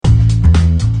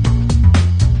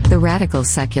Radical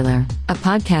Secular, a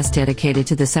podcast dedicated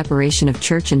to the separation of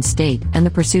church and state and the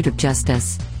pursuit of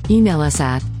justice. Email us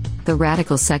at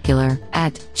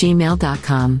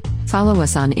theradicalsecular@gmail.com. Follow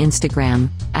us on Instagram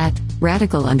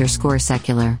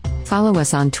 @radical_secular. Follow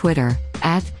us on Twitter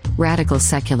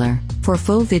 @radicalsecular. For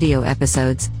full video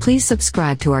episodes, please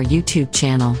subscribe to our YouTube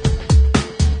channel.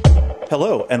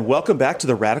 Hello, and welcome back to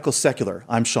The Radical Secular.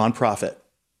 I'm Sean Prophet.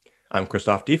 I'm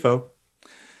Christoph Defoe.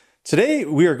 Today,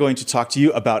 we are going to talk to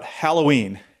you about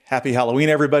Halloween. Happy Halloween,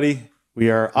 everybody. We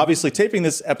are obviously taping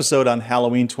this episode on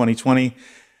Halloween 2020.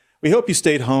 We hope you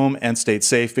stayed home and stayed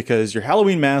safe because your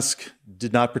Halloween mask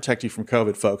did not protect you from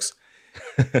COVID, folks.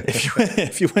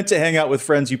 If you went to hang out with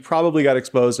friends, you probably got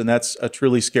exposed, and that's a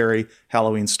truly scary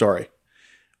Halloween story.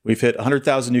 We've hit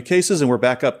 100,000 new cases, and we're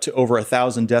back up to over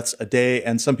 1,000 deaths a day,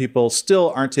 and some people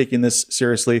still aren't taking this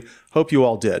seriously. Hope you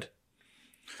all did.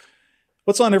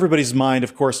 What's on everybody's mind,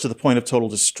 of course, to the point of total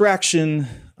distraction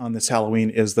on this Halloween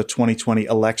is the 2020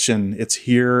 election. It's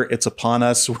here. It's upon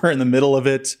us. We're in the middle of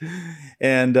it.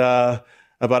 And about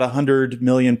 100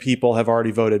 million people have already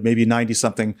voted, maybe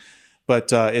 90-something. But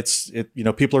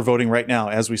people are voting right now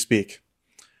as we speak.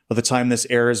 By the time this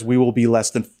airs, we will be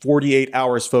less than 48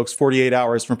 hours, folks, 48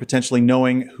 hours from potentially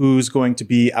knowing who's going to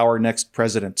be our next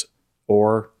president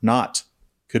or not.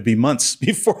 Could be months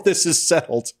before this is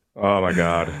settled. Oh, my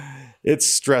God. It's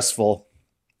stressful.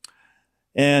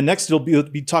 And next, we'll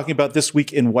be talking about this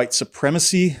week in white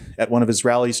supremacy. At one of his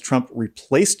rallies, Trump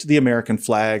replaced the American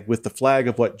flag with the flag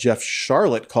of what Jeff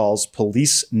Sharlet calls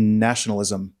police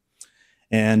nationalism.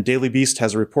 And Daily Beast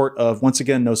has a report of, once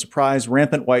again, no surprise,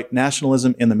 rampant white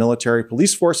nationalism in the military,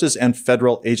 police forces, and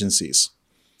federal agencies.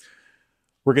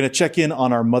 We're going to check in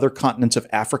on our mother continent of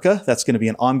Africa. That's going to be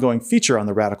an ongoing feature on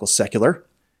the Radical Secular.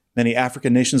 Many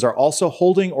African nations are also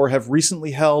holding or have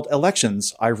recently held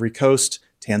elections. Ivory Coast,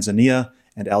 Tanzania,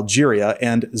 and Algeria.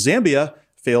 And Zambia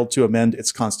failed to amend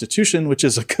its constitution, which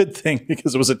is a good thing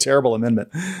because it was a terrible amendment.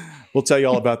 We'll tell you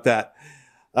all about that.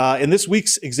 In this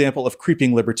week's example of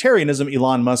creeping libertarianism,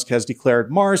 Elon Musk has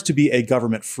declared Mars to be a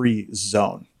government-free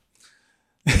zone.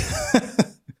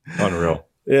 Unreal.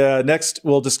 Next,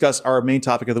 we'll discuss our main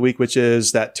topic of the week, which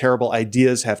is that terrible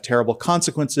ideas have terrible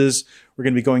consequences. We're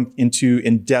going to be going into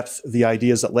in depth the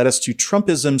ideas that led us to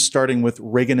Trumpism, starting with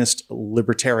Reaganist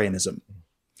libertarianism.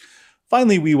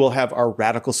 Finally, we will have our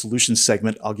Radical Solutions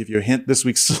segment. I'll give you a hint. This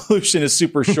week's solution is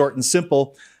super short and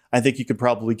simple. I think you could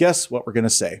probably guess what we're going to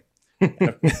say.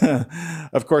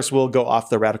 Of course, we'll go off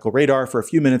the radical radar for a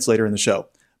few minutes later in the show.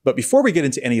 But before we get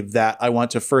into any of that, I want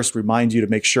to first remind you to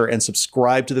make sure and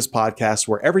subscribe to this podcast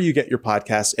wherever you get your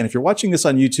podcasts. And if you're watching this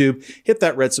on YouTube, hit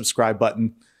that red subscribe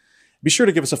button. Be sure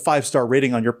to give us a 5-star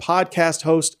rating on your podcast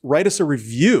host. Write us a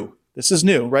review. This is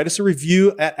new. Write us a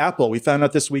review at Apple. We found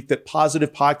out this week that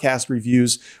positive podcast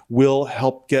reviews will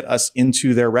help get us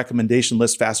into their recommendation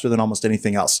list faster than almost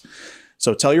anything else.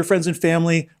 So tell your friends and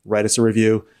family, write us a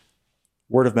review.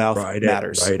 Word of mouth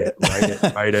matters. Write it.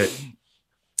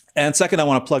 And second, I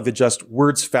want to plug the Just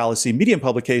Words Fallacy Medium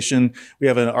publication. We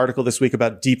have an article this week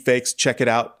about deepfakes. Check it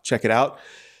out.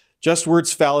 Just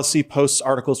Words Fallacy posts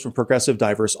articles from progressive,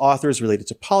 diverse authors related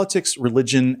to politics,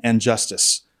 religion, and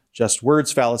justice. Just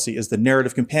Words Fallacy is the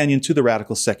narrative companion to the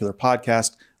Radical Secular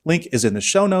podcast. Link is in the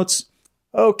show notes.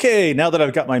 Okay, now that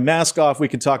I've got my mask off, we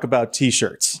can talk about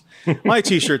t-shirts. My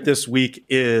t-shirt this week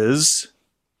is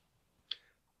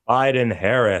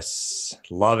Biden-Harris.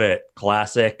 Love it.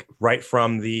 Classic. Right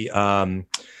from the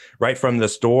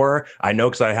store. I know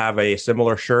because I have a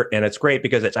similar shirt, and it's great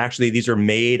because it's actually, these are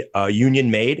made,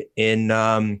 union made in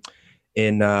the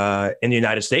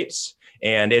United States.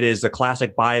 And it is the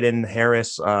classic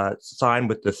Biden-Harris sign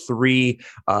with the three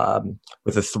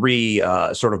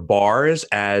sort of bars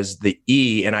as the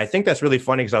E. And I think that's really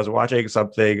funny because I was watching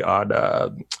something on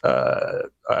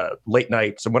late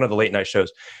night, so one of the late night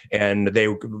shows, and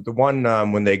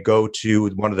when they go to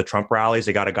one of the Trump rallies,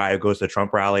 they got a guy who goes to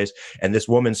Trump rallies, and this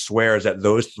woman swears that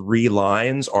those three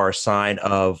lines are a sign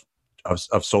of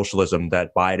socialism,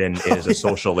 that Biden is a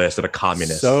socialist and a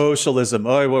communist. Socialism.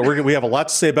 Oh, well, we have a lot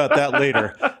to say about that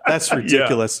later. That's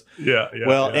ridiculous.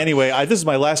 Anyway, this is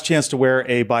my last chance to wear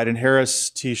a Biden-Harris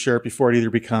t-shirt before it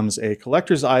either becomes a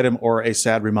collector's item or a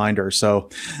sad reminder. So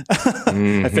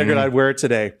I figured I'd wear it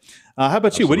today. How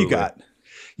about you? What do you got?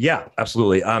 Yeah,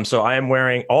 absolutely. So I am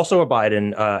wearing also a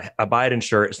Biden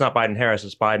shirt. It's not Biden-Harris,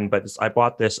 it's Biden, but I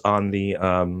bought this on the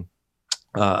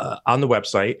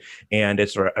website, and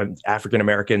it's African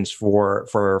Americans for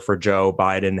Joe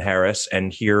Biden-Harris,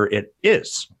 and here it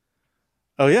is.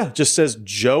 Oh yeah, just says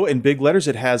Joe in big letters.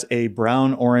 It has a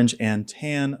brown, orange, and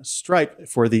tan stripe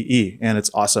for the E, and it's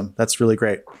awesome. That's really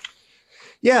great.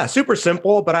 Yeah, super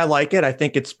simple, but I like it. I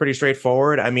think it's pretty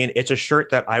straightforward. I mean, it's a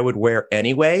shirt that I would wear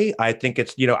anyway. I think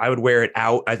it's, I would wear it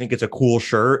out. I think it's a cool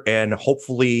shirt, and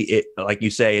hopefully it, like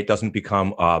you say, it doesn't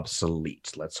become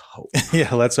obsolete. Let's hope.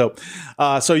 Yeah, let's hope.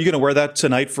 So you're going to wear that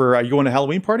tonight for, you going to a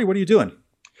Halloween party? What are you doing?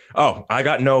 Oh,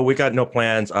 we got no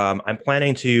plans. I'm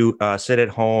planning to sit at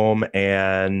home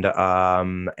and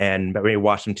maybe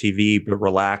watch some TV, but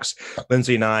relax.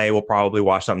 Lindsay and I will probably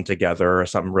watch something together or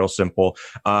something real simple.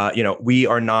 We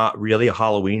are not really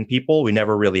Halloween people. We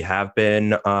never really have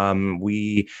been.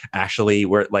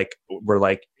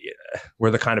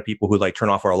 We're the kind of people who like turn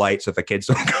off our lights if the kids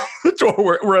don't go to the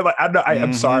door. We're like,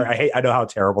 I'm sorry. I know how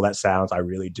terrible that sounds. I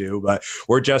really do, but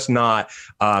we're just not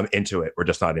into it. We're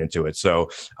just not into it. So,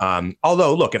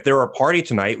 although, look, if there were a party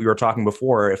tonight, we were talking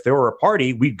before, if there were a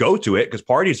party, we'd go to it because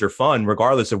parties are fun,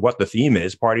 regardless of what the theme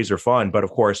is. Parties are fun. But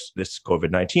of course, this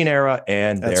COVID-19 era,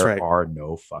 and there are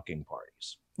no fucking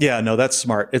parties. Yeah, no, that's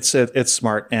smart. It's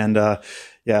smart. And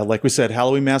like we said,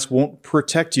 Halloween mask won't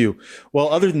protect you. Well,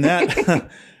 other than that,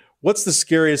 what's the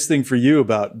scariest thing for you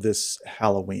about this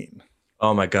Halloween?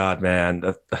 Oh my God, man,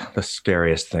 the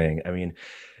scariest thing. I mean,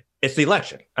 it's the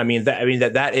election.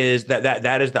 That is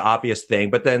the obvious thing.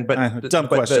 But dumb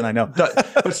question, I know.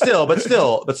 but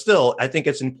still, I think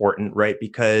it's important, right?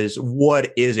 Because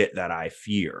what is it that I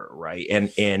fear, right?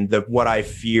 And what I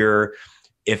fear,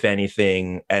 if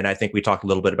anything, and I think we talked a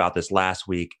little bit about this last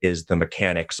week, is the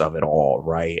mechanics of it all,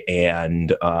 right?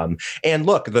 And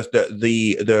look,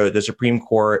 the Supreme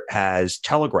Court has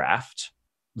telegraphed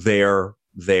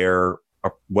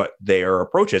what their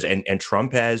approach is, and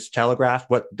Trump has telegraphed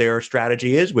what their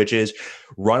strategy is, which is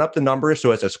run up the numbers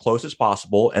so it's as close as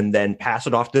possible, and then pass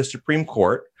it off to the Supreme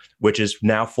Court, which is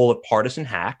now full of partisan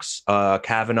hacks.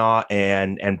 Kavanaugh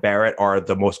and Barrett are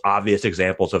the most obvious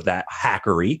examples of that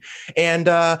hackery, and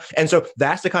so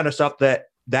that's the kind of stuff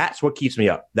that's what keeps me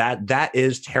up. That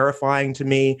is terrifying to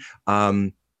me.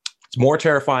 It's more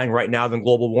terrifying right now than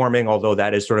global warming, although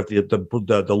that is sort of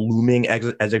the looming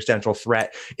existential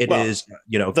threat.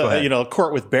 The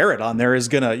court with Barrett on there is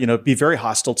going to be very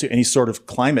hostile to any sort of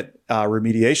climate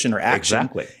remediation or action.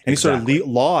 Any sort of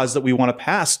laws that we want to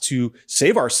pass to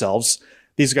save ourselves.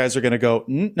 These guys are going to go,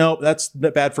 no, that's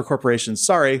bad for corporations.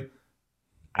 Sorry.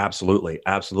 Absolutely,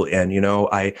 and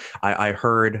I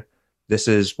heard. This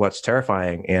is what's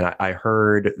terrifying. And I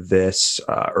heard this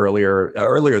earlier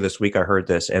this week. I heard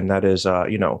this, and that is,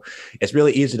 it's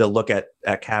really easy to look at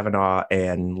Kavanaugh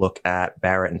and look at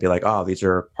Barrett and be like, oh, these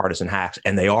are partisan hacks.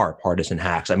 And they are partisan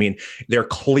hacks. I mean, they're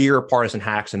clear partisan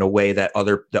hacks in a way that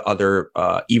the other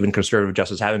even conservative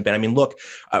justices haven't been. I mean, look,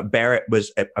 Barrett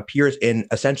appears in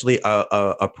essentially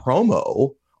a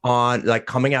promo on, like,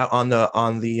 coming out on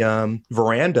the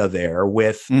veranda there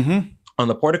with. On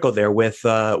the portico there with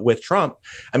Trump.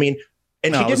 I mean,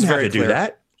 and she didn't have to do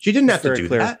that. She didn't have to do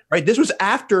that, right? This was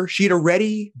after she'd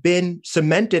already been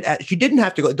cemented she didn't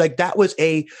have to go. Like,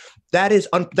 that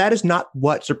is not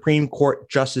what Supreme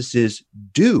Court justices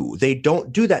do. They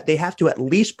don't do that. They have to at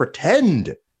least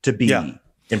pretend to be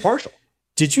impartial.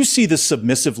 Did you see the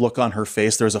submissive look on her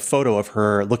face? There's a photo of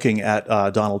her looking at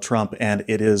Donald Trump, and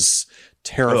it is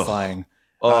terrifying.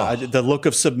 The look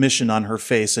of submission on her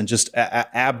face and just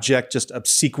abject, just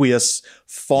obsequious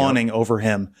fawning over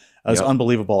him is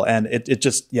unbelievable. And it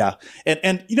just,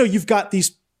 And you've got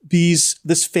this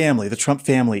family, the Trump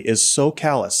family is so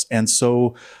callous and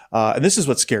so, and this is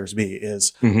what scares me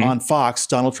is on Fox,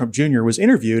 Donald Trump Jr. was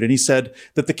interviewed and he said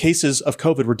that the cases of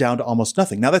COVID were down to almost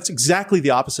nothing. Now that's exactly the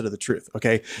opposite of the truth.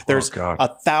 Okay. There's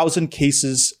 1,000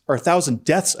 cases or 1,000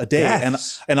 deaths a day and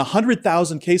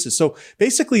 100,000 cases. So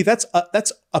basically that's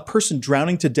a person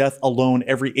drowning to death alone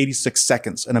every 86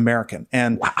 seconds, an American.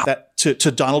 And that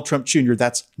to Donald Trump Jr.,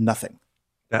 that's nothing.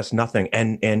 That's nothing.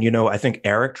 And I think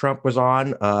Eric Trump was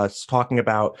on talking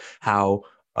about how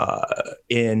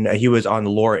he was on the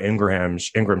Laura Ingram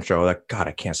show. Like, God,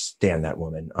 I can't stand that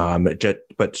woman.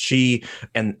 But she,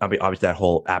 and obviously that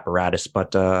whole apparatus,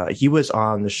 but he was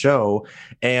on the show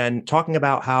and talking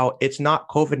about how it's not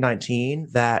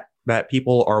COVID-19 that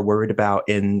people are worried about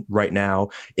in right now.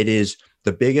 It is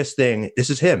the biggest thing.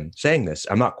 This is him saying this.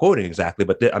 I'm not quoting exactly,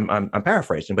 but I'm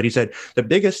paraphrasing. But he said the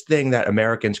biggest thing that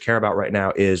Americans care about right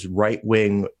now is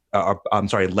left-wing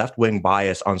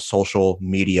bias on social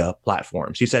media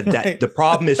platforms. He said that the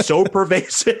problem is so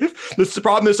pervasive. This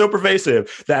problem is so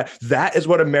pervasive that is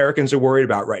what Americans are worried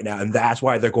about right now, and that's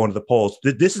why they're going to the polls.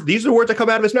 These are the words that come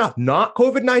out of his mouth, not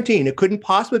COVID-19. It couldn't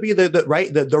possibly be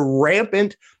the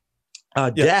rampant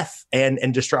death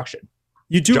and destruction.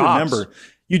 You do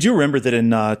remember that in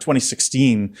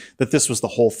 2016 that this was the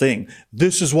whole thing.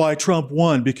 This is why Trump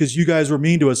won, because you guys were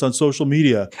mean to us on social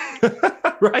media.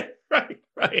 Right.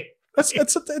 Right.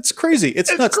 It's crazy.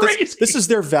 It's nuts. Crazy. This is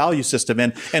their value system,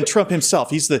 and Trump himself,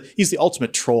 he's the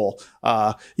ultimate troll.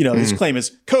 His claim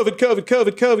is COVID, COVID,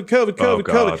 COVID, COVID, COVID, COVID,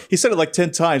 COVID. He said it like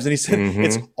 10 times, and he said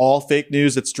it's all fake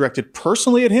news. It's directed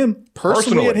personally at him,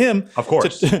 of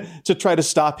course, to try to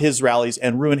stop his rallies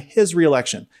and ruin his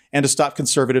reelection, and to stop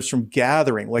conservatives from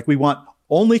gathering. Like, we want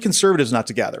only conservatives not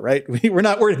to gather, right? We're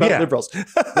not worried about liberals.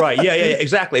 Right. Yeah.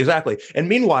 Exactly. And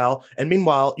meanwhile,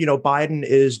 Biden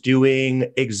is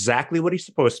doing exactly what he's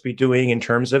supposed to be doing in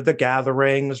terms of the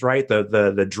gatherings, right?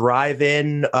 The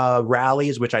drive-in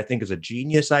rallies, which I think is a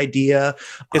genius idea.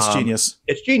 It's genius.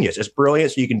 It's genius. It's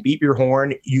brilliant. So you can beep your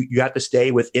horn. You have to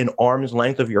stay within arm's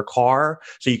length of your car,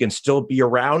 so you can still be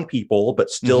around people, but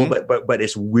still, but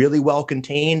it's really well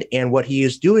contained. And what he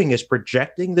is doing is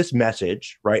projecting this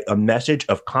message, right? A message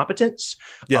of competence,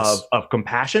 of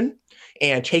compassion,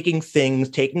 and taking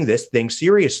this thing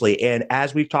seriously. And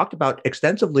as we've talked about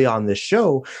extensively on this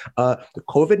show, the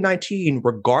COVID-19,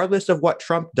 regardless of what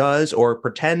Trump does or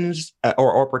pretends,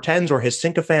 or his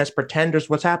sycophants pretend is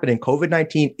what's happening,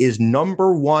 COVID-19 is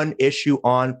number one issue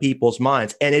on people's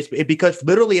minds. And it's because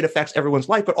literally it affects everyone's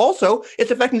life, but also it's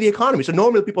affecting the economy. So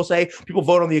normally people say people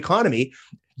vote on the economy.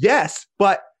 Yes,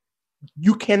 but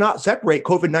you cannot separate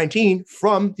COVID-19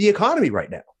 from the economy right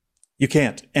now. You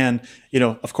can't. And,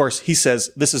 of course, he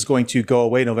says this is going to go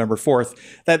away November 4th,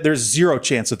 that there's zero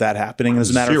chance of that happening. And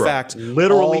as a matter of fact,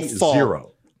 literally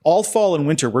zero. All fall and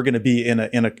winter, we're going to be in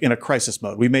a crisis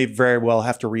mode. We may very well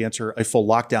have to re-enter a full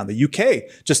lockdown. The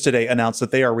UK just today announced that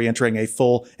they are re-entering a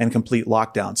full and complete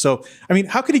lockdown. So, I mean,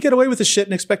 how could he get away with this shit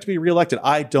and expect to be reelected?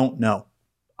 I don't know.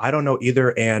 I don't know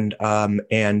either.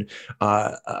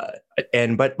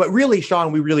 But really,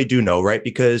 Sean, we really do know, right?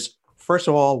 Because first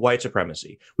of all, white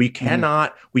supremacy. We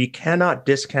cannot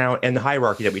discount, and the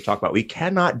hierarchy that we talk about, we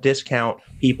cannot discount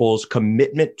people's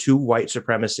commitment to white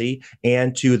supremacy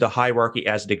and to the hierarchy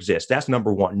as it exists. That's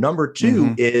number one. Number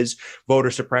two is voter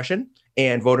suppression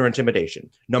and voter intimidation.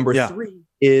 Number three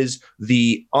is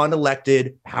the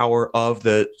unelected power of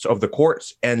the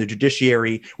courts and the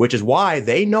judiciary, which is why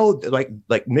they know, like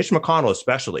Mitch McConnell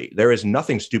especially, there is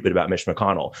nothing stupid about Mitch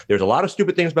McConnell. There's a lot of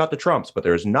stupid things about the Trumps, but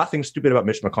there is nothing stupid about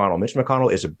Mitch McConnell. Mitch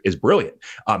McConnell is brilliant,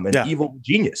 an evil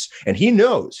genius, and he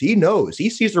knows, he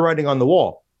sees the writing on the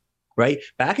wall, right?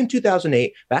 Back in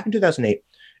 2008,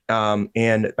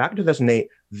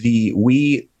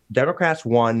 Democrats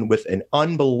won with an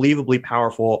unbelievably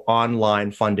powerful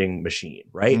online funding machine,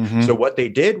 right? So what they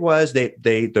did was the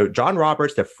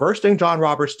first thing John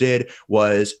Roberts did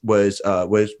was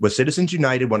Citizens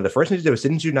United. One of the first things he did was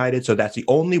Citizens United. So that's the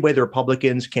only way the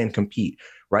Republicans can compete,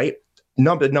 right?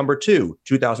 Number two,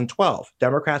 2012,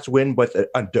 Democrats win with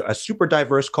a super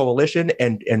diverse coalition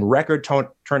and record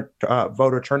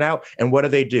voter turnout. And what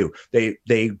do?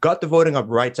 They got the Voting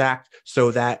Rights Act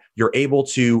so that you're able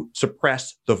to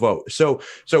suppress the vote. So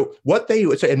what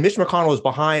and Mitch McConnell is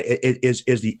behind is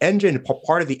the engine,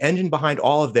 part of the engine behind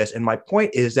all of this. And my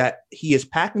point is that he is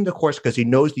packing the course because he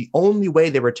knows the only way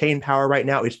they retain power right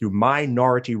now is through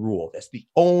minority rule. That's the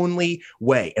only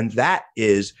way, and that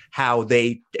is how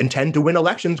they intend to win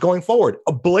elections going forward,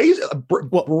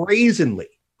 brazenly.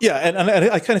 Yeah, and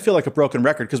I kind of feel like a broken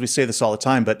record because we say this all the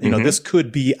time, but this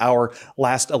could be our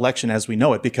last election as we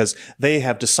know it because they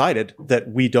have decided that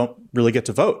we don't really get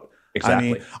to vote. Exactly.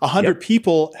 I mean,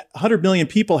 100 million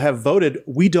people have voted.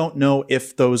 We don't know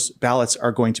if those ballots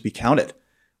are going to be counted.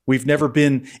 We've never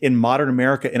been in modern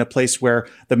America in a place where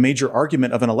the major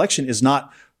argument of an election is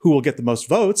not who will get the most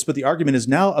votes, but the argument is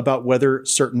now about whether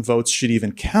certain votes should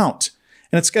even count.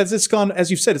 And it's gone, as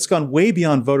you said, it's gone way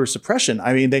beyond voter suppression.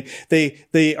 I mean,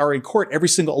 they are in court every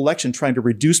single election trying to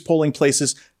reduce polling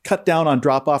places, cut down on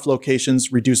drop-off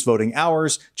locations, reduce voting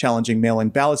hours, challenging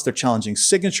mail-in ballots. They're challenging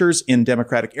signatures in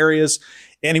Democratic areas.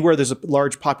 Anywhere there's a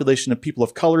large population of people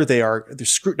of color, they're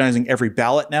scrutinizing every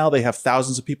ballot now. They have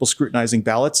thousands of people scrutinizing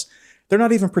ballots. They're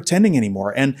not even pretending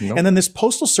anymore. And then this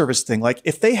Postal Service thing, like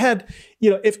if they had,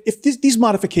 if these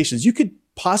modifications, you could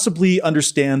possibly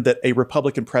understand that a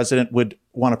Republican president would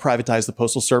want to privatize the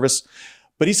Postal Service,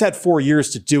 but he's had 4 years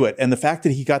to do it. And the fact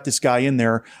that he got this guy in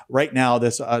there right now,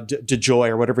 this DeJoy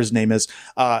or whatever his name is,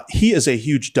 he is a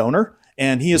huge donor.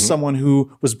 And he is someone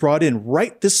who was brought in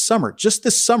right this summer, just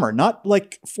this summer, not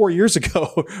like 4 years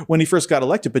ago when he first got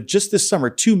elected, but just this summer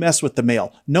to mess with the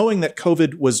mail, knowing that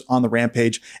COVID was on the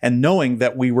rampage and knowing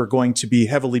that we were going to be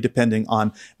heavily depending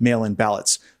on mail-in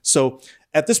ballots. So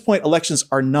at this point, elections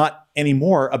are not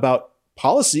anymore about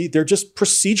policy. They're just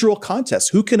procedural contests.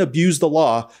 Who can abuse the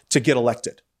law to get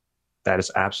elected? That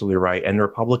is absolutely right. And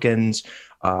Republicans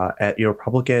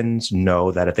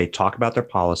know that if they talk about their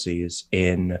policies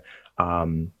in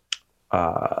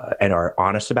and are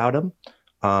honest about them,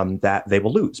 that they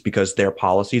will lose because their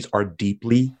policies are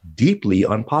deeply, deeply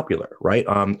unpopular, right?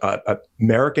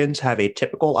 Americans have a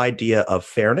typical idea of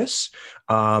fairness,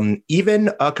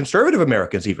 even conservative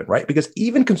Americans, even, right? Because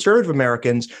even conservative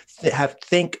Americans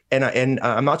think, and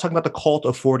I'm not talking about the cult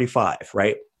of 45,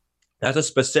 right? That's a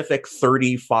specific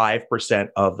 35%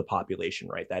 of the population,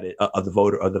 right? That is of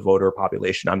the voter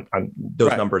population.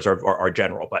 Those numbers are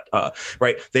general, but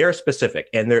right, they are specific,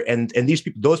 and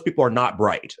those people are not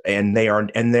bright, and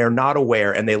they're not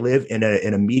aware, and they live in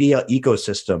a media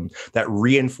ecosystem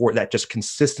that just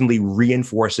consistently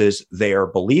reinforces their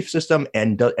belief system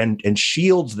and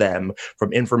shields them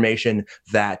from information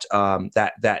that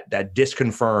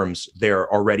disconfirms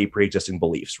their already pre-existing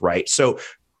beliefs, right? So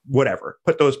whatever,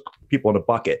 put those people in a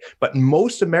bucket. But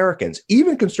most Americans,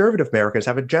 even conservative Americans,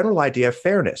 have a general idea of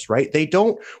fairness, right? They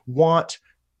don't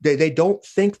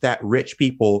think that rich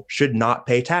people should not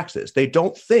pay taxes. They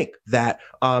don't think that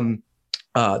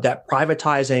that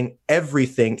privatizing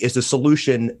everything is the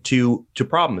solution to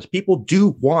problems. People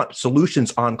do want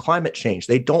solutions on climate change.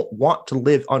 They don't want to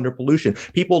live under pollution.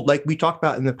 People, like we talked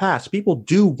about in the past, people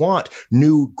do want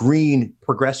new green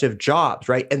progressive jobs,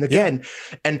 right? And again,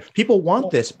 and people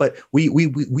want this, but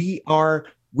we are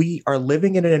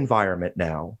living in an environment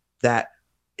now that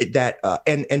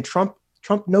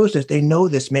Trump knows this. They know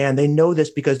this, man. They know this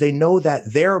because they know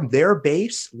that their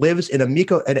base lives in an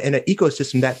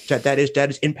ecosystem that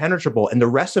is impenetrable, and the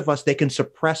rest of us, they can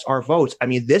suppress our votes. I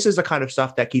mean, this is the kind of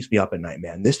stuff that keeps me up at night,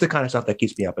 man. This is the kind of stuff that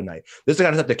keeps me up at night. This is the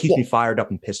kind of stuff that keeps me fired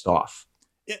up and pissed off.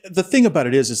 The thing about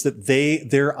it is that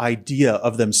their idea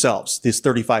of themselves, this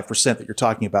 35% that you're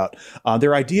talking about,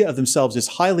 their idea of themselves is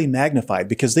highly magnified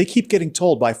because they keep getting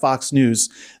told by Fox News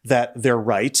that they're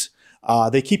right.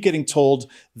 They keep getting told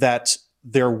that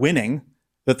they're winning,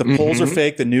 that the polls are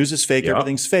fake, the news is fake,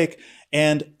 everything's fake.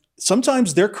 And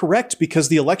sometimes they're correct because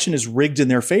the election is rigged in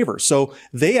their favor. So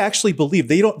they actually believe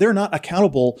they're not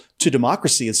accountable to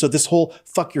democracy. And so this whole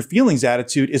fuck your feelings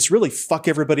attitude is really fuck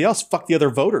everybody else, fuck the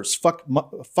other voters, fuck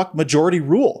majority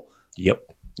rule. Yep.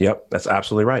 That's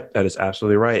absolutely right. That is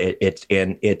absolutely right.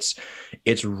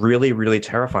 It's really, really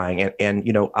terrifying. And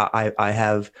you know, I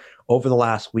have over the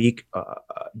last week,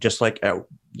 just like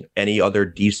any other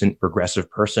decent progressive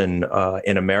person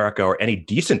in America, or any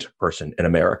decent person in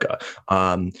America,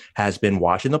 has been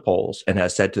watching the polls and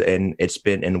has said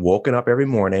and woken up every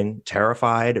morning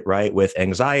terrified, right, with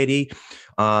anxiety.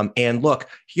 And look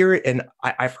here, and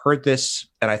I've heard this,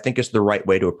 and I think it's the right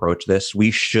way to approach this.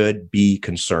 We should be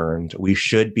concerned. We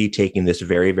should be taking this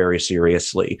very, very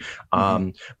seriously.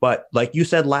 But like you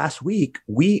said last week,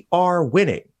 we are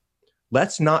winning.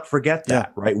 Let's not forget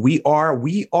that, right? We are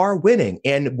winning,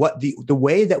 and what the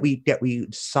way that we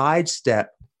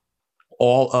sidestep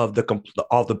all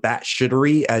the bat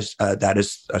shittery, as that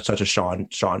is such a Sean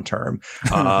term,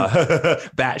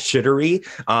 bat shittery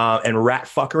and rat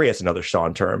fuckery. That's another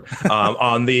Sean term.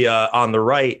 On the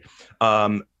right,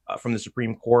 from the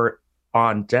Supreme Court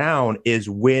on down, is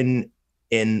win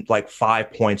in like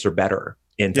 5 points or better.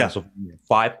 In Pennsylvania,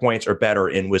 5 points or better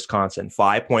in Wisconsin,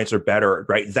 5 points or better,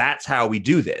 right? That's how we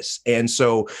do this. And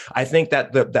so I think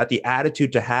that the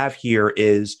attitude to have here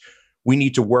is we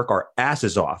need to work our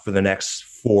asses off for the next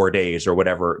 4 days or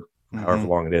whatever, however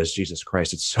long it is. Jesus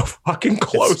Christ, it's so fucking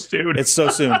close, dude. It's so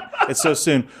soon. It's so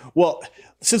soon. Well,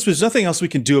 since there's nothing else we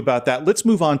can do about that, let's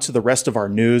move on to the rest of our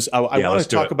news. I want to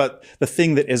talk about the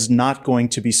thing that is not going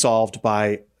to be solved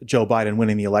by Joe Biden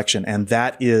winning the election, and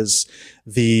that is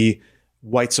the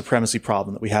white supremacy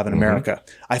problem that we have in America.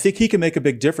 I think he can make a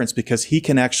big difference because he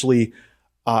can actually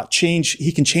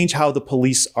change how the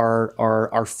police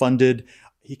are funded.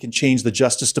 He can change the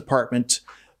Justice Department,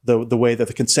 the way that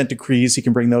the consent decrees, he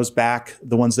can bring those back,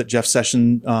 the ones that Jeff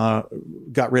Sessions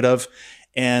got rid of.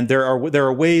 And there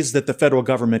are ways that the federal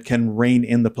government can rein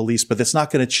in the police, but that's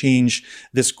not going to change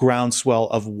this groundswell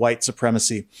of white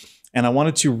supremacy. And I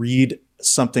wanted to read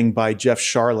something by Jeff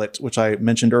Sharlet, which I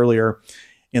mentioned earlier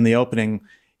in the opening.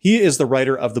 He is the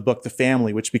writer of the book The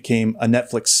Family, which became a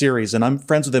Netflix series, and I'm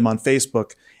friends with him on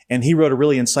Facebook. And he wrote a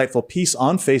really insightful piece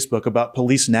on Facebook about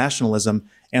police nationalism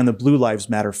and the Blue Lives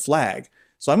Matter flag.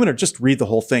 So I'm going to just read the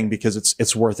whole thing because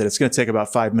it's worth it. It's going to take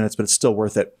about 5 minutes, but it's still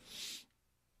worth it.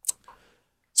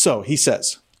 So he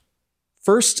says,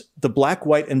 first, the black,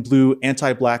 white, and blue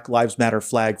anti-Black Lives Matter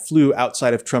flag flew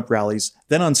outside of Trump rallies,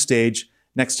 then on stage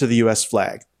next to the U.S.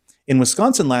 flag. In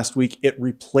Wisconsin last week, it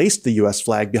replaced the U.S.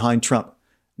 flag behind Trump.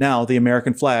 Now, the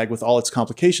American flag, with all its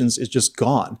complications, is just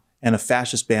gone, and a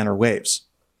fascist banner waves.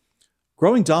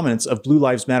 Growing dominance of Blue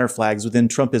Lives Matter flags within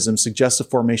Trumpism suggests a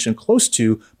formation close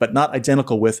to, but not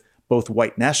identical with, both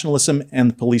white nationalism and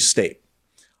the police state.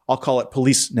 I'll call it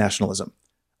police nationalism.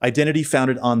 Identity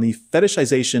founded on the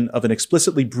fetishization of an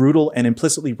explicitly brutal and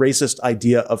implicitly racist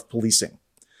idea of policing.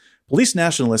 Police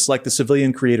nationalists, like the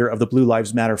civilian creator of the Blue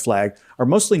Lives Matter flag, are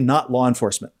mostly not law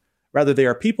enforcement. Rather, they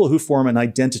are people who form an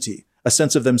identity, a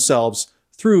sense of themselves,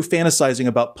 through fantasizing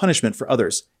about punishment for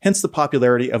others, hence the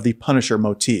popularity of the Punisher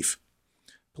motif.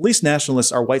 Police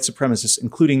nationalists are white supremacists,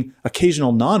 including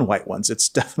occasional non-white ones. It's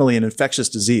definitely an infectious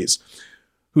disease,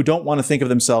 who don't want to think of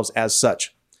themselves as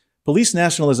such. Police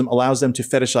nationalism allows them to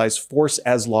fetishize force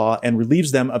as law and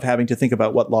relieves them of having to think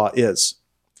about what law is.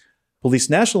 Police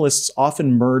nationalists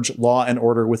often merge law and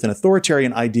order with an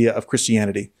authoritarian idea of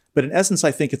Christianity, but in essence,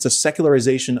 I think it's a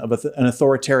secularization of an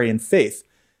authoritarian faith,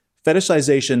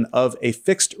 fetishization of a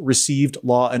fixed received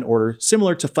law and order,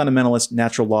 similar to fundamentalist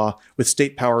natural law with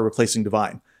state power replacing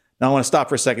divine. Now, I want to stop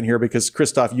for a second here because,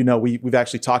 Christoph, you know, we've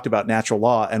actually talked about natural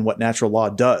law and what natural law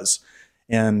does.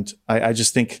 And I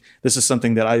just think this is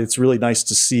something that it's really nice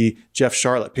to see Jeff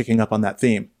Charlotte picking up on that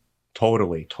theme.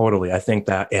 Totally. I think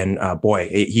that, and boy,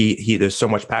 he there's so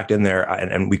much packed in there,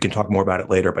 and we can talk more about it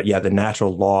later. But yeah, the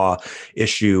natural law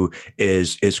issue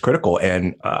is critical,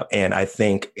 and I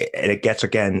think it gets,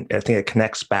 again, I think it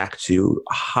connects back to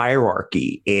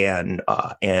hierarchy and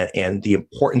the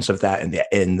importance of that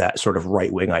in that sort of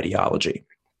right wing ideology.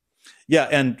 Yeah,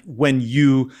 and when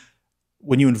you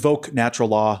invoke natural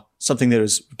law, something that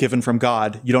is given from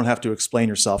God, you don't have to explain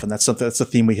yourself. And that's a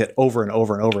theme we hit over and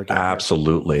over and over again.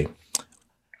 Absolutely.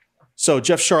 So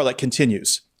Jeff Charlotte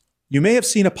continues. You may have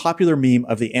seen a popular meme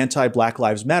of the anti-Black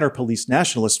Lives Matter police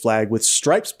nationalist flag with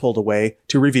stripes pulled away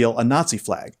to reveal a Nazi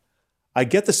flag. I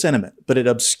get the sentiment, but it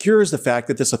obscures the fact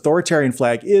that this authoritarian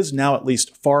flag is now at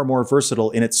least far more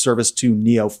versatile in its service to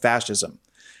neo-fascism.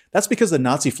 That's because the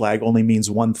Nazi flag only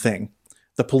means one thing.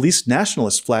 The police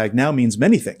nationalist flag now means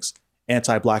many things.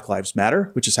 Anti-Black Lives Matter,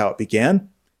 which is how it began.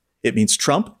 It means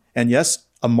Trump, and yes,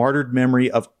 a martyred memory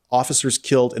of officers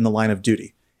killed in the line of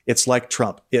duty. It's like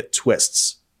Trump. It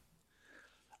twists.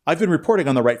 I've been reporting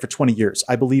on the right for 20 years.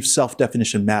 I believe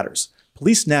self-definition matters.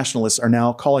 Police nationalists are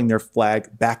now calling their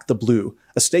flag Back the Blue,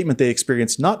 a statement they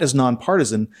experience not as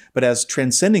nonpartisan, but as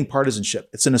transcending partisanship.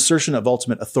 It's an assertion of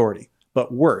ultimate authority.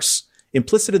 But worse,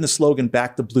 implicit in the slogan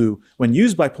Back the Blue, when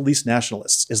used by police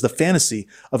nationalists, is the fantasy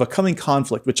of a coming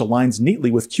conflict which aligns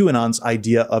neatly with QAnon's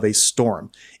idea of a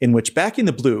storm, in which backing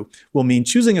the blue will mean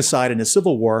choosing a side in a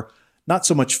civil war not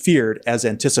so much feared as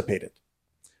anticipated.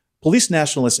 Police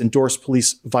nationalists endorse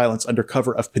police violence under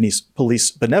cover of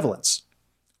police benevolence.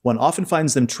 One often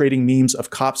finds them trading memes of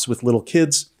cops with little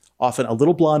kids, often a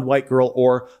little blonde white girl,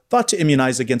 or, thought to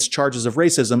immunize against charges of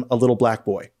racism, a little black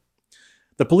boy.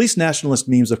 The police nationalist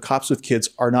memes of cops with kids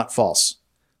are not false.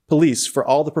 Police, for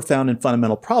all the profound and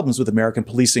fundamental problems with American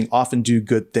policing, often do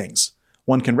good things.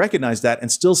 One can recognize that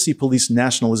and still see police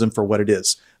nationalism for what it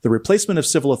is, the replacement of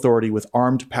civil authority with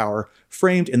armed power,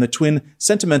 framed in the twin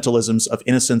sentimentalisms of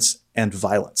innocence and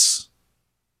violence.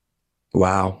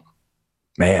 Wow.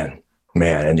 Man.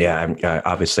 And yeah,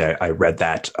 obviously I read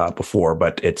that before,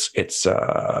 but it's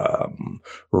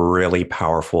really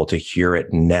powerful to hear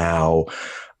it now.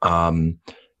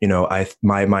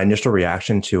 My initial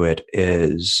reaction to it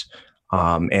is,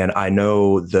 and I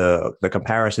know the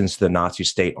comparisons to the Nazi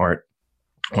state aren't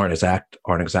exact,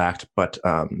 but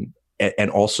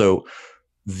and also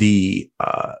the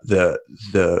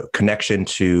connection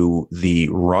to the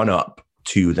run up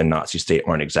to the Nazi state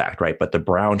aren't exact, right? But the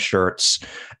brown shirts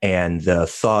and the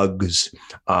thugs,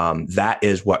 that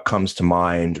is what comes to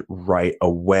mind right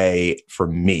away for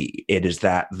me. It is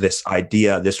that this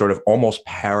idea, this sort of almost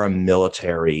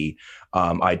paramilitary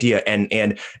idea,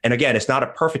 and again, it's not a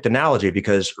perfect analogy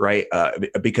because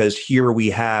because here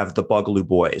we have the Bugaloo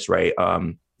Boys, right?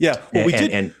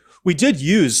 We did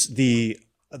use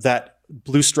that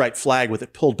blue striped flag with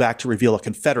it pulled back to reveal a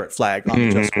Confederate flag on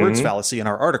the just words fallacy in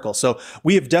our article. So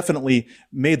we have definitely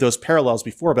made those parallels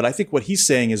before, but I think what he's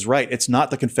saying is right. It's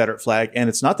not the Confederate flag and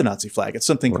it's not the Nazi flag. It's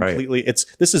something completely,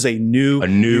 this is a new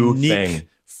unique thing.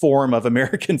 Form of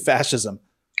American fascism.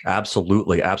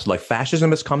 Absolutely. Like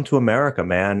fascism has come to America,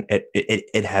 man.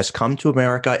 It has come to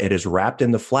America. It is wrapped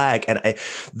in the flag. And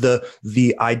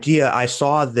the idea, I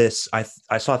saw this, I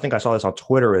think I saw this on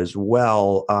Twitter as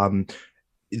well.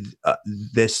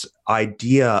 This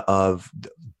idea of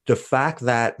the fact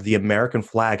that the American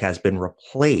flag has been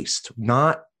replaced,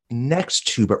 not next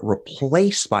to, but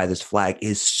replaced by this flag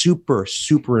is super,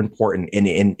 super important. And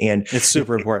it's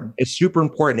super important. It's super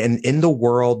important. And in the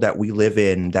world that we live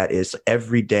in, that is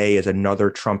every day is another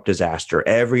Trump disaster.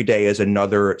 Every day is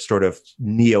another sort of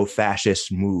neo-fascist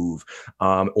move,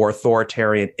 or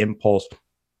authoritarian impulse.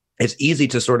 It's easy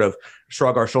to sort of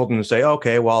shrug our shoulders and say,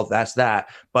 okay, well, that's that.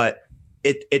 But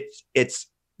it's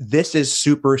this is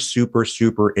super, super,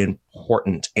 super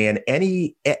important. And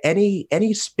any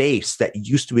space that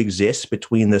used to exist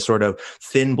between the sort of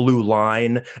thin blue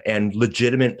line and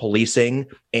legitimate policing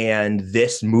and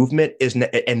this movement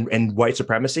and white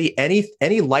supremacy,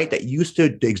 any light that used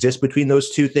to exist between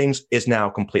those two things is now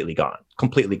completely gone.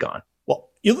 Completely gone. Well,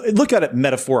 you look at it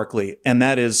metaphorically, and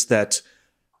that is that,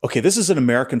 okay, this is an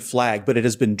American flag, but it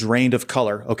has been drained of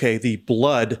color. Okay, the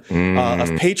blood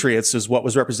of patriots is what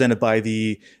was represented by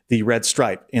the red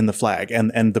stripe in the flag,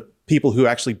 and the people who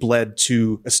actually bled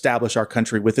to establish our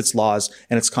country with its laws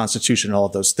and its constitution and all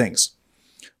of those things.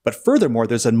 But furthermore,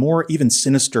 there's a more even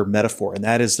sinister metaphor, and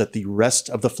that is that the rest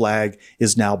of the flag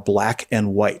is now black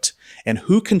and white. And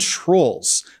who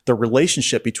controls the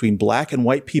relationship between black and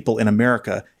white people in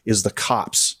America is the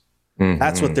cops. Mm-hmm.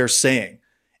 That's what they're saying.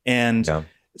 And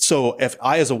so if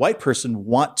I, as a white person,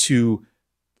 want to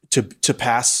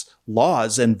pass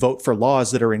laws and vote for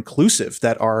laws that are inclusive,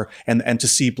 that are, and to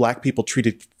see black people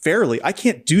treated fairly, I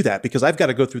can't do that because I've got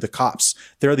to go through the cops.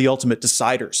 They're the ultimate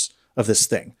deciders of this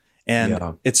thing.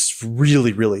 And it's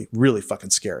really, really, really fucking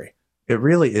scary. It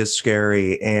really is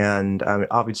scary. And I mean,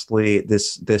 obviously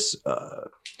this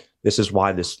is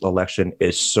why this election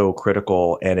is so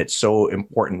critical, and it's so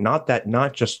important,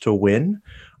 not just to win,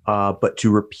 but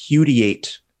to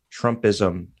repudiate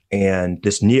Trumpism and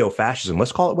this neo-fascism.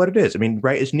 Let's call it what it is. I mean,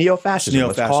 right? It's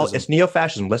neo-fascism. It's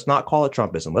neo-fascism. Let's not call it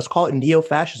Trumpism. Let's call it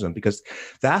neo-fascism, because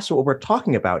that's what we're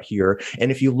talking about here.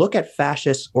 And if you look at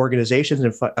fascist organizations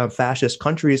and fascist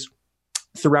countries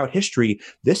throughout history,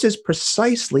 this is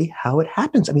precisely how it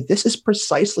happens. I mean, this is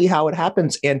precisely how it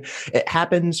happens. And it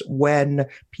happens when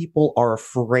people are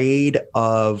afraid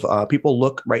of, people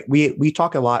look, right? We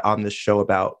talk a lot on this show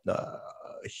about the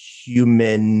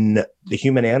human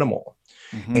animal.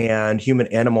 Mm-hmm. And human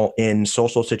animal in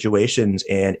social situations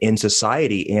and in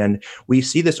society. And we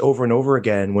see this over and over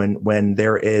again when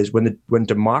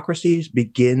democracy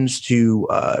begins to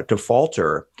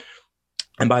falter.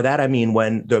 And by that, I mean,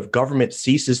 when the government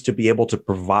ceases to be able to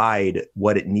provide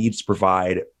what it needs to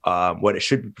provide, what it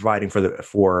should be providing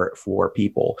for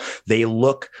people, they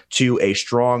look to a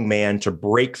strong man to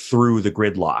break through the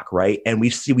gridlock, right? And we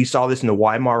saw this in the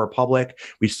Weimar Republic.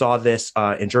 We saw this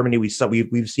in Germany. We've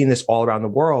seen this all around the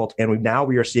world, and now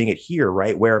we are seeing it here,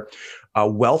 right? Where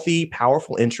wealthy,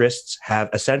 powerful interests have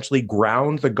essentially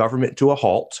ground the government to a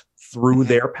halt through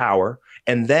their power,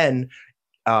 and then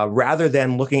rather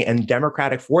than looking, and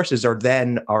democratic forces are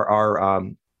then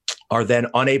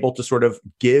unable to sort of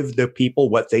give the people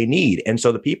what they need, and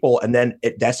so the people, and then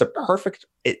that's a perfect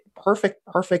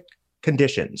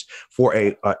conditions for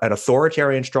an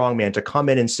authoritarian strongman to come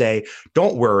in and say,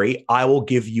 "Don't worry, I will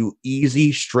give you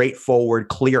easy, straightforward,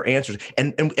 clear answers."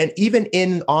 And even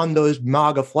on those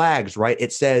MAGA flags, right,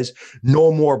 it says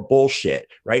 "No more bullshit,"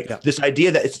 right? Yeah. This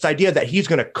idea that he's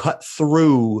going to cut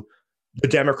through the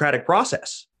democratic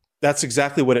process. That's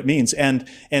exactly what it means. And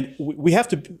we have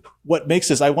to, what makes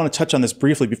this, I want to touch on this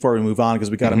briefly before we move on,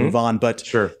 because we got to move on. But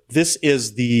sure. This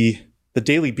is the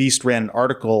Daily Beast ran an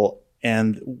article,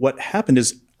 and what happened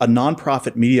is a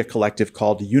nonprofit media collective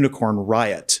called Unicorn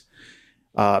Riot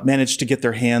managed to get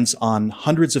their hands on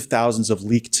hundreds of thousands of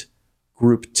leaked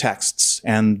group texts.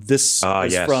 And this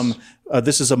is from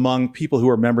this is among people who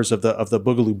are members of the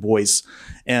Boogaloo Boys,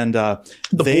 and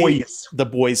the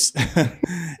boys,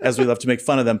 as we love to make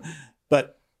fun of them.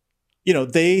 But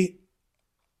they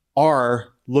are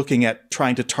looking at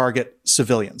trying to target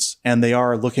civilians, and they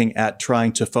are looking at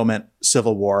trying to foment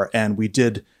civil war. And we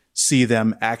did see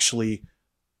them actually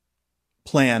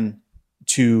plan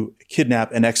to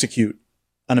kidnap and execute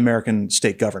an American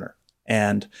state governor.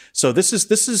 And so this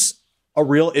is a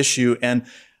real issue. And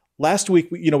last week,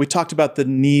 we talked about the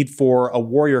need for a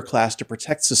warrior class to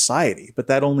protect society, but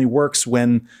that only works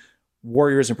when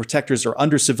warriors and protectors are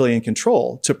under civilian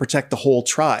control to protect the whole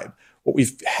tribe. What we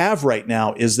have right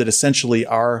now is that essentially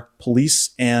our police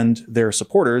and their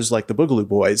supporters, like the Boogaloo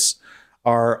Boys,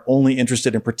 are only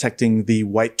interested in protecting the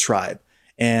white tribe.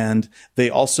 And they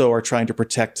also are trying to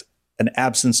protect an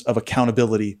absence of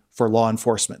accountability for law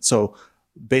enforcement. So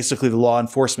basically the law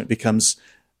enforcement becomes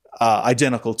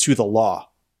identical to the law.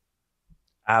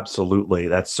 Absolutely.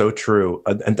 That's so true.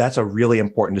 And that's a really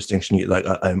important distinction, like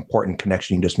an important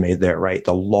connection you just made there, right?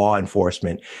 The law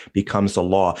enforcement becomes the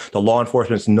law. The law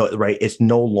enforcement is it's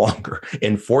no longer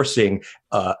enforcing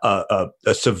a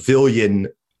civilian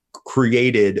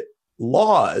created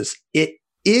laws. It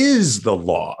is the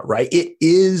law, right? It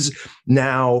is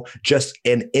now just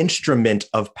an instrument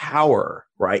of power,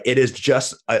 right? It is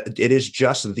just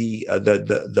the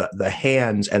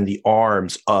hands and the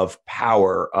arms of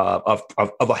power of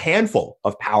a handful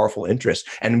of powerful interests.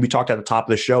 And we talked at the top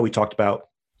of the show. We talked about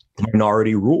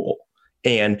minority rule.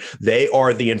 And they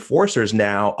are the enforcers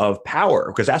now of power,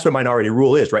 because that's what minority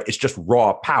rule is, right? It's just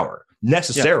raw power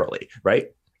necessarily, right?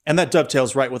 And that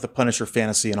dovetails right with the Punisher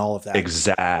fantasy and all of that.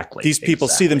 Exactly. These people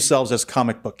see themselves as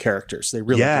comic book characters. They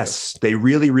really do. They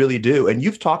really, really do. And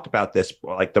you've talked about this,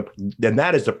 and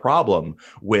that is the problem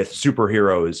with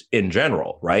superheroes in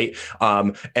general, right?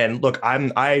 And look,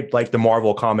 I like the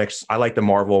Marvel comics. I like the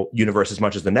Marvel universe as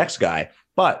much as the next guy,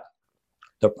 but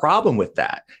the problem with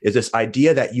that is this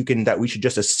idea that we should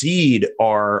just accede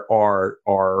our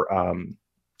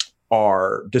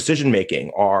decision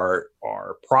making, our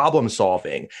problem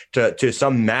solving to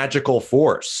some magical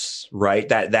force, right?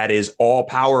 That is all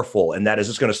powerful and that is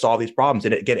just going to solve these problems.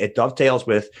 And again, it dovetails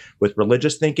with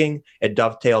religious thinking. It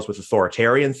dovetails with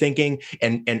authoritarian thinking,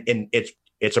 and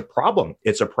it's a problem.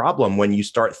 It's a problem when you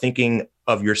start thinking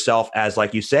of yourself as,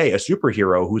 like you say, a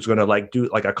superhero who's going to do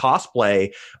a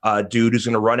cosplay dude who's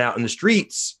going to run out in the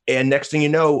streets, and next thing you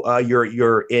know,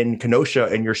 you're in Kenosha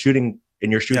and you're shooting.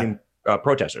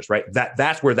 Protesters, right?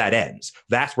 That's where that ends.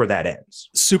 That's where that ends.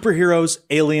 Superheroes,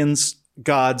 aliens,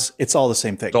 gods, it's all the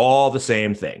same thing. It's all the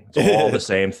same thing. It's all the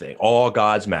same thing. All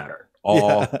gods matter.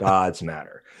 All gods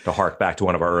matter. To hark back to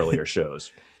one of our earlier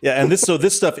shows. Yeah, and this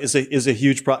stuff is a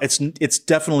huge problem. It's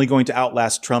definitely going to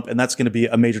outlast Trump, and that's going to be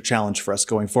a major challenge for us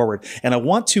going forward. And I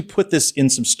want to put this in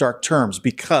some stark terms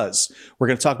because we're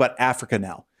going to talk about Africa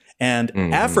now. And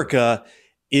Africa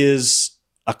is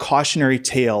a cautionary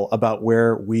tale about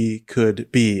where we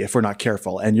could be if we're not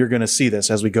careful. And you're going to see this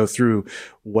as we go through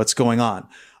what's going on.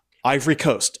 Ivory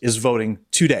Coast is voting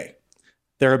today.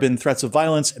 There have been threats of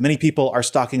violence, and many people are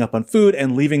stocking up on food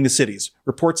and leaving the cities.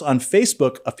 Reports on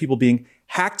Facebook of people being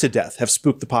hacked to death have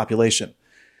spooked the population.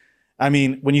 I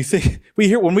mean, when we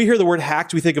hear the word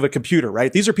hacked, we think of a computer,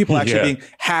 right? These are people actually being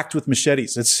hacked with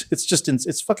machetes.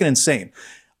 It's fucking insane.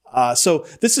 So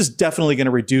this is definitely going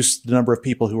to reduce the number of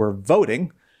people who are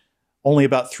voting. Only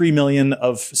about 3 million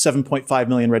of 7.5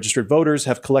 million registered voters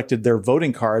have collected their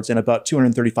voting cards, and about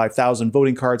 235,000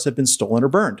 voting cards have been stolen or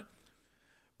burned.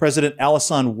 President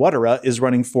Alassane Ouattara is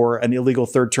running for an illegal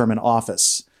third term in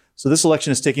office. So this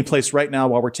election is taking place right now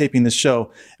while we're taping this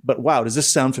show. But wow, does this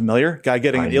sound familiar? Guy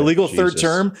getting an illegal third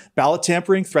term, ballot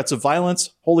tampering, threats of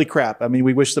violence. Holy crap. I mean,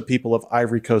 we wish the people of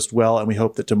Ivory Coast well, and we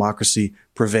hope that democracy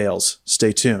prevails.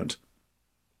 Stay tuned.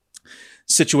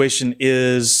 Situation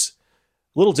is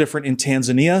a little different in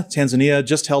Tanzania. Tanzania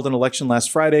just held an election last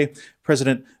Friday.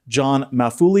 President John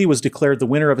Magufuli was declared the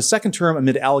winner of a second term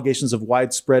amid allegations of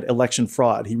widespread election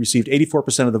fraud. He received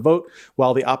 84% of the vote,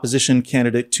 while the opposition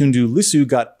candidate Tundu Lissu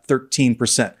got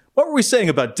 13%. What were we saying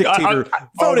about dictator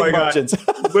voting margins?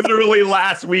 Literally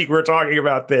last week we were talking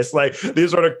about this, like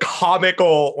these sort of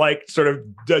comical, like sort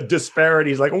of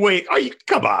disparities. Like, wait,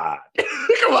 come on,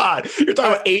 come on! You're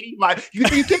talking about 85. You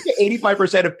take the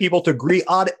 85% of people to agree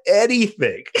on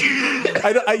anything.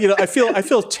 I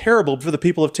feel terrible for the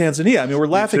people of Tanzania. I mean, we're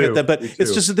laughing at them, but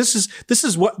it's just this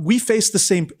is what we face the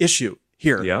same issue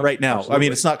here right now. Absolutely. I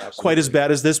mean, it's not quite as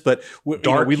bad as this, but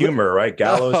dark humor, right?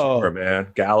 Gallows humor, man.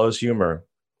 Gallows humor.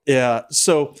 Yeah.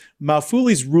 So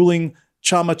Mafuli's ruling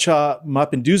Chama Cha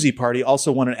Mapinduzi party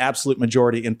also won an absolute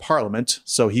majority in parliament.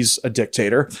 So he's a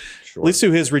dictator. Sure.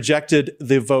 Lissu has rejected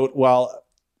the vote while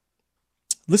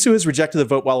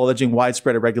alleging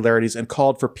widespread irregularities and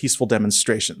called for peaceful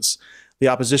demonstrations. The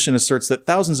opposition asserts that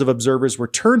thousands of observers were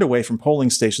turned away from polling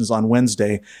stations on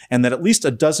Wednesday, and that at least a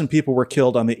dozen people were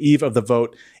killed on the eve of the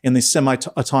vote in the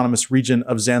semi-autonomous region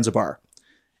of Zanzibar.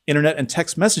 Internet and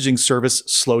text messaging service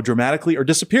slowed dramatically or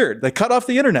disappeared. They cut off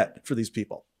the internet for these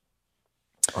people.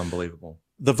 Unbelievable.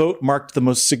 The vote marked the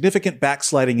most significant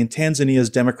backsliding in Tanzania's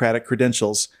democratic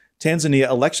credentials. Tanzania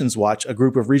Elections Watch, a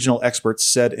group of regional experts,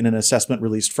 said in an assessment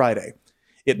released Friday.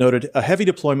 It noted a heavy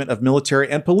deployment of military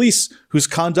and police whose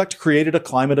conduct created a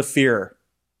climate of fear.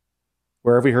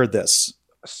 Where have we heard this?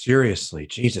 Seriously,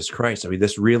 Jesus Christ. I mean,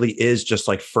 this really is just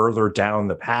like further down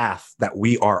the path that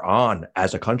we are on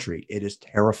as a country. It is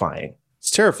terrifying.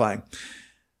 It's terrifying.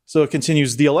 So it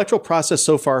continues, the electoral process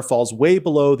so far falls way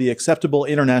below the acceptable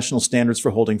international standards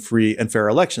for holding free and fair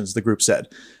elections, the group said.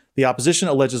 The opposition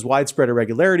alleges widespread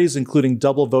irregularities, including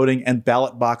double voting and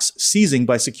ballot box seizing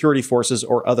by security forces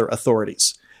or other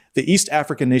authorities. The East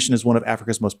African nation is one of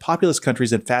Africa's most populous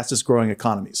countries and fastest growing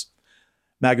economies.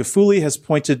 Magufuli has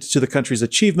pointed to the country's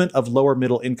achievement of lower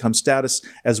middle income status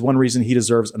as one reason he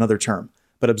deserves another term.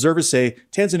 But observers say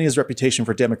Tanzania's reputation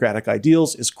for democratic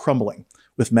ideals is crumbling,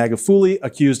 with Magufuli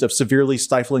accused of severely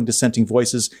stifling dissenting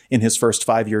voices in his first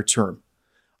 5-year term.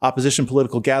 Opposition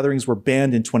political gatherings were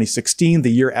banned in 2016,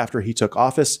 the year after he took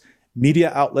office.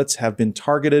 Media outlets have been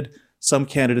targeted. Some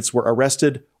candidates were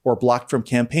arrested or blocked from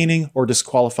campaigning or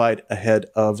disqualified ahead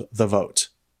of the vote.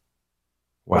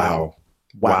 Wow.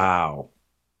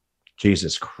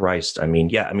 Jesus Christ. I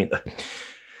mean,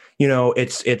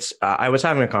 it's I was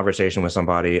having a conversation with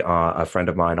somebody, a friend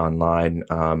of mine online,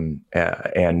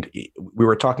 and we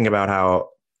were talking about how,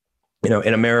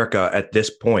 in America at this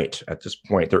point,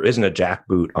 there isn't a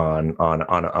jackboot on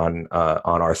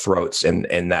our throats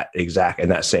in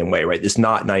that same way, right? It's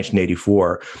not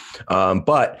 1984,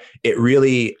 but it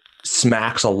really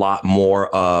smacks a lot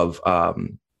more of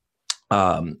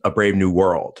a Brave New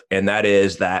World, and that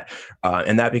is that,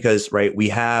 because, right, we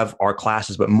have our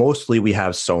classes, but mostly we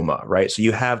have Soma, right? So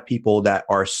you have people that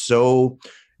are so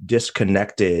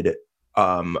disconnected.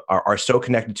 Are so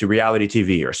connected to reality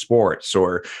TV or sports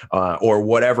or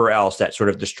whatever else that sort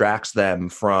of distracts them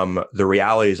from the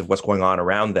realities of what's going on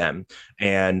around them,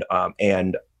 and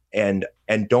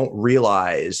don't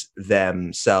realize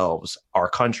themselves, our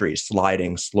country,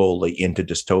 sliding slowly into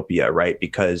dystopia, right?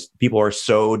 Because people are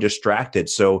so distracted.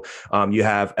 So you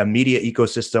have a media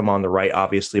ecosystem on the right,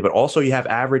 obviously, but also you have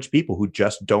average people who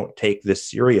just don't take this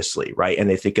seriously, right? And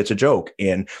they think it's a joke,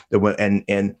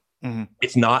 Mm-hmm.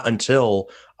 It's not until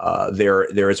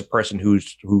there is a person who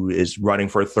is running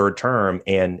for a third term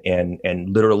and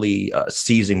literally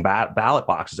seizing ballot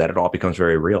boxes that it all becomes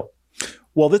very real.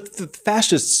 Well, the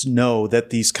fascists know that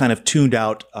these kind of tuned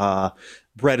out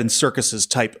bread and circuses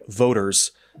type voters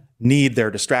need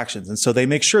their distractions, and so they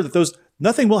make sure that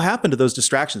nothing will happen to those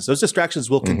distractions. Those distractions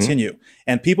will continue,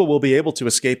 and people will be able to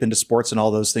escape into sports and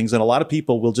all those things. And a lot of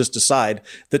people will just decide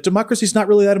that democracy is not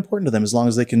really that important to them as long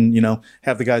as they can,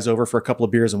 have the guys over for a couple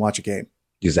of beers and watch a game.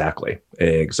 Exactly.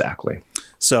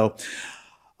 So,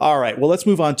 all right, well, let's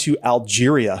move on to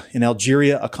Algeria. In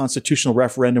Algeria, a constitutional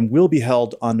referendum will be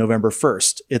held on November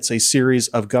 1st. It's a series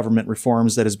of government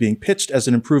reforms that is being pitched as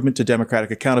an improvement to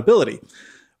democratic accountability.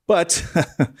 But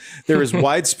there is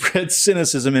widespread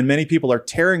cynicism, and many people are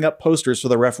tearing up posters for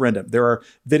the referendum. There are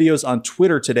videos on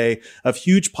Twitter today of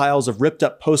huge piles of ripped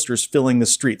up posters filling the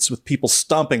streets with people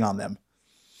stomping on them.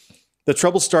 The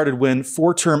trouble started when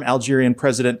four-term Algerian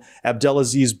President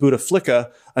Abdelaziz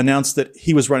Bouteflika announced that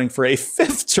he was running for a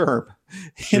fifth term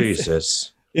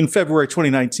in February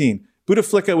 2019.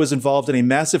 Bouteflika was involved in a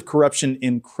massive corruption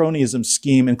in cronyism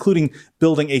scheme, including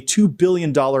building a $2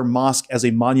 billion mosque as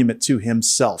a monument to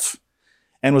himself,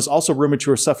 and was also rumored to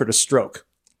have suffered a stroke.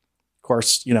 Of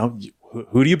course,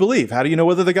 who do you believe? How do you know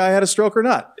whether the guy had a stroke or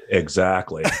not?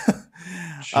 Exactly.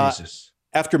 Jesus.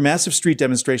 After massive street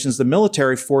demonstrations, the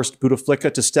military forced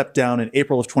Bouteflika to step down in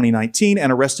April of 2019 and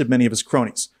arrested many of his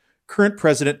cronies. Current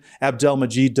President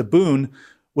Abdelmajid Tebboune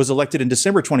was elected in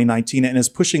December 2019 and is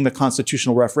pushing the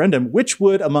constitutional referendum, which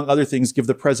would, among other things, give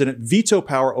the president veto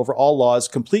power over all laws,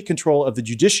 complete control of the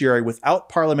judiciary without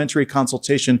parliamentary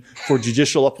consultation for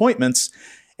judicial appointments,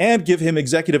 and give him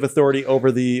executive authority over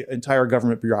the entire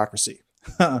government bureaucracy.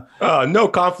 No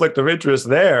conflict of interest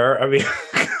there. I mean,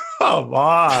 come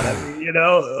on. I mean,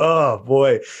 oh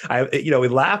boy. We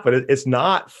laugh, but it's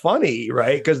not funny,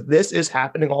 right? Because this is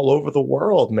happening all over the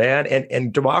world, man.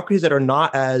 And democracies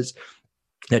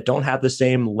that don't have the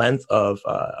same length of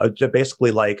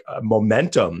basically like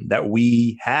momentum that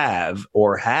we have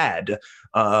or had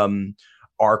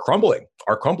are crumbling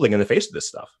in the face of this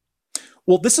stuff.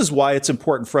 Well, this is why it's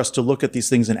important for us to look at these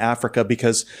things in Africa,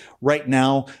 because right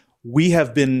now we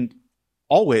have been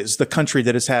always the country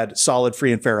that has had solid,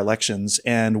 free and fair elections.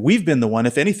 And we've been the one,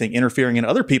 if anything, interfering in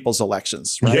other people's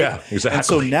elections. Right? Yeah, exactly. And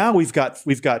so now we've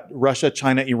got Russia,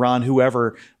 China, Iran,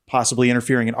 whoever possibly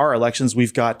interfering in our elections.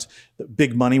 We've got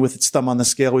big money with its thumb on the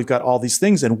scale. We've got all these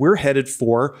things, and we're headed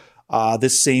for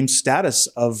this same status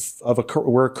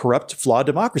we're a corrupt, flawed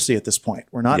democracy at this point.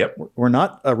 We're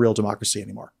not a real democracy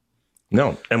anymore.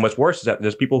 No. And what's worse is that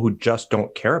there's people who just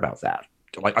don't care about that.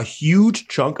 Like a huge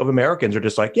chunk of Americans are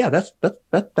just like, yeah,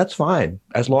 that's fine.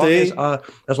 As long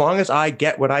as I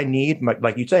get what I need,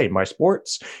 like you say, my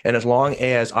sports, and as long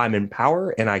as I'm in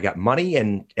power and I got money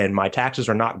and my taxes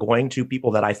are not going to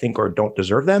people that I think or don't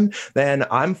deserve them, then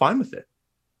I'm fine with it.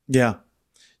 Yeah.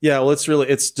 Well,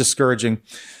 it's discouraging.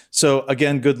 So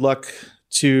again, good luck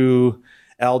to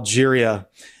Algeria.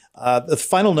 The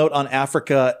final note on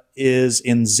Africa is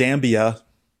in Zambia.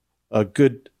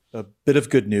 A bit of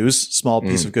good news, small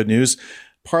piece of good news.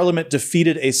 Parliament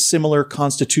defeated a similar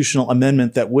constitutional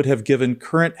amendment that would have given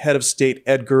current head of state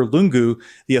Edgar Lungu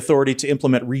the authority to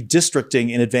implement redistricting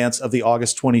in advance of the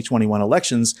August 2021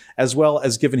 elections, as well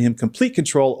as given him complete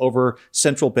control over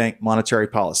central bank monetary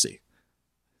policy.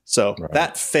 So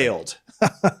that failed.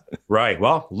 Right.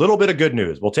 Well, a little bit of good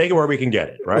news. We'll take it where we can get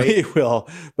it, right? We will.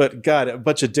 But God, a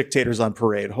bunch of dictators on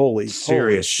parade. Holy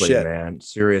shit, man.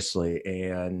 Seriously.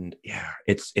 And yeah,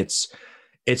 it's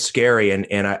scary.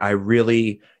 And I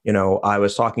really, I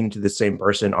was talking to the same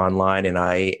person online, and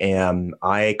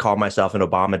I call myself an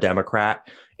Obama Democrat.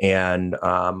 And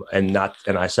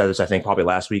I said this, I think, probably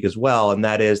last week as well. And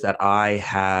that is that I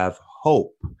have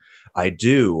hope. I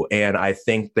do. And I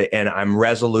think that, and I'm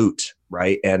resolute,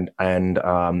 right? And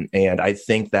I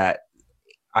think that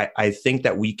I think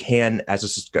that we can, as a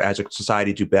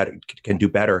society, do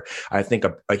better. I think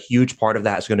a huge part of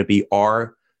that is going to be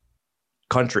our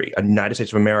country, the United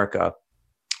States of America,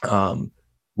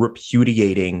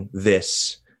 repudiating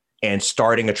this and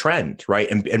starting a trend, right?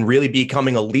 And really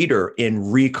becoming a leader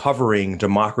in recovering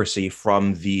democracy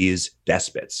from these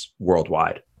despots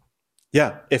worldwide.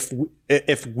 Yeah, if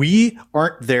we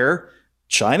aren't there,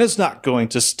 China's not going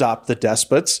to stop the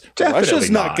despots. Definitely Russia's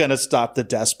not going to stop the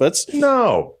despots.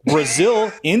 No.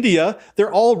 Brazil, India,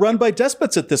 they're all run by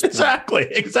despots at this point.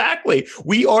 Exactly.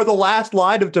 We are the last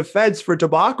line of defense for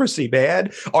democracy,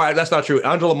 man. All right, that's not true.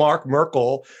 Angela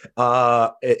Merkel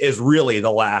is really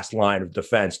the last line of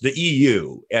defense. The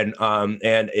EU and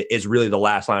is really the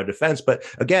last line of defense. But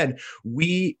again,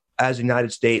 we as the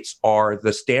United States are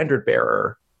the standard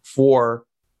bearer for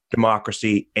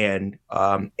democracy and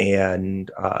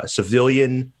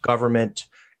civilian government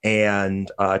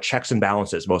and checks and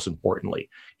balances, most importantly.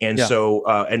 And so,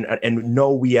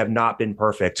 no, we have not been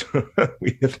perfect.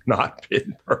 We have not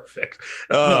been perfect.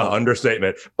 No.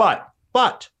 Understatement. But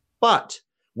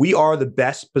we are the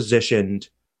best positioned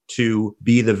to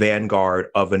be the vanguard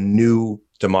of a new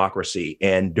democracy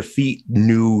and defeat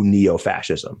new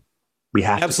neo-fascism. We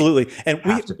have absolutely,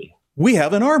 to be. We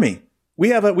have an army. We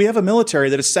have a military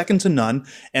that is second to none,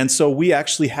 and so we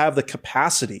actually have the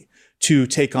capacity to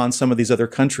take on some of these other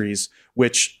countries,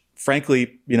 which,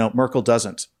 frankly, Merkel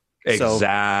doesn't.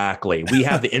 Exactly. We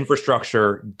have the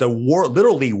infrastructure,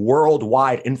 literally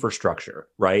worldwide infrastructure,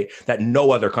 right, that no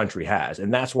other country has.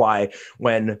 And that's why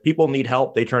when people need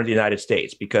help, they turn to the United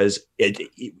States, because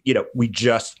we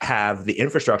just have the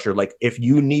infrastructure. Like if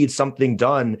you need something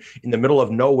done in the middle of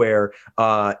nowhere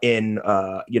in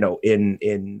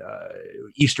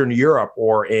Eastern Europe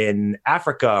or in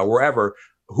Africa, wherever,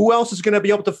 who else is going to be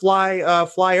able to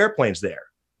fly airplanes there?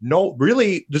 No,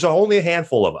 really, there's only a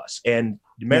handful of us. And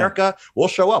America will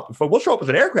show up. We'll show up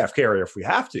with an aircraft carrier if we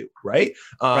have to, right?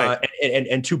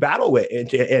 And two battle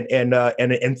and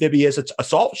an amphibious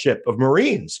assault ship of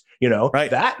Marines.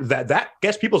 Right. That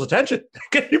gets people's attention.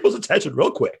 Get people's attention real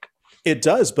quick. It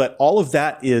does, but all of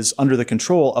that is under the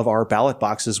control of our ballot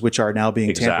boxes, which are now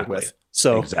being tampered with.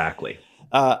 So exactly.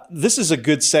 This is a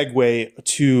good segue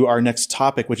to our next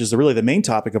topic, which is really the main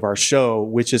topic of our show,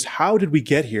 which is how did we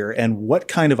get here and what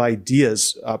kind of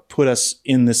ideas put us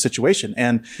in this situation?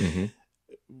 And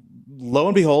lo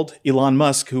and behold, Elon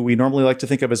Musk, who we normally like to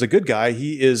think of as a good guy,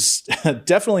 he is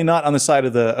definitely not on the side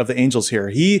of the angels here.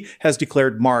 He has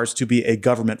declared Mars to be a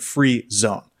government-free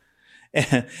zone.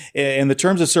 In the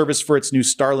terms of service for its new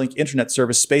Starlink internet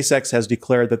service, SpaceX has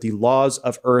declared that the laws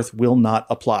of Earth will not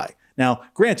apply. Now,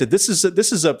 granted, this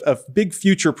is a big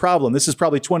future problem. This is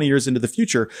probably 20 years into the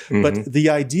future. But the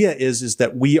idea is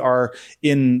that we are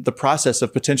in the process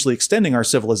of potentially extending our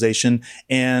civilization,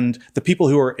 and the people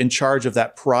who are in charge of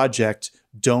that project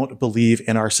don't believe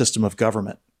in our system of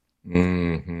government.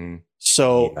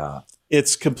 So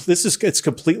it's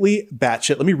completely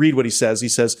batshit. Let me read what he says. He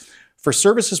says, for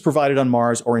services provided on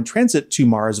Mars or in transit to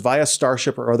Mars via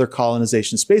Starship or other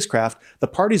colonization spacecraft, the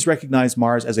parties recognize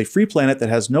Mars as a free planet that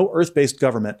has no Earth-based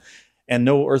government, and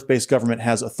no Earth-based government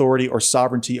has authority or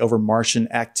sovereignty over Martian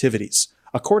activities.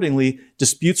 Accordingly,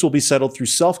 disputes will be settled through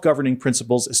self-governing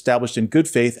principles established in good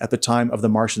faith at the time of the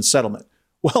Martian settlement.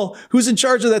 Well, who's in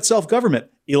charge of that self-government?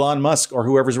 Elon Musk or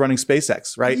whoever's running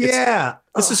SpaceX, right? Yeah.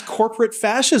 This is corporate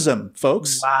fascism,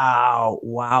 folks.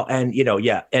 Wow. And,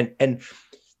 and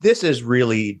this is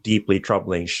really deeply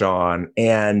troubling, Sean,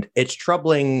 and it's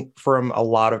troubling from a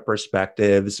lot of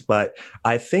perspectives. But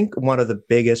I think one of the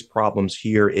biggest problems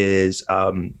here is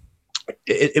first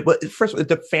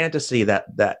the fantasy that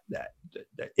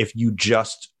if you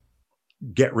just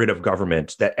get rid of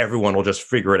government, that everyone will just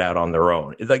figure it out on their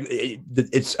own.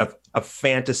 It's a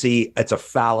fantasy. It's a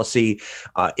fallacy.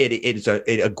 It is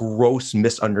a gross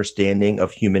misunderstanding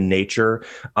of human nature.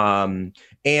 And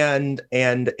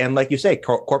like you say,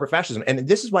 corporate fascism. And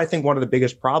this is why I think one of the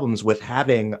biggest problems with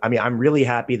I'm really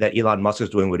happy that Elon Musk is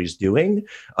doing what he's doing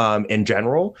in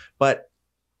general, but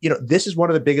this is one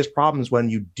of the biggest problems when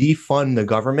you defund the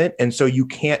government. And so so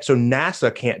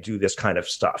NASA can't do this kind of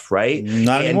stuff, right?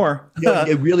 Not anymore.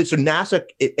 It really, so NASA,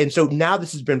 and so now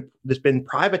this has been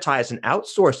privatized and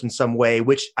outsourced in some way,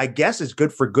 which I guess is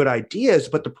good for good ideas.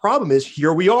 But the problem is,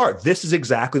 here we are. This is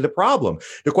exactly the problem.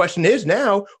 The question is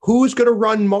now, who's going to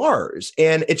run Mars?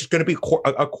 And it's going to be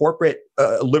a corporate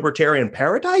libertarian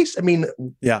paradise? I mean,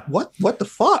 yeah. What the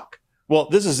fuck? Well,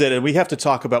 this is it. And we have to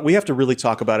really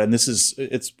talk about it.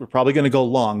 And we're probably going to go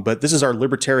long, but this is our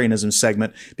libertarianism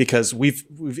segment, because we've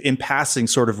in passing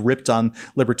sort of ripped on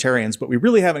libertarians, but we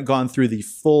really haven't gone through the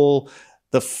full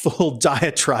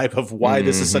diatribe of why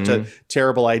this is such a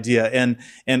terrible idea. And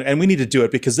we need to do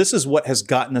it, because this is what has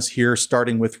gotten us here,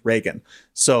 starting with Reagan.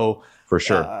 So for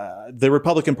sure. The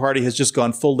Republican Party has just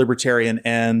gone full libertarian,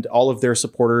 and all of their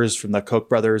supporters, from the Koch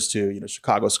brothers to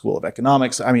Chicago School of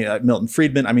Economics, Milton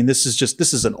Friedman. This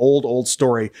is an old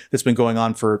story that's been going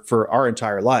on for our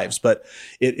entire lives. But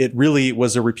it really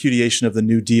was a repudiation of the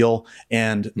New Deal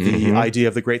and the idea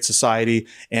of the Great Society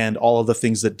and all of the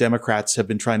things that Democrats have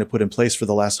been trying to put in place for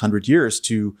the last 100 years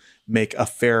to make a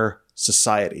fair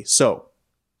society. So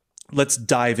let's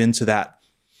dive into that.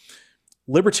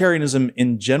 Libertarianism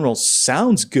in general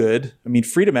sounds good.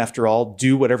 Freedom, after all,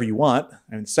 do whatever you want.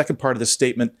 The second part of this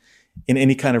statement, in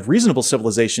any kind of reasonable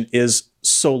civilization, is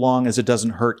so long as it doesn't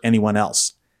hurt anyone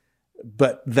else.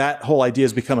 But that whole idea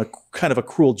has become a kind of a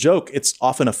cruel joke. It's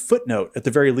often a footnote, at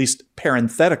the very least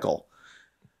parenthetical.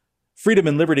 Freedom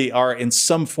and liberty are in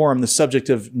some form the subject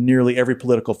of nearly every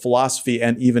political philosophy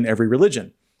and even every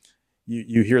religion.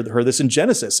 You heard this in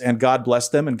Genesis, and God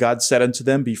blessed them, and God said unto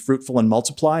them, be fruitful and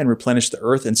multiply and replenish the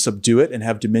earth and subdue it, and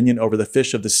have dominion over the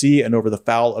fish of the sea and over the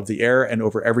fowl of the air and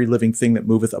over every living thing that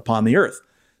moveth upon the earth.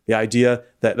 The idea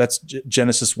that's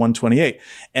Genesis 1:28.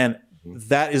 And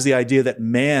that is the idea that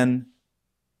man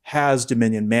has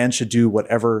dominion. Man should do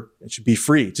whatever, it should be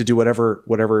free to do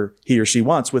whatever he or she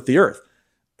wants with the earth.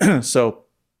 So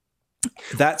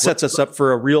that sets us up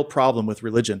for a real problem with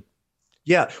religion.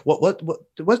 Yeah. What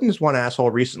there wasn't this one asshole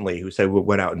recently who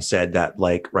went out and said that,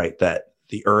 that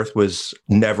the earth was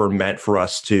never meant for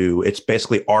us to, it's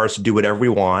basically ours to do whatever we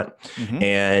want.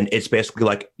 And it's basically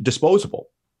like disposable.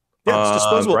 Yeah, it's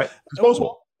disposable. Right?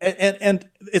 Disposable. And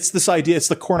it's this idea, it's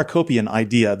the cornucopian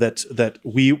idea that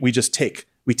we just take.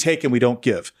 We take and we don't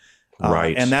give.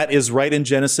 Right. And that is right in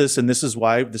Genesis. And this is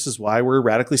why we're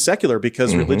radically secular,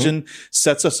 because religion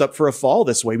sets us up for a fall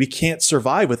this way. We can't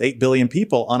survive with 8 billion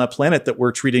people on a planet that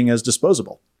we're treating as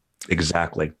disposable.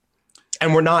 Exactly.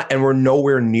 And we're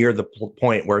nowhere near the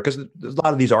point where, because there's a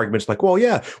lot of these arguments like, well,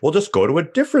 yeah, we'll just go to a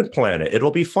different planet.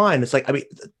 It'll be fine. It's like,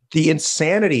 the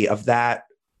insanity of that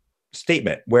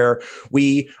statement, where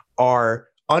we are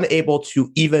unable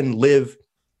to even live.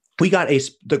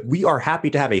 We are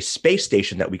happy to have a space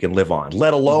station that we can live on,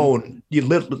 let alone you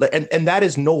live. And that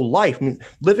is no life.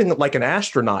 Living like an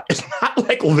astronaut is not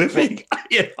like living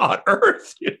on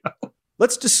Earth.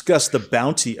 Let's discuss the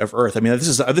bounty of Earth. We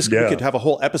could have a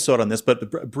whole episode on this,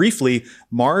 but briefly,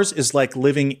 Mars is like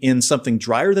living in something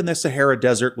drier than the Sahara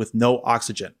Desert with no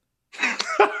oxygen.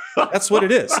 That's what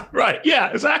it is. Right.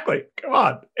 Yeah, exactly. Come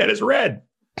on. And it's red.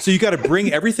 So you got to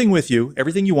bring everything with you,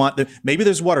 everything you want. Maybe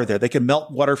there's water there. They can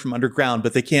melt water from underground,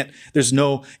 but they can't. There's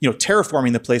no,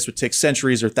 terraforming the place would take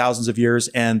centuries or thousands of years,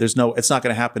 and it's not going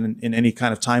to happen in any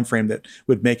kind of time frame that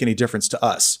would make any difference to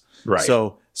us. Right.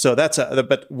 So that's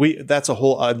a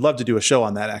whole. I'd love to do a show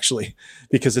on that, actually,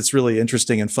 because it's really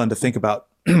interesting and fun to think about.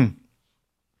 But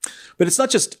it's not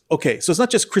just So it's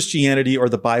not just Christianity or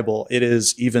the Bible. It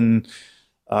is even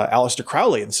Aleister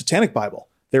Crowley and the Satanic Bible.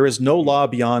 There is no law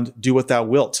beyond do what thou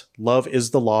wilt. Love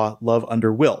is the law, love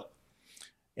under will.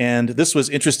 And this was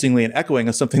interestingly an echoing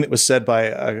of something that was said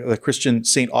by the Christian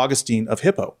St. Augustine of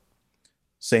Hippo.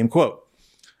 Same quote.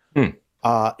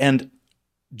 And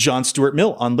John Stuart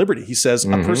Mill on liberty, he says,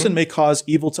 a person may cause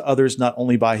evil to others not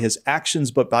only by his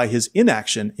actions, but by his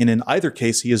inaction. And in either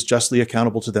case, he is justly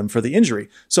accountable to them for the injury.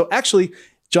 So actually,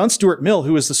 John Stuart Mill,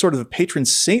 who is the sort of the patron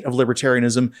saint of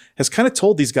libertarianism, has kind of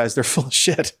told these guys they're full of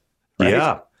shit.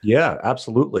 Right? Yeah,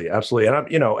 absolutely.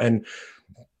 And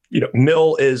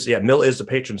Mill is the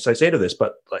patron saint of this,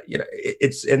 but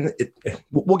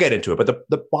we'll get into it. But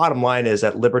the bottom line is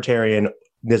that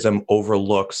libertarianism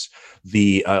overlooks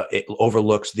the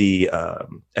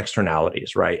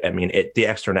externalities, right? The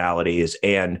externalities,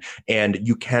 and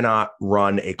you cannot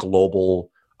run a global.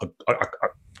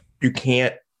 You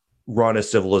can't run a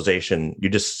civilization. You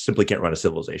just simply can't run a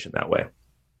civilization that way.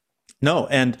 No.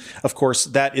 And of course,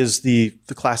 that is the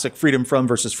classic freedom from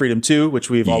versus freedom to,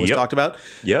 which we've always talked about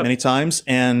many times.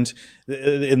 And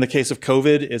in the case of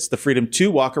COVID, it's the freedom to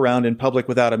walk around in public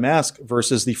without a mask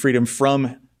versus the freedom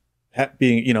from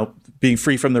being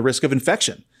free from the risk of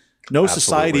infection. No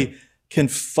society can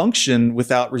function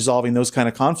without resolving those kind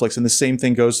of conflicts. And the same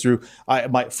thing goes through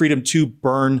my freedom to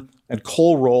burn and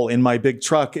coal roll in my big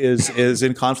truck is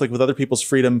in conflict with other people's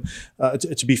freedom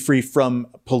to be free from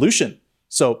pollution.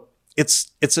 So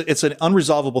it's an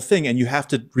unresolvable thing, and you have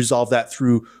to resolve that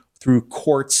through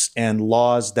courts and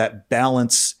laws that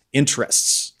balance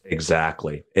interests.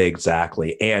 Exactly.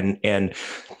 And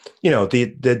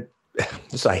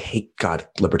this, I hate, God,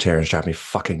 libertarians drive me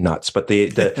fucking nuts. But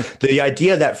the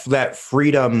idea that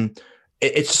freedom,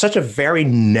 it's such a very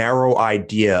narrow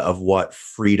idea of what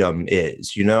freedom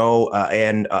is,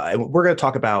 and we're going to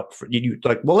talk about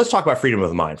let's talk about freedom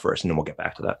of mind first, and then we'll get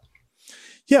back to that.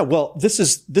 Yeah, well, this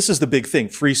is the big thing: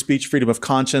 free speech, freedom of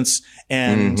conscience,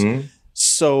 and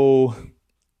so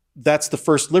that's the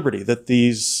first liberty that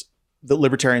the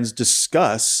libertarians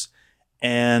discuss.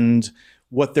 And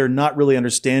what they're not really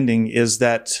understanding is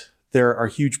that there are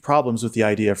huge problems with the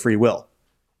idea of free will.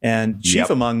 And chief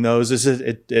among those is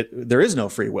there is no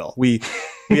free will. We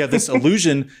have this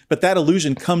illusion, but that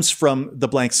illusion comes from the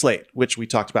blank slate, which we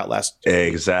talked about last.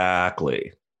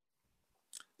 Exactly.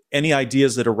 Any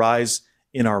ideas that arise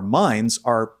in our minds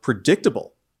are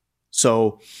predictable.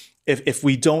 So if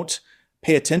we don't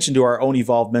pay attention to our own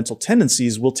evolved mental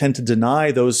tendencies, we'll tend to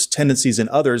deny those tendencies in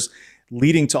others,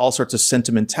 leading to all sorts of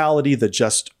sentimentality, the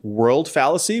just world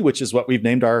fallacy, which is what we've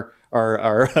named our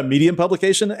Medium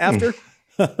publication after.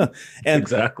 And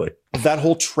exactly that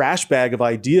whole trash bag of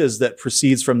ideas that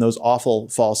proceeds from those awful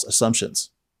false assumptions.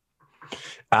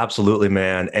 Absolutely,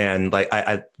 man. And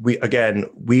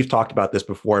we've talked about this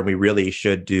before, and we really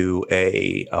should do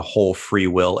a whole free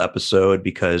will episode,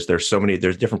 because there's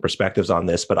different perspectives on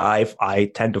this, but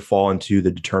I tend to fall into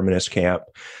the determinist camp.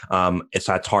 It's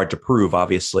hard to prove,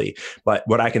 obviously, but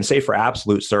what I can say for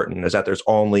absolute certain is that there is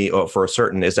only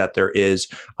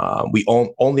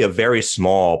a very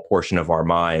small portion of our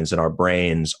minds and our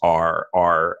brains are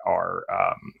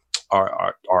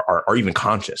even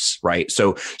conscious, right?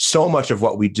 So much of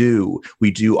what we do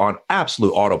on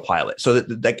absolute autopilot. So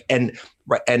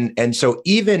and so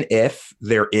even if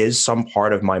there is some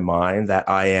part of my mind that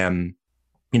I am,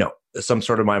 some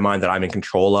sort of my mind that I'm in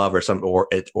control of, or some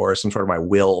sort of my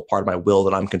will, part of my will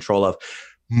that I'm in control of,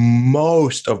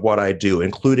 most of what I do,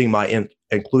 including my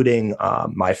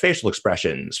facial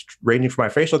expressions, ranging from my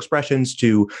facial expressions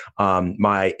to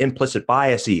my implicit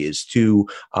biases to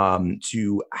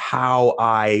how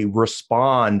I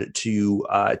respond to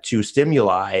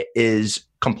stimuli, is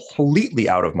completely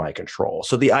out of my control.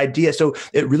 So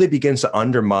it really begins to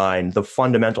undermine the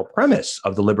fundamental premise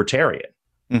of the libertarian.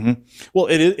 Mm-hmm. Well,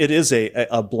 it is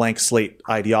a blank slate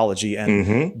ideology.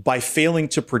 And by failing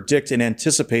to predict and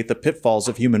anticipate the pitfalls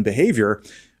of human behavior,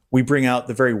 we bring out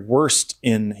the very worst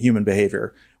in human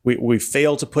behavior. We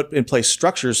fail to put in place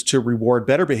structures to reward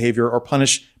better behavior or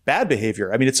punish bad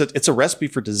behavior. I mean, it's a recipe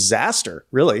for disaster,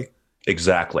 really.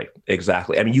 Exactly.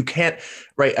 I mean, you can't,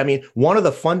 right? I mean, one of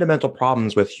the fundamental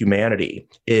problems with humanity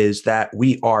is that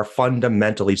we are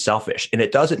fundamentally selfish, and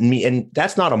it doesn't mean, and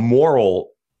that's not a moral,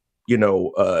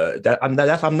 I'm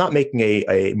not making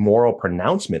a moral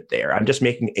pronouncement there. I'm just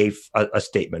making a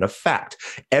statement of fact.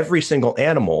 Every single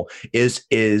animal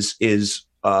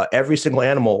every single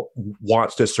animal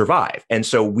wants to survive. And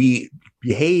so we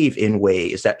behave in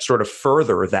ways that sort of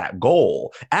further that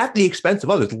goal at the expense of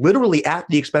others, literally at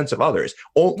the expense of others.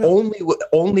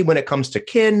 Only when it comes to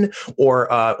kin or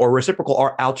reciprocal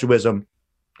or altruism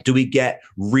do we get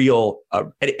real,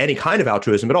 any kind of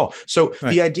altruism at all. So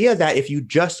the idea that if you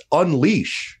just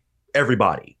unleash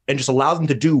everybody and just allow them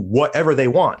to do whatever they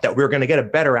want, that we're going to get a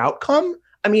better outcome,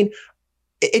 I mean,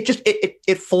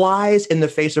 it flies in the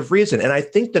face of reason. And I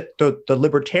think that the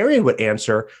libertarian would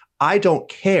answer, I don't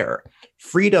care.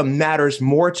 Freedom matters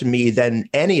more to me than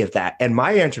any of that. And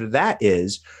my answer to that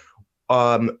is,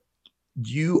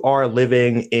 you are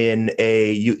living in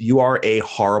you are a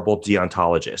horrible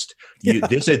deontologist.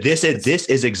 This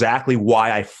is exactly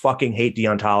why I fucking hate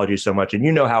deontology so much. And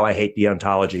you know how I hate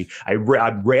deontology. I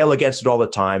rail against it all the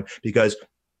time, because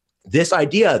this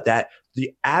idea that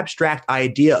the abstract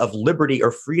idea of liberty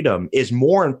or freedom is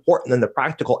more important than the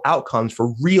practical outcomes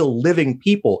for real living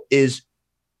people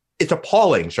it's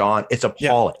appalling, Sean. It's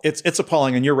appalling. Yeah, it's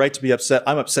appalling, and you're right to be upset.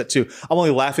 I'm upset too. I'm only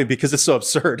laughing because it's so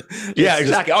absurd. Yeah,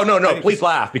 exactly. No, please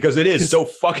laugh, because it is so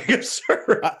fucking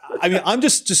absurd. I mean, I'm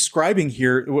just describing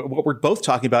here what we're both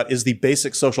talking about is the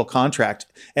basic social contract,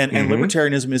 and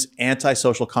libertarianism is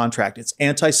anti-social contract. It's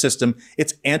anti-system.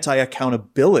 It's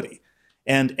anti-accountability.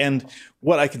 And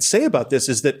what I can say about this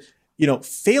is that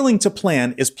failing to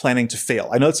plan is planning to fail.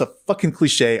 I know it's a fucking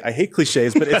cliche. I hate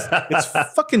cliches, but it's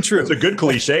fucking true. It's a good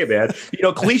cliche, man.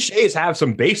 Cliches have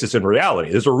some basis in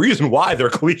reality. There's a reason why they're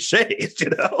cliches,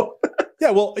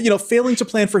 Yeah, well, failing to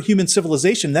plan for human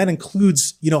civilization, that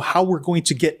includes, how we're going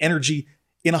to get energy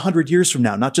in 100 years from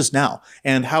now, not just now,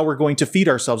 and how we're going to feed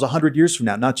ourselves 100 years from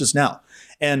now, not just now.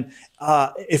 And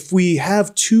if we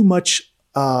have too much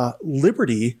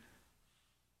liberty,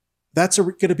 that's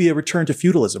going to be a return to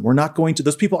feudalism.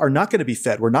 Those people are not going to be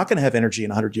fed. We're not going to have energy in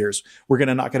 100 years. We're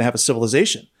not going to have a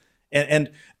civilization.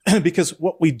 And because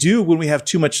what we do when we have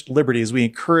too much liberty is we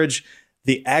encourage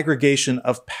the aggregation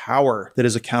of power that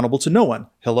is accountable to no one.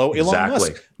 Hello, Elon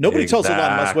Musk. Nobody tells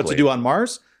Elon Musk what to do on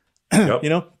Mars. Yep.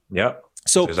 Yep.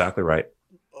 So that's exactly right.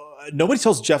 Nobody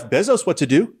tells Jeff Bezos what to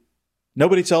do.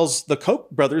 Nobody tells the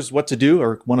Koch brothers what to do,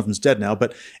 or one of them's dead now.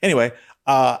 But anyway,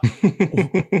 I'm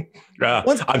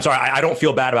sorry. I don't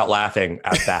feel bad about laughing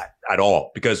at that at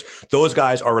all, because those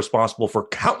guys are responsible for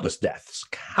countless deaths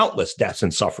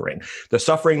and suffering. The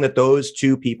suffering that those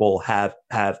two people have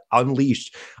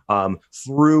unleashed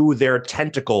through their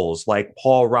tentacles, like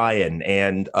Paul Ryan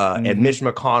and Mitch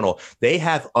McConnell, they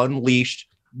have unleashed.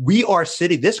 We are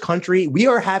this country, we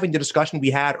are having the discussion we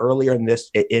had earlier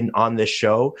on this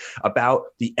show about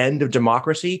the end of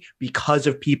democracy because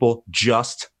of people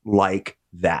just like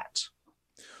that.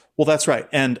 Well, that's right.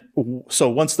 And so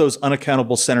once those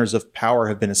unaccountable centers of power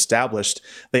have been established,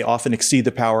 they often exceed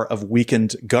the power of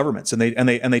weakened governments, and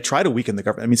they try to weaken the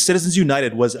government. I mean, Citizens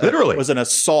United was an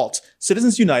assault.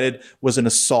 Citizens United was an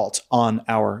assault on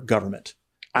our government.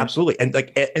 Absolutely. And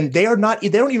they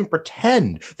don't even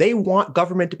pretend. They want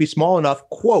government to be small enough,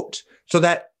 quote, so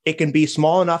that it can be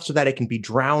small enough so that it can be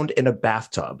drowned in a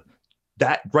bathtub.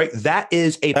 That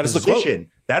is a position.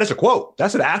 That is a quote.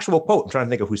 That's an actual quote. I'm trying to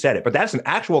think of who said it, but that's an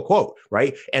actual quote,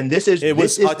 right? And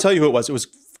I'll tell you who it was. It was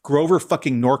Grover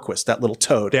fucking Norquist, that little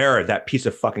toad. That piece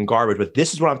of fucking garbage. But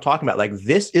this is what I'm talking about. Like,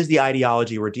 this is the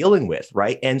ideology we're dealing with,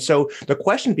 right? And so the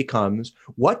question becomes,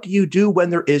 what do you do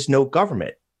when there is no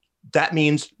government? That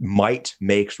means might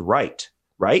makes right?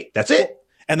 That's it.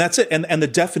 And that's it. And the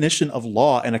definition of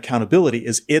law and accountability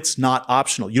is it's not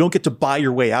optional. You don't get to buy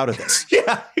your way out of this.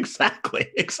 Yeah, exactly.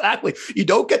 You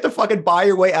don't get to fucking buy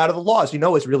your way out of the laws.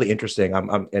 It's really interesting.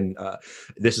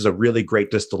 This is a really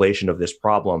great distillation of this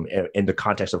problem in the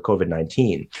context of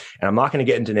COVID-19. And I'm not going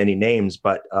to get into any names,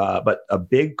 but a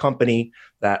big company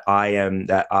with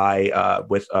a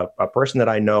person that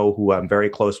I know who I'm very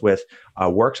close with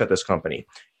works at this company.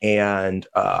 And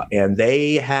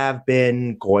they have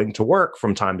been going to work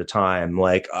from time to time,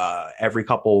 like every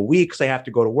couple of weeks. They have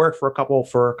to go to work for a couple of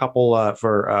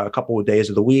days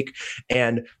of the week.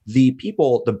 And the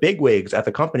bigwigs at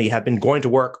the company have been going to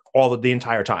work the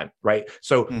entire time, right?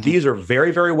 So these are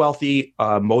very, very wealthy,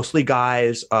 mostly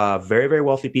guys, very, very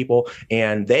wealthy people,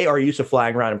 and they are used to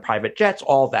flying around in private jets,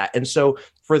 all that. And so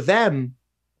for them,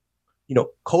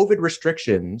 COVID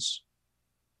restrictions.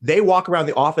 They walk around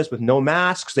the office with no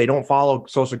masks. They don't follow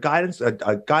social guidance. They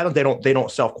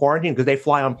don't self quarantine because they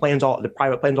fly on the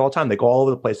private planes all the time. They go all over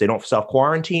the place. They don't self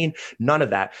quarantine. None of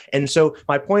that. And so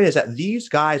my point is that these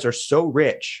guys are so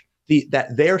rich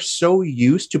that they're so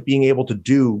used to being able to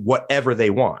do whatever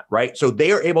they want, right? So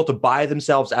they are able to buy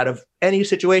themselves out of any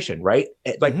situation, right?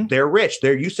 Like they're rich.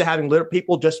 They're used to having little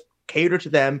people just cater to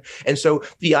them. And so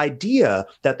the idea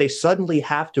that they suddenly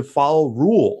have to follow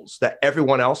rules that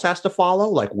everyone else has to follow,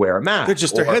 like wear a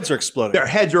mask. Their heads are exploding. Their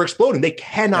heads are exploding. They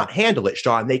cannot handle it,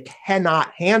 Sean. They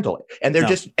cannot handle it. And they're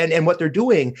and what they're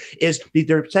doing is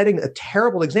they're setting a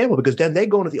terrible example, because then they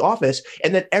go into the office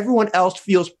and then everyone else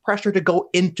feels pressure to go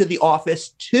into the office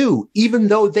too, even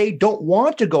though they don't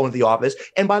want to go into the office.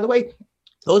 And by the way,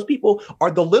 those people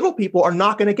the little people are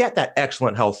not going to get that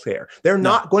excellent health care. They're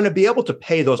not going to be able to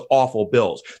pay those awful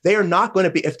bills. They are not going to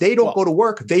be, if they don't go to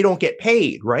work, they don't get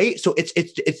paid, right? So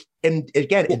and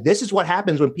again, this is what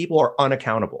happens when people are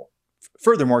unaccountable.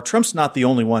 Furthermore, Trump's not the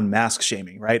only one mask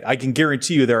shaming, right? I can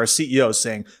guarantee you there are CEOs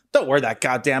saying, don't wear that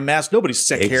goddamn mask. Nobody's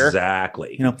sick here.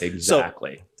 Exactly.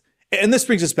 Exactly. So, and this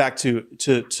brings us back to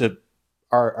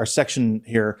our section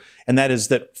here, and that is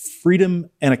that freedom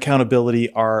and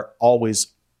accountability are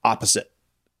always opposite.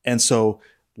 And so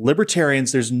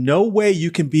libertarians, there's no way you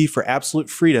can be for absolute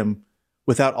freedom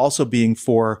without also being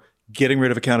for getting rid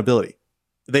of accountability.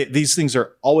 These things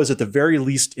are always at the very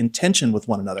least in tension with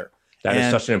one another.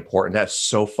 That's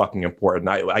so fucking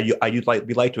important.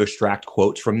 We'd like to extract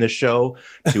quotes from this show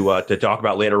to talk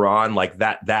about later on. Like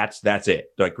that's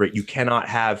it. Like, great. You cannot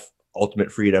have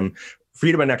ultimate freedom.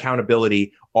 Freedom and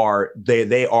accountability are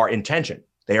in tension.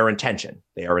 They are in tension.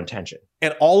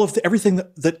 And all of everything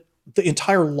that the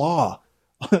entire law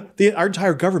our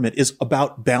entire government is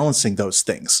about balancing those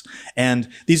things. And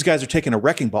these guys are taking a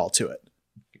wrecking ball to it.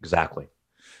 Exactly.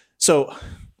 So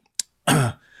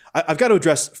I've got to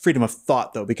address freedom of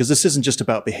thought, though, because this isn't just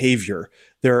about behavior.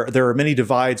 There are many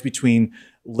divides between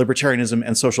libertarianism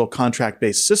and social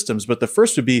contract-based systems. But the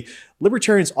first would be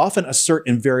libertarians often assert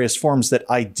in various forms that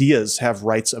ideas have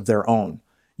rights of their own.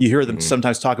 You hear them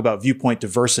sometimes talk about viewpoint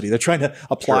diversity. They're trying to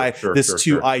apply this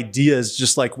to ideas,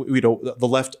 just like the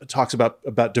left talks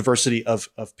about diversity of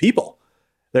people.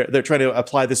 They're trying to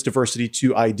apply this diversity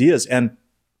to ideas. And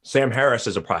Sam Harris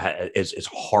is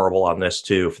horrible on this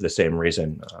too for the same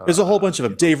reason. There's a whole bunch of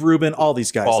them. Dave Rubin, all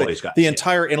these guys. The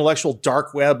entire intellectual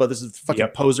dark web. This is fucking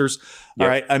posers. All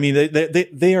right. I mean,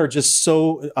 they are just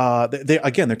so.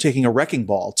 They're taking a wrecking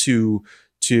ball to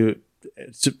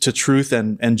truth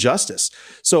and justice.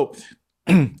 So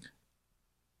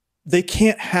they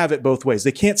can't have it both ways.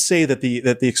 They can't say that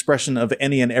the expression of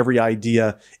any and every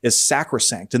idea is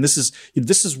sacrosanct. And this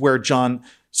is where John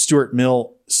Stuart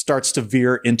Mill starts to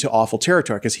veer into awful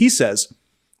territory, because he says,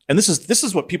 and this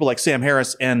is what people like Sam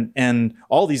Harris and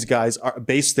all these guys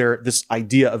base this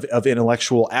idea of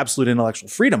absolute intellectual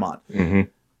freedom on. Mm-hmm.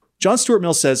 John Stuart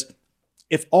Mill says,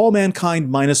 if all mankind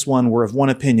minus one were of one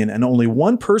opinion and only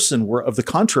one person were of the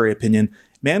contrary opinion,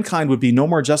 mankind would be no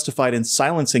more justified in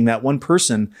silencing that one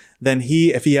person than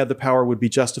he, if he had the power, would be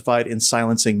justified in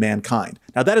silencing mankind.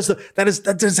 Now that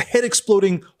is head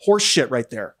exploding horse shit right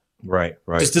there. Right.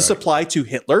 Does this apply to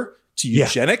Hitler, to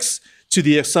eugenics, to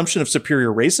the assumption of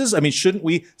superior races? I mean, shouldn't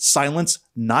we silence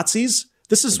Nazis?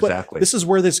 This is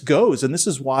where this goes, and this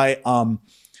is why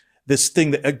this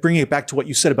thing that, bringing it back to what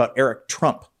you said about Eric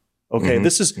Trump. Okay,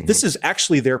 this is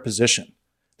actually their position.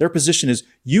 Their position is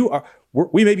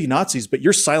we may be Nazis, but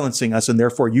you're silencing us, and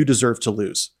therefore you deserve to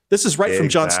lose. This is right from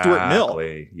John Stuart Mill.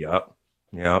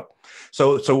 Yep.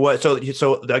 So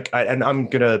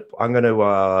I'm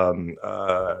gonna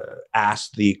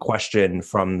ask the question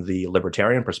from the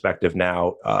libertarian perspective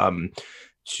now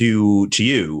to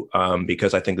you,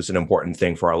 because I think this is an important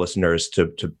thing for our listeners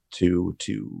to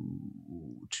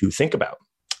think about.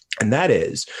 And that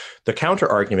is, the counter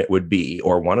argument would be,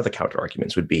 or one of the counter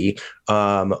arguments would be,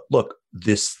 look,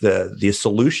 the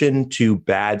solution to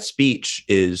bad speech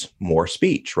is more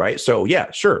speech, right? So yeah,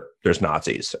 sure, there's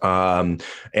Nazis, and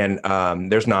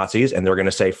there's Nazis, and they're going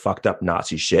to say fucked up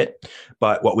Nazi shit.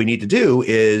 But what we need to do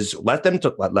is let them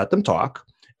talk.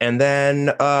 And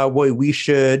then we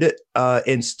should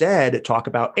instead talk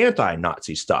about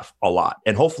anti-Nazi stuff a lot,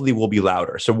 and hopefully we'll be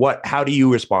louder. So how do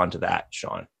you respond to that,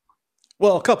 Sean?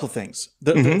 Well, a couple of things.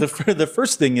 The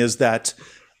first thing is that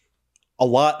a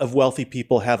lot of wealthy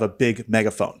people have a big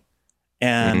megaphone.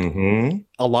 And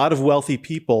a lot of wealthy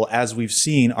people, as we've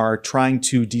seen, are trying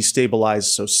to destabilize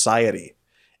society.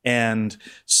 And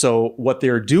so what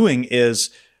they're doing is,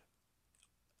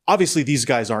 obviously these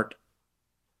guys aren't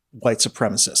white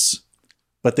supremacists,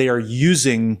 but they are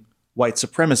using white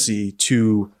supremacy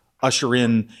to usher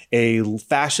in a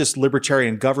fascist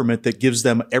libertarian government that gives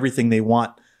them everything they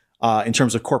want in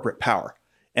terms of corporate power.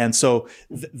 And so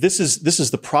this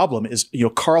is the problem is,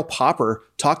 Karl Popper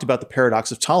talked about the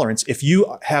paradox of tolerance. If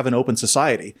you have an open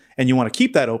society and you want to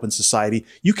keep that open society,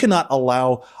 you cannot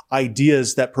allow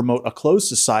ideas that promote a closed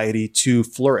society to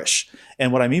flourish.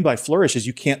 And what I mean by flourish is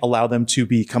you can't allow them to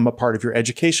become a part of your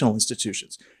educational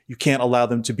institutions. You can't allow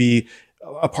them to be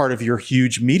a part of your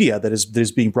huge media that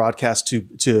is being broadcast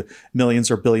to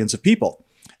millions or billions of people.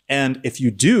 And if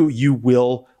you do, you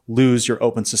will lose your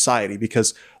open society,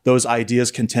 because those ideas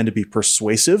can tend to be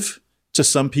persuasive to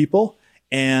some people,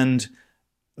 and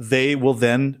they will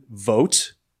then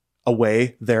vote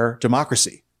away their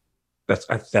democracy. That's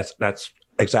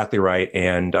exactly right.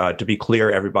 And to be clear,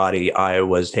 everybody, I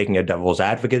was taking a devil's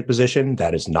advocate position.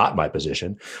 That is not my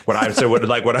position.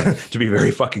 To be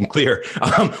very fucking clear,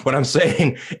 what I'm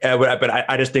saying, but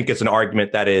I just think it's an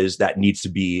argument that needs to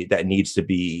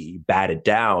be batted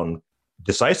down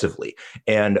decisively.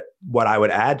 And what I would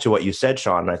add to what you said,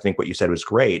 Sean, and I think what you said was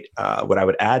great. What I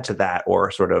would add to that, or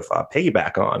sort of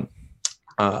piggyback on,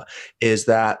 is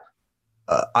that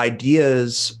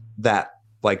ideas that,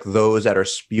 like those that are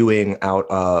spewing out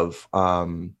of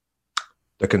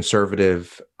the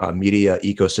conservative media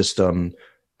ecosystem,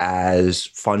 as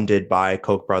funded by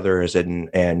Koch brothers and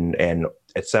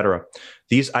et cetera,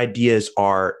 these ideas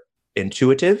are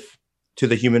intuitive to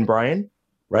the human brain.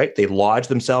 Right? They lodge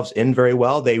themselves in very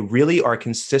well. They really are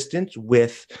consistent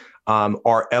with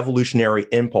are evolutionary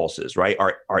impulses, right?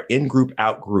 Our in-group,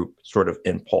 out-group sort of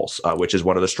impulse, which is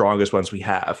one of the strongest ones we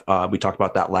have. We talked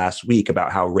about that last week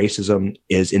about how racism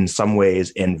is in some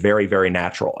ways very, very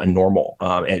natural and normal,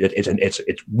 and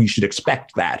we should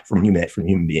expect that from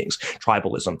human beings.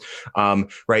 Tribalism,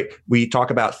 right? We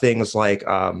talk about things like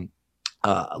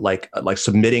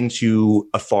submitting to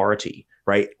authority.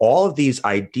 Right. All of these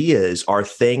ideas are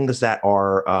things that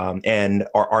are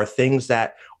things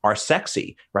that are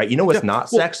sexy. Right. You know what's not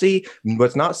sexy?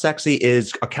 What's not sexy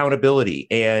is accountability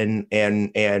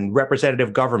and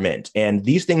representative government. And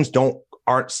these things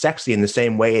aren't sexy in the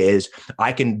same way as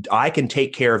I can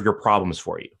take care of your problems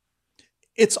for you.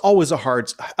 It's always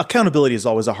accountability is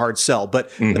always a hard sell, but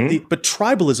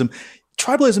tribalism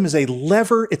is a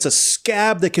lever. It's a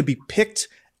scab that can be picked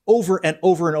over and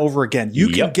over and over again. You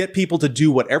can get people to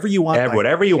do whatever you want.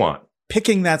 Whatever you want.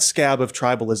 Picking that scab of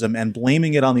tribalism and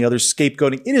blaming it on the other,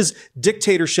 scapegoating. It is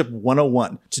dictatorship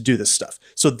 101 to do this stuff.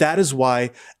 So that is why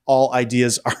all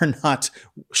ideas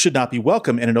should not be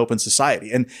welcome in an open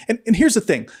society. And here's the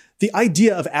thing. The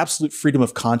idea of absolute freedom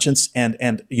of conscience and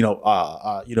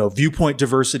viewpoint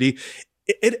diversity,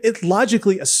 it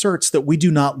logically asserts that we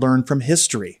do not learn from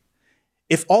history.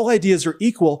 If all ideas are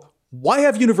equal, why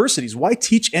have universities? Why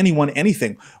teach anyone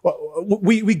anything?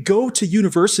 We go to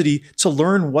university to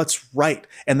learn what's right,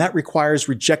 and that requires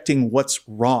rejecting what's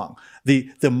wrong. The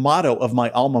motto of my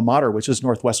alma mater, which is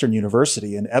Northwestern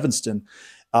University in Evanston,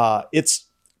 it's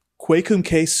 "Que cum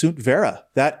que sunt vera."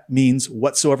 That means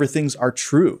whatsoever things are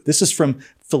true. This is from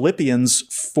Philippians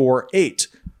 4:8.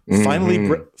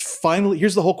 Finally,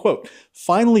 here's the whole quote.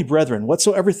 "Finally, brethren,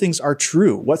 whatsoever things are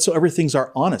true, whatsoever things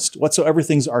are honest, whatsoever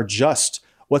things are just,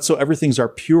 whatsoever things are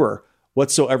pure,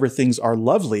 whatsoever things are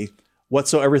lovely,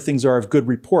 whatsoever things are of good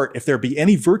report, if there be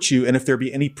any virtue and if there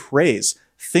be any praise,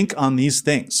 think on these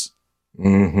things."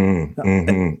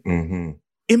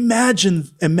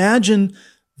 Imagine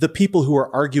the people who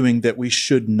are arguing that we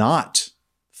should not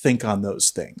think on those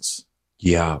things.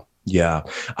 Yeah.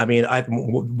 I mean,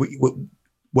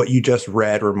 what you just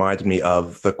read reminds me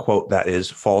of the quote that is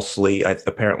falsely,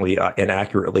 apparently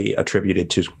inaccurately attributed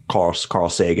to Carl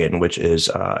Sagan, which is,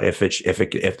 if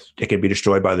it can be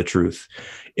destroyed by the truth,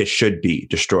 it should be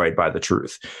destroyed by the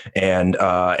truth. And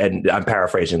I'm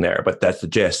paraphrasing there, but that's the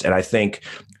gist. And I think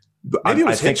maybe it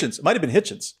was Hitchens. It might have been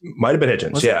Hitchens. Might have been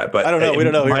Hitchens. Yeah, but I don't know. We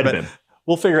don't know. Might have been.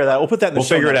 We'll figure it out. We'll put that in the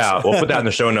show notes. We'll figure it out. We'll put that in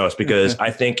the show notes because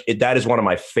I think that is one of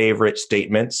my favorite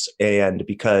statements. And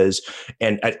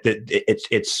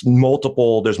it's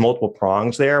multiple, there's multiple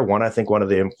prongs there. One, I think one of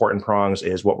the important prongs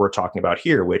is what we're talking about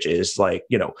here, which is like,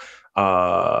 there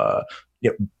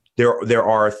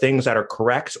are things that are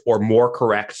correct or more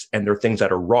correct, and there are things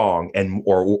that are wrong and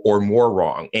or more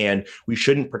wrong. And we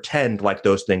shouldn't pretend like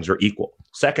those things are equal.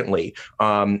 Secondly,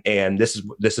 and this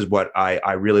is what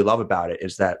I really love about it,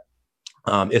 is that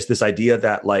it's this idea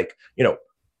that, like,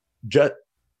 just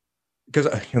because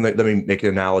let me make an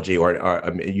analogy or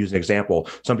use an example.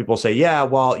 Some people say, yeah,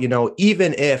 well,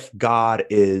 even if God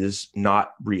is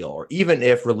not real, or even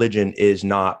if religion is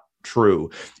not true,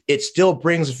 it still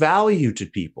brings value to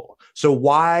people. So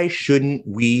why shouldn't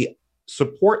we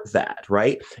support that,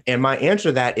 right? And my answer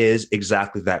to that is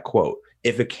exactly that quote.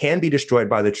 If it can be destroyed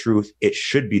by the truth, it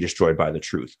should be destroyed by the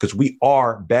truth, because we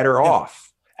are better off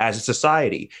as a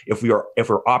society if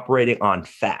we're operating on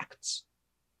facts.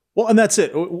 Well, and that's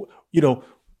it.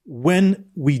 When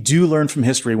we do learn from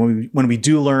history, when we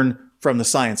do learn from the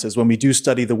sciences, when we do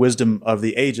study the wisdom of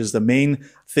the ages, the main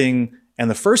thing and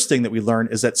the first thing that we learn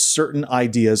is that certain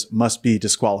ideas must be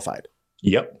disqualified.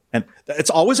 Yep. And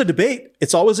it's always a debate.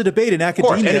 It's always a debate in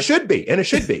academia. Of course, and it should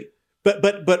be.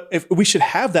 But if we should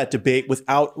have that debate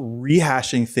without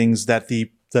rehashing things that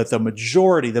the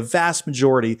vast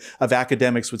majority of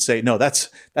academics would say, no, that's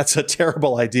a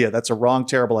terrible idea. That's a wrong,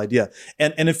 terrible idea.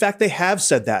 And in fact, they have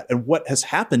said that. And what has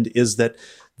happened is that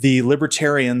the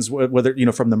libertarians, whether,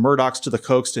 from the Murdochs to the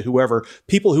Kochs to whoever,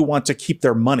 people who want to keep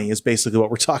their money is basically what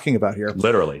we're talking about here.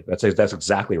 Literally. That's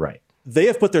exactly right. They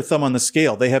have put their thumb on the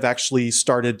scale. They have actually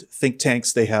started think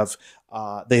tanks. They have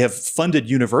funded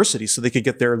universities so they could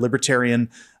get their libertarian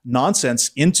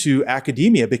nonsense into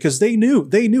academia, because they knew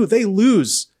they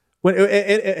lose when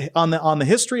on the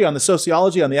history, on the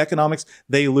sociology, on the economics,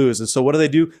 they lose. And so what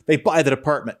do? They buy the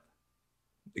department.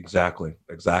 Exactly.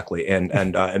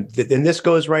 And this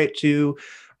goes right to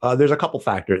there's a couple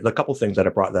factors, a couple things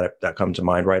that come to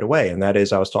mind right away, and that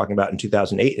is I was talking about in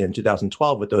 2008 and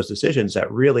 2012 with those decisions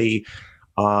that really,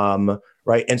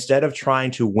 right, instead of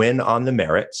trying to win on the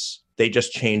merits, they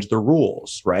just changed the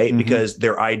rules, right? Mm-hmm. Because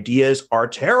their ideas are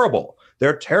terrible.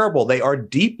 They're terrible. They are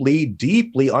deeply,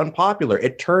 deeply unpopular.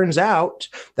 It turns out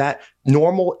that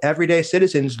normal everyday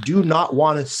citizens do not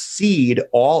want to cede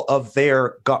all of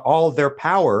their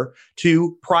power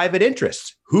to private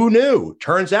interests. Who knew?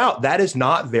 Turns out that is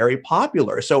not very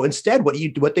popular. So instead, what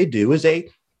they do is they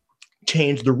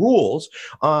change the rules.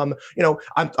 I'm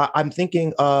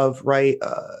thinking of, right,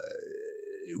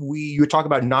 you talk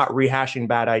about not rehashing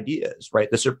bad ideas, right?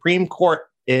 The Supreme Court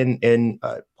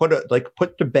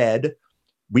put to bed,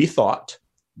 we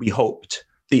hoped,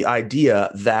 the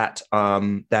idea that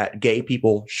that gay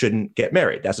people shouldn't get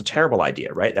married. That's a terrible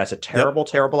idea, right? That's a terrible,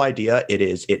 terrible idea.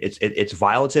 It's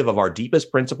violative of our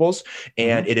deepest principles,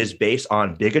 and it is based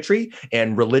on bigotry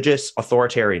and religious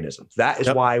authoritarianism. That is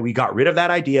why we got rid of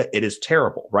that idea. It is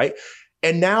terrible, right?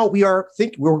 And now we are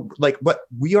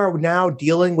now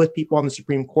dealing with people on the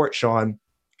Supreme Court, Sean,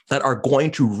 that are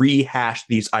going to rehash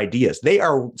these ideas. They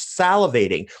are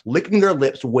salivating, licking their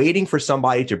lips, waiting for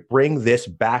somebody to bring this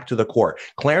back to the court.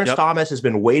 Clarence Thomas has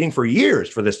been waiting for years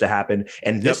for this to happen.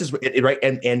 And this is right.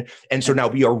 And so now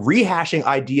we are rehashing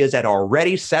ideas that are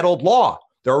already settled law.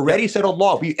 They're already settled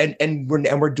law.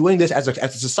 We're doing this as a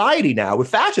society now with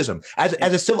fascism. As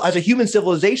a human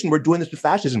civilization, we're doing this with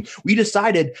fascism. We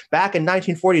decided back in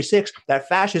 1946 that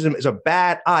fascism is a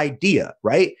bad idea,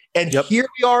 right? And here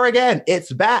we are again.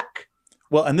 It's back.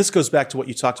 Well, and this goes back to what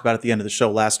you talked about at the end of the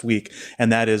show last week,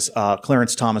 and that is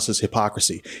Clarence Thomas's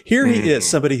hypocrisy. Here he is,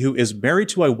 somebody who is married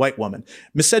to a white woman.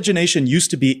 Miscegenation used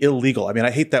to be illegal. I mean,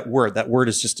 I hate that word. That word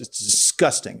is it's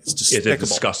disgusting. It's despicable. It's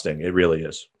disgusting. It really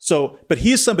is. So, but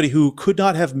he is somebody who could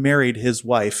not have married his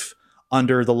wife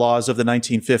under the laws of the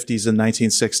 1950s and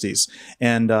 1960s.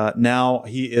 And now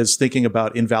he is thinking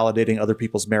about invalidating other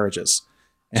people's marriages.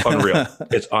 Unreal.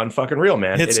 It's unfucking real,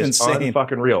 man. It's insane.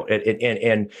 Unfucking real.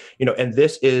 And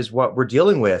this is what we're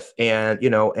dealing with. And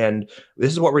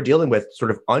this is what we're dealing with,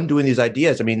 sort of undoing these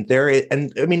ideas. I mean,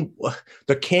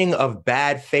 the king of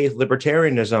bad faith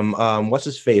libertarianism, what's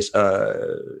his face?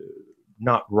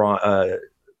 Not Ron,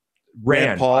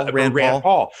 Rand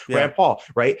Paul,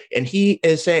 right? And he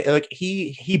is saying, like,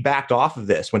 he backed off of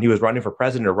this when he was running for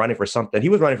president or running for something. He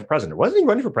was running for president. Wasn't he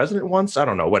running for president once? I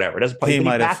don't know, whatever. It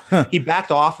doesn't he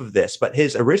backed off of this, but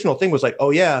his original thing was like,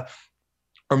 oh yeah,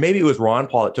 or maybe it was Ron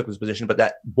Paul that took this position, but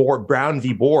that Brown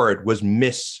v. Board was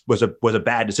a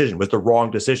bad decision, was the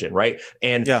wrong decision, right?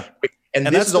 And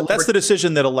that's the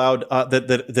decision that allowed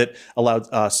that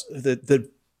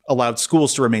allowed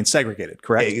schools to remain segregated,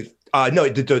 correct? No,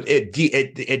 it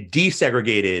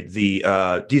desegregated the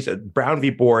Brown v.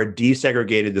 Board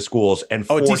desegregated the schools and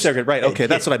desegregated, right? Okay,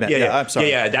 that's what I meant. Yeah, I'm sorry.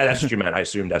 Yeah, that's what you meant. I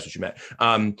assumed that's what you meant.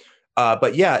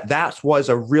 But yeah, that was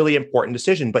a really important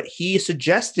decision. But he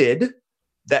suggested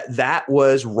that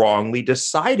was wrongly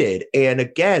decided. And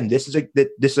again, this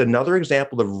is another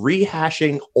example of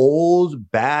rehashing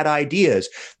old bad ideas.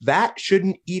 That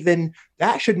should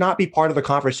not be part of the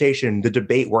conversation, the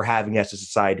debate we're having as a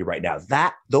society right now.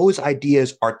 Those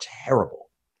ideas are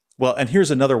terrible. Well, and here's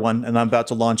another one, and I'm about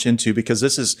to launch into, because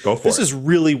this is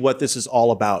really what this is all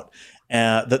about.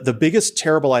 The biggest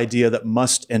terrible idea that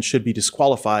must and should be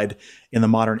disqualified in the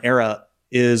modern era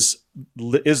is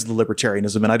the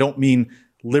libertarianism. And I don't mean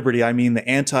liberty, I mean the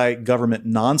anti-government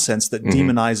nonsense that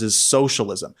demonizes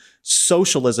socialism.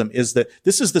 Socialism is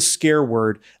this is the scare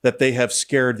word that they have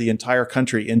scared the entire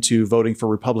country into voting for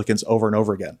Republicans over and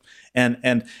over again.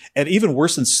 And even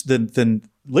worse than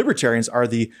libertarians are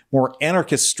the more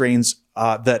anarchist strains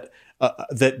that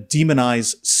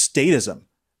demonize statism.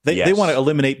 They want to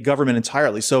eliminate government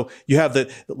entirely. So you have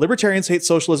the libertarians hate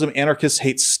socialism, anarchists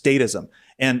hate statism,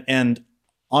 and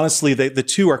honestly, the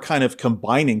two are kind of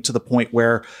combining to the point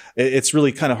where it's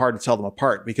really kind of hard to tell them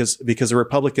apart, because the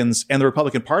Republicans and the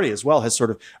Republican Party as well has sort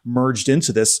of merged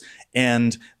into this,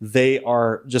 and they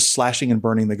are just slashing and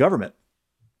burning the government.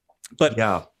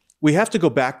 But we have to go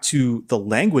back to the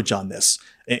language on this.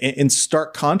 In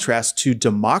stark contrast to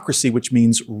democracy, which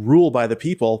means rule by the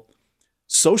people,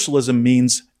 socialism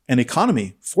means an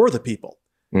economy for the people.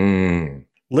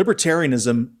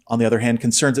 Libertarianism, on the other hand,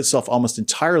 concerns itself almost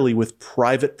entirely with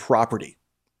private property.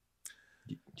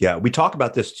 Yeah, we talk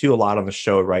about this too a lot on the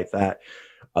show, right? That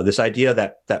this idea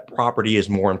that property is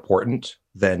more important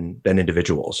than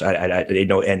individuals.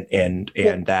 That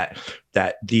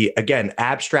the, again,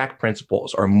 abstract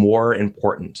principles are more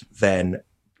important than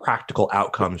practical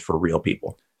outcomes for real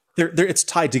people. It's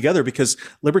tied together, because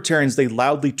libertarians, they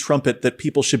loudly trumpet that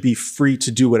people should be free to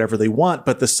do whatever they want,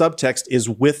 but the subtext is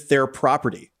with their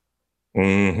property.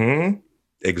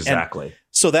 Exactly. And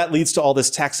so that leads to all this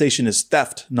taxation is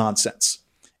theft nonsense.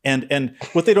 And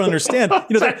what they don't understand,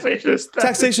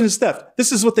 taxation is theft.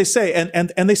 This is what they say,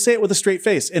 and they say it with a straight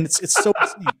face, and it's so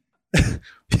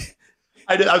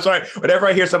I'm sorry. Whenever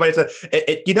I hear somebody say,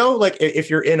 like if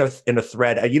you're in a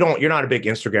thread, you're not a big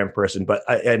Instagram person, but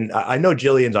I know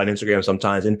Jillian's on Instagram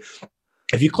sometimes, and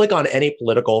if you click on any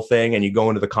political thing and you go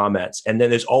into the comments, and then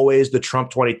there's always the Trump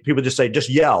 20, people just say, just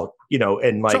yell,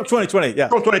 and like Trump 2020, yeah,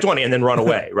 Trump 2020, and then run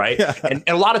away, right? Yeah. And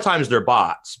a lot of times they're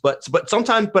bots, but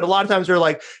a lot of times they're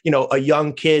like, a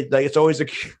young kid, like it's always a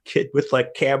kid with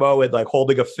like camo and like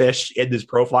holding a fish in his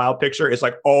profile picture. It's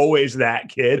like always that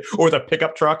kid, or the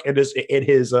pickup truck in his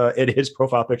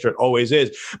profile picture. It always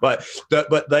is. But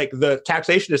the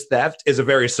taxation is theft is a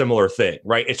very similar thing,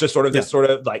 right? It's just sort of this sort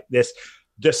of like this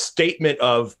statement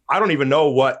of, I don't even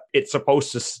know what it's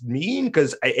supposed to mean,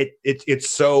 because it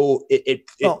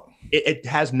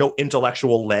has no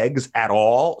intellectual legs at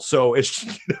all. So it's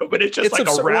but it's just like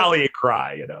a rallying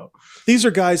cry. These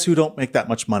are guys who don't make that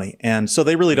much money, and so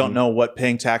they really don't know what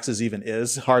paying taxes even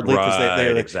is, hardly.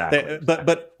 Right, exactly.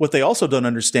 But what they also don't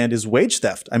understand is wage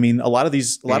theft. I mean, a lot of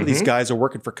these guys are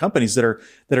working for companies that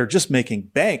are just making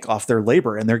bank off their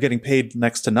labor, and they're getting paid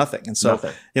next to nothing. And so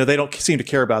they don't seem to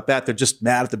care about that. They're just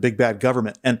mad at the big bad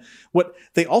government. And what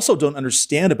they also don't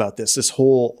understand about this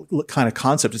whole kind of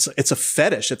concept, it's a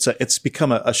fetish. It's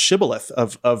become a shibboleth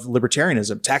of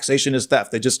libertarianism. Taxation is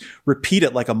theft. They just repeat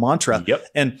it like a mantra. Yep.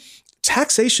 And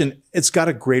taxation, it's got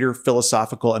a greater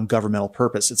philosophical and governmental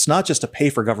purpose. It's not just to pay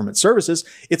for government services.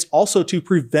 It's also to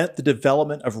prevent the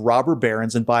development of robber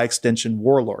barons and, by extension,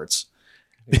 warlords.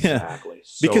 Exactly.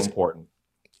 So because important.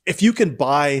 If you can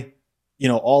buy,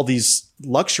 all these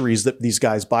luxuries that these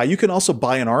guys buy, you can also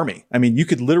buy an army. I mean, you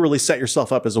could literally set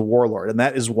yourself up as a warlord. And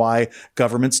that is why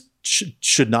governments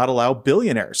should not allow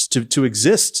billionaires to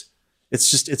exist.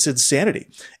 It's insanity.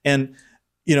 And,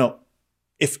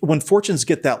 when fortunes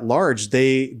get that large,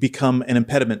 they become an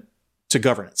impediment to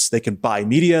governance. They can buy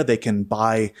media, they can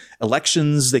buy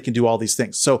elections, they can do all these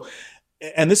things. So,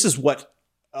 and this is what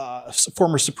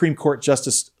former Supreme Court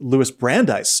Justice Louis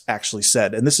Brandeis actually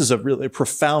said, and this is a really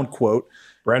profound quote.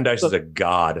 Brandeis is a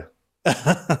god. Love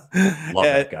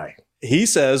that guy. He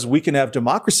says, we can have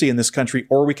democracy in this country,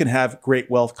 or we can have great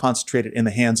wealth concentrated in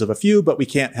the hands of a few, but we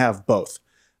can't have both.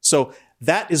 So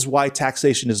that is why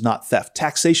taxation is not theft.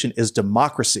 Taxation is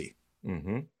democracy.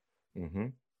 Mm-hmm. Mm-hmm.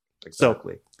 So,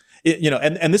 Exactly.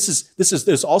 and this is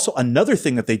there's also another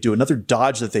thing that they do, another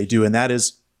dodge that they do, and that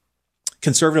is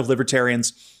conservative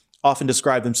libertarians often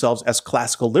describe themselves as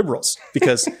classical liberals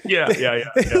because they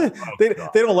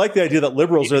don't like the idea that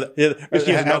liberals are. Here's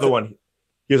another one.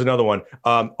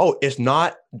 It's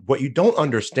not what you don't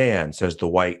understand, says the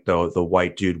white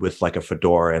dude with like a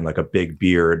fedora and like a big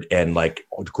beard and like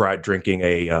drinking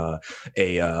an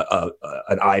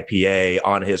IPA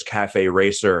on his cafe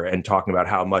racer and talking about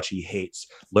how much he hates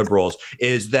liberals,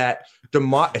 is that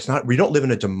it's not. We don't live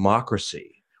in a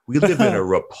democracy. We live in a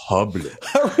republic.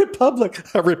 A republic.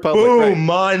 Boom! Right.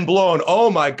 Mind blown. Oh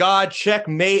my God!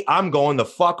 Checkmate! I'm going the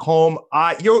fuck home.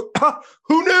 Who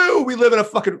knew we live in a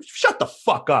fucking? Shut the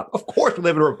fuck up! Of course we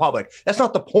live in a republic. That's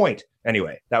not the point.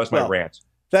 Anyway, that was my rant.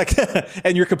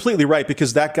 And you're completely right,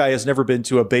 because that guy has never been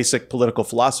to a basic political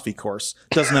philosophy course,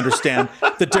 doesn't understand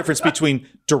the difference between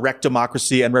direct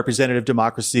democracy and representative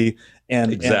democracy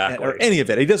or any of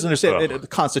it. He doesn't understand the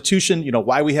Constitution,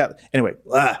 why we have. Anyway,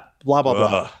 blah, blah,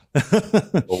 blah.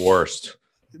 The worst.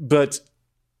 But,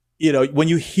 when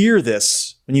you hear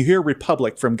this, when you hear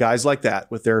Republic from guys like that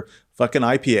with their fucking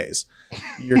IPAs,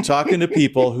 you're talking to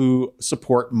people who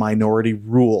support minority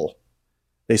rule.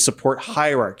 They support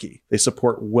hierarchy. They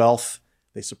support wealth.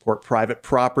 They support private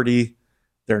property.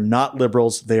 They're not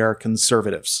liberals. They are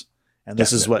conservatives. And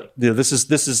this Definitely. Is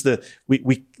what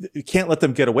we can't let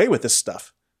them get away with this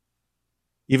stuff,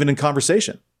 even in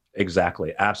conversation.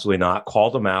 Exactly. Absolutely not.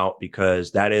 Call them out,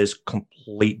 because that is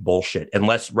complete bullshit.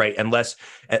 Unless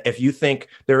if you think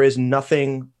there is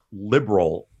nothing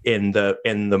liberal in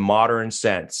the modern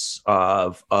sense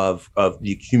of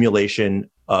the accumulation,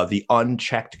 the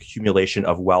unchecked accumulation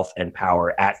of wealth and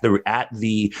power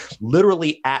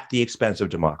literally at the expense of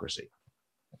democracy.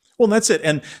 Well, that's it.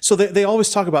 And so they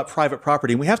always talk about private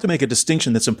property. And we have to make a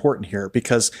distinction that's important here,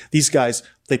 because these guys,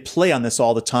 they play on this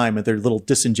all the time with their little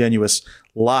disingenuous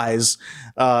lies.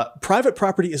 Private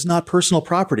property is not personal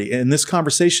property. In this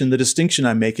conversation, the distinction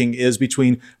I'm making is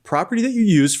between property that you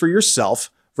use for yourself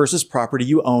versus property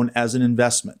you own as an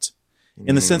investment.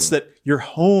 In the sense that your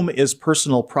home is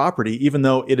personal property, even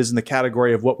though it is in the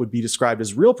category of what would be described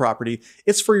as real property,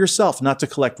 it's for yourself, not to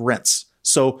collect rents.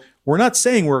 So we're not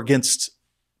saying we're against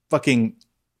fucking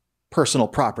personal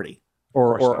property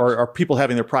or people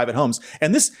having their private homes.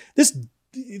 And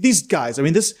these guys, I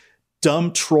mean,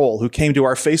 dumb troll who came to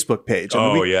our Facebook page.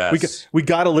 I mean, yes. We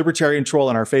got a libertarian troll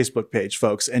on our Facebook page,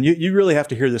 folks. And you really have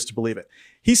to hear this to believe it.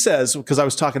 He says, because I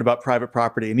was talking about private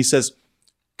property, and he says,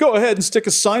 go ahead and stick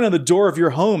a sign on the door of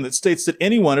your home that states that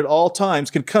anyone at all times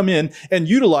can come in and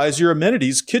utilize your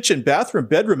amenities, kitchen, bathroom,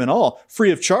 bedroom, and all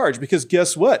free of charge. Because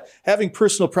guess what? Having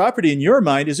personal property in your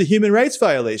mind is a human rights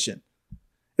violation.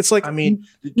 It's like, I mean,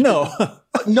 no,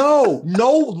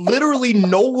 literally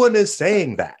no one is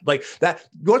saying that. Like that,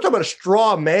 you want to talk about a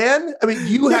straw man? I mean,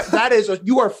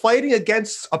 you are fighting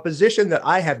against a position that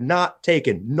I have not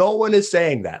taken. No one is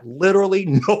saying that. Literally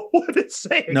no one is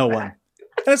saying that. No one.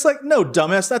 And it's like, no,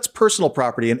 dumbass, that's personal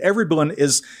property and everyone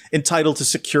is entitled to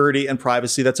security and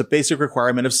privacy. That's a basic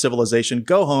requirement of civilization.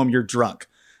 Go home, you're drunk.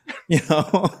 You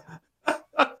know?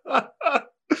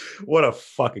 What a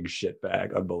fucking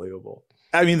shitbag. Unbelievable.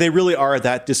 I mean, they really are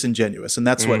that disingenuous. And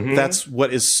that's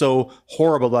what is so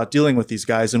horrible about dealing with these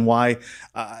guys and why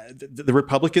the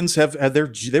Republicans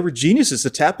they were geniuses to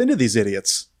tap into these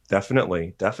idiots.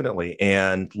 Definitely.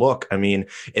 And look, I mean,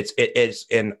 it's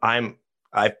and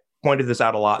I've pointed this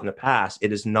out a lot in the past.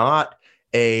 It is not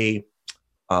a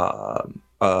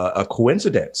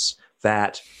coincidence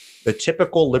that the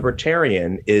typical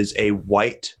libertarian is a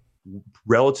white,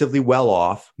 relatively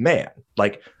well-off man.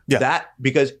 Like that,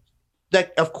 because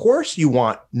that, of course you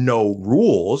want no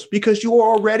rules because you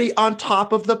are already on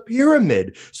top of the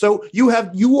pyramid. So you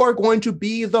are going to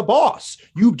be the boss.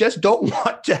 You just don't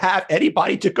want to have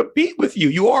anybody to compete with you.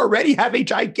 You already have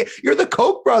you're the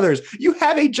Koch brothers. You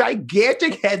have a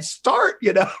gigantic head start,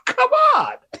 come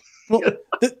on. Well,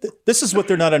 this is what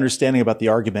they're not understanding about the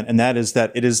argument. And that is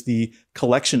that it is the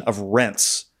collection of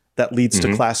rents that leads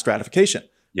to class stratification.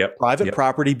 Private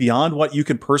property beyond what you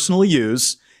can personally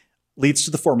use leads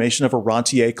to the formation of a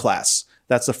rentier class.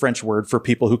 That's the French word for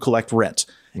people who collect rent.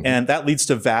 And that leads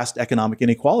to vast economic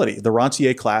inequality. The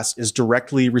rentier class is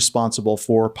directly responsible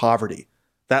for poverty.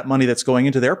 That money that's going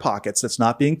into their pockets that's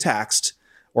not being taxed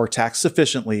or taxed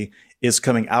sufficiently is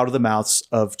coming out of the mouths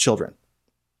of children.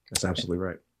 That's absolutely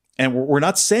right. And we're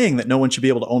not saying that no one should be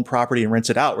able to own property and rent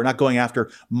it out. We're not going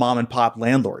after mom and pop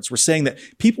landlords. We're saying that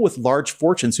people with large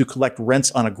fortunes who collect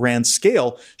rents on a grand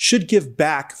scale should give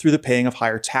back through the paying of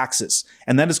higher taxes.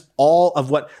 And that is all of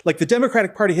what, like, the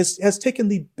Democratic Party has taken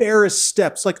the barest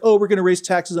steps, like, oh, we're going to raise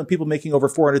taxes on people making over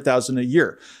 $400,000 a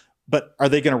year. But are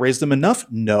they going to raise them enough?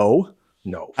 No.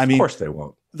 Of course they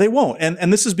won't. They won't.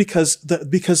 And this is because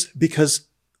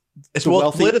it's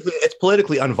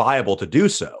politically unviable to do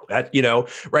so.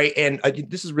 Right? And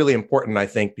this is really important, I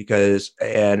think, because,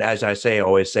 and as I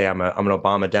always say, I'm an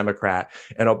Obama Democrat,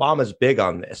 and Obama's big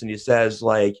on this. And he says,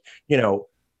 like,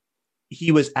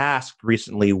 he was asked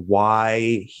recently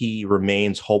why he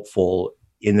remains hopeful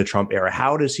in the Trump era.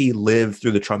 How does he live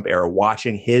through the Trump era,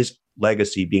 watching his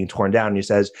legacy being torn down? And he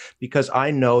says, because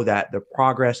I know that the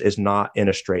progress is not in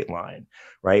a straight line.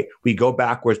 Right? We go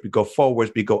backwards, we go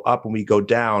forwards, we go up, and we go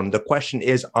down. The question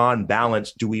is, on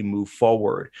balance, do we move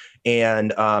forward?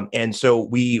 And so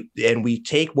we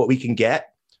take what we can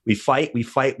get. We fight, we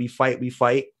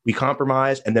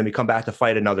compromise, and then we come back to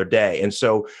fight another day. And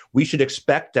so we should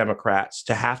expect Democrats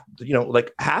to have,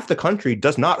 like, half the country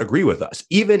does not agree with us.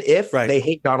 Even if they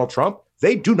hate Donald Trump,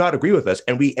 they do not agree with us.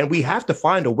 And we have to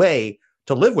find a way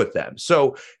to live with them.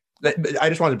 So I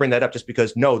just wanted to bring that up just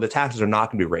because, no, the taxes are not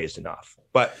going to be raised enough.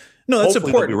 But no, that's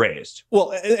important. They'll be raised.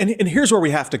 Well, and here's where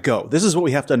we have to go. This is what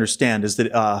we have to understand is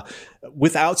that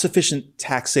without sufficient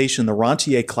taxation, the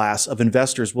rentier class of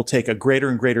investors will take a greater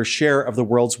and greater share of the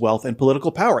world's wealth and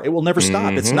political power. It will never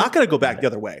stop. It's not going to go back the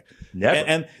other way. Never.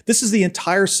 And this is the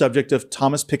entire subject of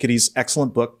Thomas Piketty's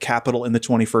excellent book, Capital in the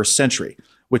 21st Century,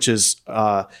 which is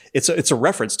it's a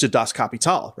reference to Das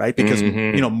Kapital, right? Because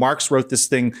Marx wrote this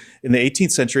thing in the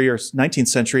 18th century or 19th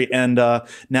century, and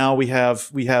now we have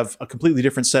a completely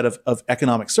different set of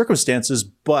economic circumstances,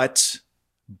 but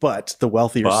the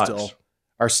wealthy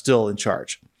are still in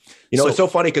charge. It's so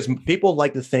funny because people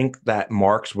like to think that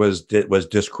Marx was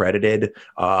discredited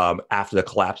after the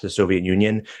collapse of the Soviet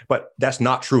Union, but that's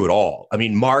not true at all. I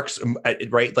mean, Marx,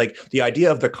 right? Like the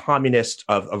idea of the communist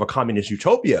of a communist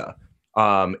utopia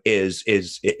is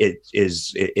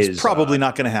probably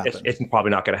not going to happen. It's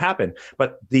probably not going to happen.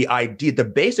 But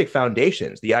the basic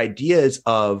foundations, the ideas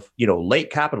of late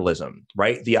capitalism,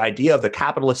 right? The idea of the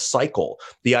capitalist cycle,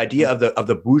 the idea of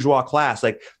the bourgeois class,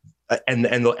 like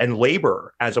and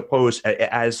labor as opposed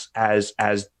as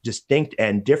distinct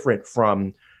and different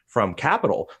from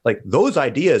capital, like those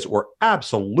ideas were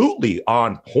absolutely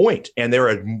on point, and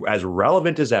they're as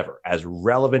relevant as ever.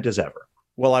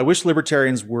 Well, I wish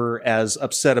libertarians were as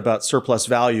upset about surplus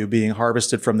value being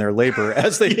harvested from their labor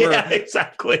as they were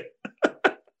exactly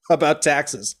about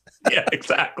taxes. Yeah,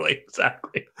 exactly.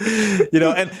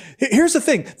 And here's the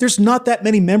thing. There's not that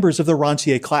many members of the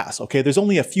rentier class, okay? There's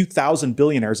only a few thousand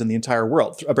billionaires in the entire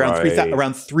world, around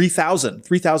 3,000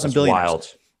 That's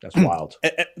billionaires. That's wild.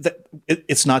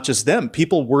 It's not just them.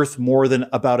 People worth more than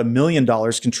about $1 million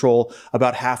control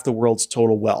about half the world's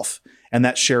total wealth, and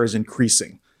that share is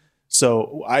increasing.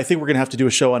 So I think we're going to have to do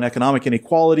a show on economic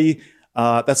inequality.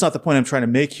 That's not the point I'm trying to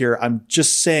make here. I'm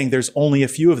just saying there's only a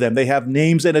few of them. They have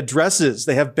names and addresses.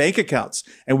 They have bank accounts,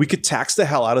 and we could tax the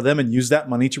hell out of them and use that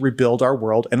money to rebuild our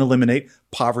world and eliminate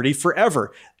poverty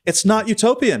forever. It's not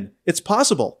utopian. It's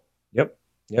possible.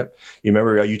 Yep. You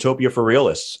remember Utopia for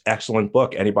Realists? Excellent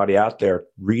book. Anybody out there,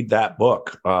 read that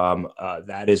book.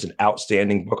 That is an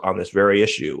outstanding book on this very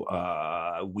issue.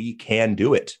 We can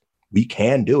do it.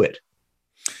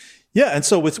 Yeah, and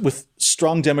so with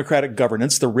strong democratic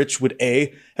governance, the rich would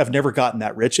A, have never gotten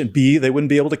that rich, and B, they wouldn't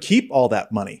be able to keep all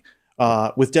that money.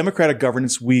 With democratic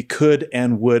governance, we could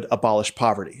and would abolish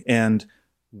poverty. And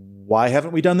why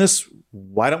haven't we done this?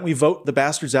 Why don't we vote the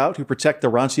bastards out who protect the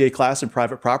rentier class and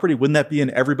private property? Wouldn't that be in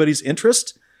everybody's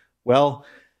interest? Well,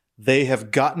 they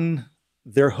have gotten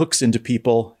their hooks into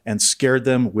people and scared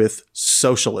them with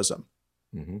socialism.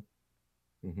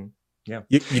 Yeah.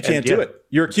 You can't do it.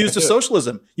 You're accused of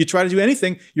socialism. You try to do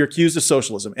anything, you're accused of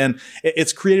socialism. And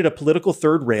it's created a political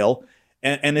third rail.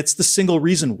 And it's the single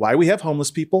reason why we have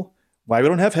homeless people, why we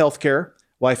don't have health care,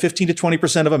 why 15 to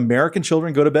 20% of American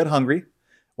children go to bed hungry,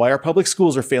 why our public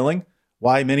schools are failing,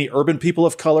 why many urban people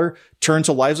of color turn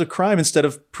to lives of crime instead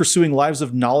of pursuing lives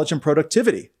of knowledge and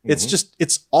productivity.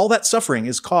 It's all that suffering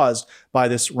is caused by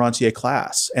this rentier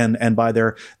class and by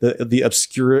the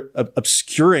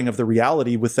obscuring of the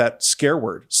reality with that scare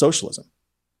word, socialism.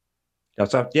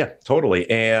 Yeah, totally.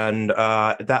 And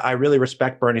that I really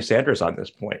respect Bernie Sanders on this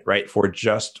point, right? For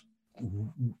just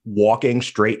walking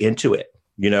straight into it.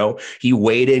 He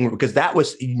waiting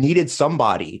because he needed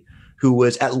somebody who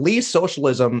was at least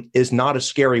socialism is not a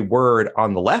scary word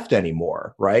on the left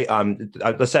anymore, right?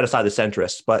 Let's set aside the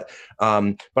centrists, but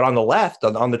on the left,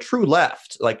 on the true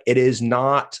left, like it is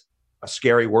not a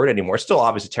scary word anymore. It's still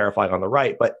obviously terrifying on the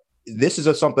right, but this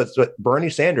is something that Bernie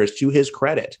Sanders, to his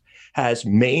credit, has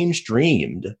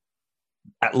mainstreamed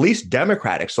at least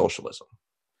democratic socialism.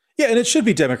 Yeah, and it should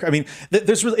be democratic. I mean,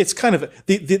 it's kind of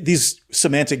these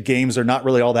semantic games are not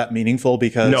really all that meaningful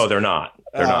because no, they're not.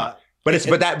 They're not.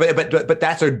 But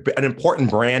that's an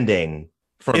important branding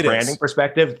from a branding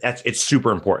perspective. It's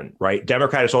super important, right?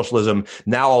 Democratic socialism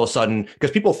now all of a sudden,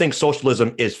 because people think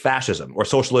socialism is fascism or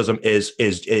socialism is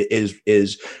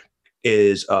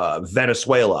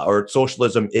Venezuela or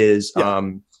socialism is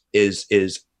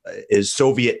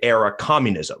Soviet era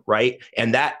communism, right?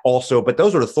 And that also, but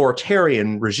those are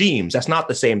authoritarian regimes. That's not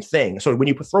the same thing. So when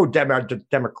you throw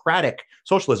democratic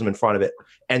socialism in front of it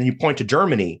and you point to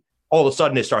Germany, all of a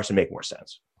sudden it starts to make more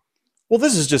sense. Well,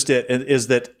 this is just it, is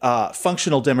that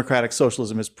functional democratic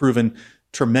socialism has proven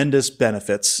tremendous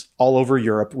benefits all over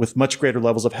Europe with much greater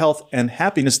levels of health and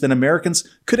happiness than Americans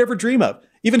could ever dream of,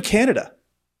 even Canada.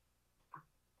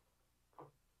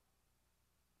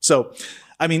 So,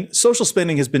 I mean, social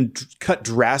spending has been cut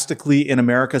drastically in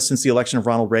America since the election of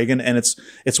Ronald Reagan, and it's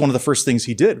one of the first things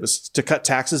he did was to cut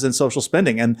taxes and social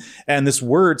spending. And this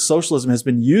word socialism has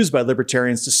been used by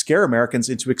libertarians to scare Americans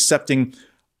into accepting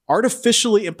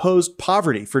artificially imposed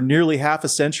poverty for nearly half a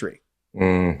century.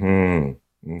 That's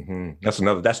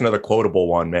another quotable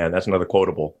one, man. That's another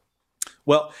quotable.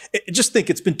 Well, just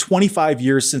think it's been 25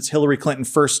 years since Hillary Clinton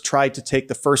first tried to take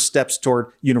the first steps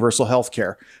toward universal health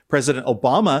care. President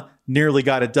Obama nearly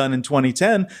got it done in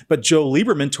 2010, but Joe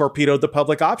Lieberman torpedoed the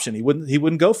public option. He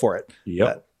wouldn't go for it.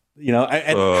 Yep.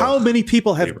 And how many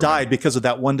people have died because of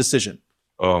that one decision?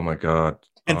 Oh my God.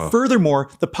 And furthermore,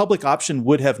 the public option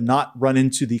would have not run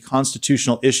into the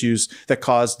constitutional issues that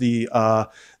caused the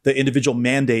individual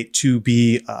mandate to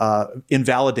be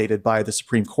invalidated by the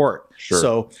Supreme Court. Sure.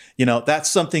 So, that's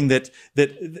something that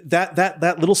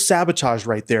little sabotage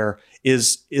right there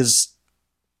is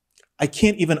I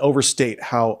can't even overstate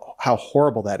how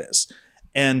horrible that is.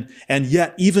 And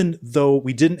yet, even though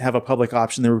we didn't have a public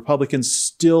option, the Republicans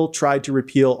still tried to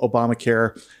repeal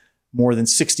Obamacare more than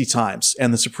 60 times.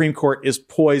 And the Supreme Court is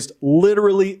poised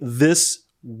literally this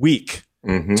week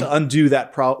to undo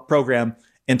that program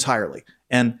entirely.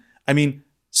 And I mean,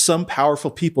 some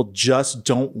powerful people just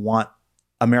don't want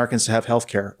Americans to have health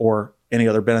care or any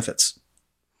other benefits.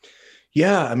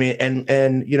 Yeah, I mean, and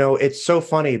it's so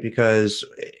funny because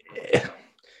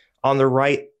on the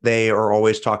right, they are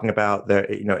always talking about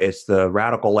it's the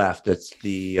radical left, it's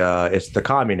the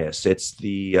communists, it's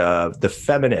the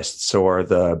feminists or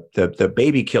the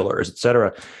baby killers, et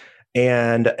cetera.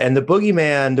 And the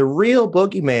boogeyman, the real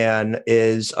boogeyman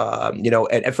is,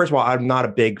 and first of all, I'm not a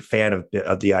big fan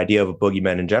of the idea of a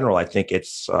boogeyman in general. I think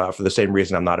it's for the same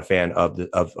reason I'm not a fan of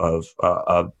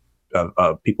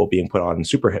people being put on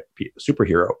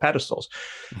superhero pedestals.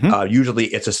 Mm-hmm. Usually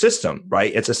it's a system,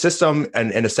 right? It's a system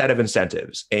and a set of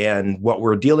incentives. And what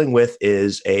we're dealing with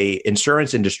is a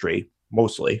insurance industry,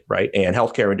 mostly, right? And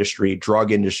healthcare industry,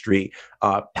 drug industry,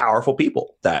 powerful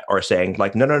people that are saying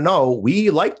like, no, we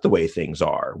like the way things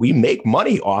are. We make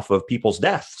money off of people's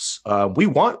deaths. We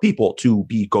want people to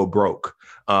go broke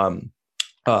trying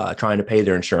to pay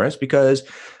their insurance because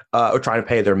or trying to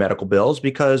pay their medical bills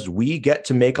because we get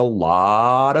to make a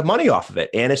lot of money off of it.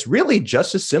 And it's really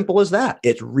just as simple as that.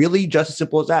 It's really just as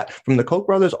simple as that. From the Koch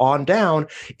brothers on down,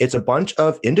 it's a bunch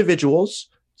of individuals,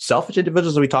 selfish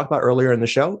individuals that we talked about earlier in the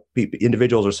show.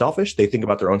 Individuals are selfish. They think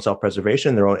about their own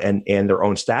self-preservation, their own and their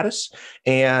own status.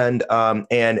 And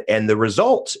the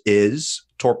result is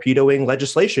torpedoing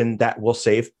legislation that will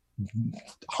save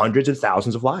hundreds of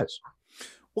thousands of lives.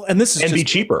 Well, and this is be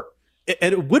cheaper.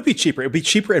 It would be cheaper. It'd be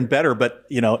cheaper and better, but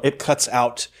it cuts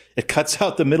out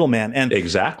the middleman. And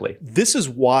exactly, this is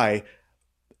why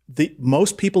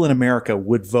most people in America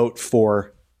would vote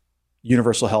for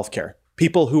universal health care.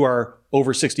 People who are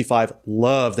over 65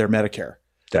 love their Medicare.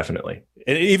 Definitely.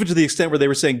 And even to the extent where they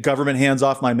were saying government hands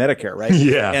off my Medicare, right?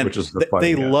 Yeah, and which is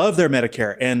they love their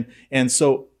Medicare. And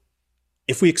so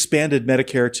if we expanded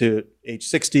Medicare to age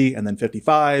 60 and then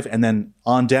 55 and then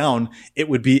on down, it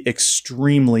would be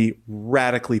extremely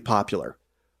radically popular.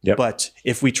 Yep. But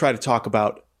if we try to talk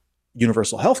about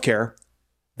universal health care,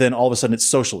 then all of a sudden it's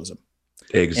socialism.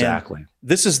 Exactly. And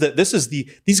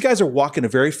these guys are walking a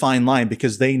very fine line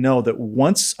because they know that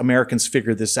once Americans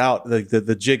figure this out,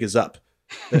 the jig is up.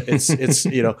 It's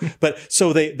but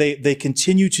so they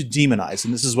continue to demonize,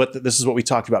 and this is what we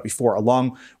talked about before.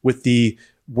 Along with the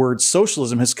word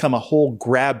socialism has come a whole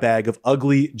grab bag of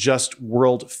ugly, just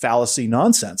world fallacy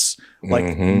nonsense, like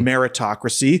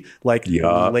meritocracy, like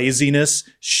laziness,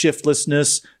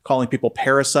 shiftlessness, calling people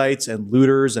parasites and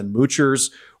looters and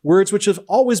moochers, words which have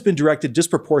always been directed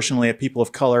disproportionately at people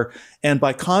of color and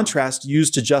by contrast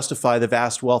used to justify the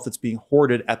vast wealth that's being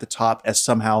hoarded at the top as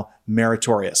somehow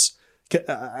meritorious.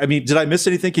 I mean, did I miss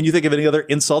anything? Can you think of any other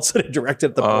insults that are directed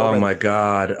at the poor? Oh my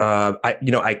God.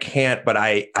 I can't, but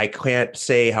I can't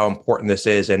say how important this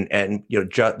is. And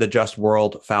the just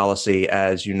world fallacy,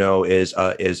 as you know, is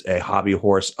a hobby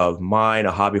horse of mine,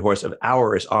 a hobby horse of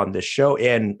ours on this show.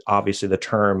 And obviously the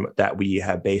term that we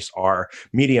have based our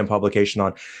Medium publication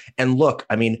on. And look,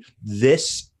 I mean,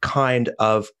 this kind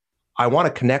of, I want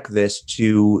to connect this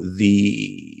to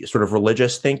the sort of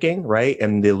religious thinking, right,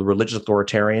 and the religious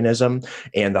authoritarianism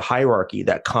and the hierarchy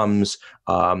that comes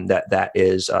that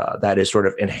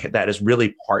is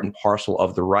really part and parcel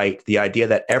of the right. The idea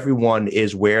that everyone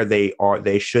is where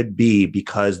they should be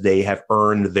because they have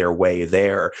earned their way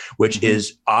there, which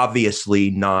is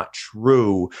obviously not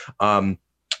true.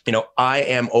 I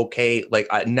am okay. Like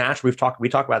naturally, we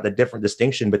talk about the different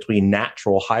distinction between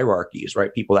natural hierarchies,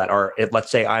 right? People that are,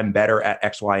 let's say, I'm better at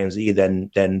X, Y, and Z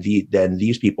than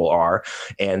these people are,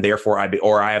 and therefore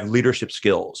I have leadership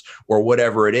skills or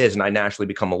whatever it is, and I naturally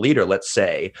become a leader. Let's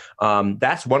say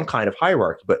that's one kind of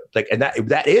hierarchy, but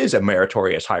that is a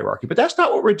meritorious hierarchy. But that's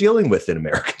not what we're dealing with in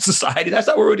American society. That's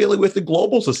not what we're dealing with in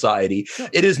global society.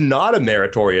 It is not a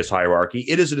meritorious hierarchy.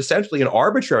 It is essentially an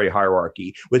arbitrary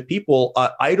hierarchy with people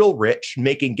idle rich,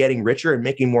 getting richer and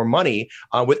making more money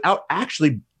without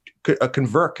actually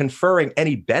conferring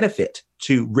any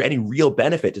real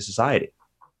benefit to society.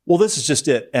 Well, this is just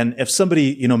it. And if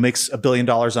somebody, makes $1 billion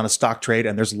on a stock trade,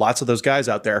 and there's lots of those guys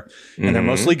out there, and they're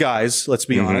mostly guys, let's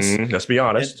be honest. Let's be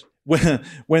honest.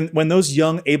 When those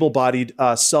young, able-bodied,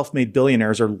 self-made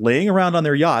billionaires are laying around on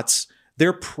their yachts,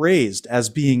 they're praised as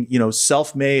being,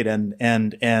 self-made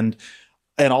and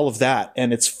all of that.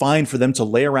 And it's fine for them to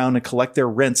lay around and collect their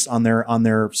rents on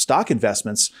their stock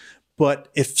investments. But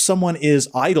if someone is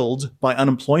idled by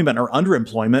unemployment or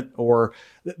underemployment, or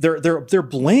they're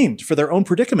blamed for their own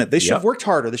predicament. They should have worked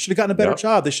harder. They should have gotten a better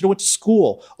job. They should have went to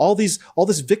school. All this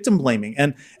victim blaming.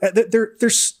 And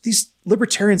these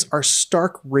libertarians are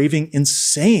stark raving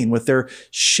insane with their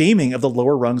shaming of the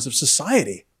lower rungs of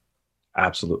society.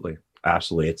 Absolutely.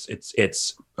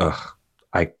 It's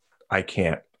I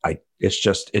can't.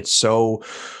 It's so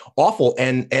awful.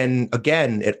 And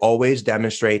again, it always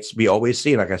demonstrates, we always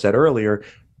see, like I said earlier,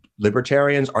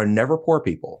 libertarians are never poor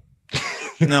people.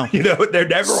 No. They're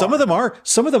never. Some of them are.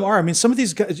 Some of them are. I mean, some of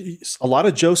these guys, a lot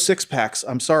of Joe Sixpacks,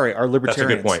 I'm sorry, are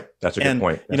libertarians. That's a good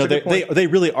point. They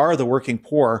really are the working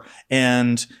poor,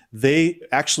 and they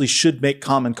actually should make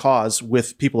common cause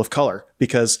with people of color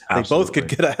because they both could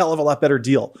get a hell of a lot better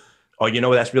deal. Oh,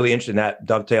 that's really interesting. That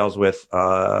dovetails with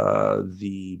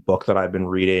the book that I've been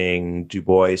reading, Du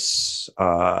Bois,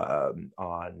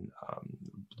 on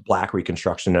Black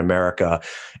Reconstruction in America.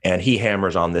 And he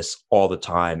hammers on this all the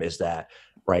time, is that,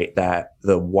 right, that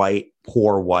the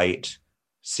poor white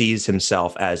sees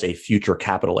himself as a future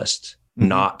capitalist,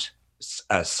 not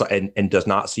and does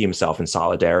not see himself in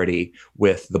solidarity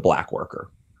with the Black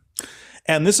worker.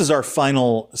 And this is our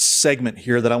final segment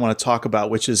here that I want to talk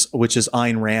about, which is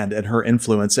Ayn Rand and her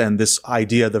influence and this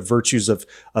idea, the virtues of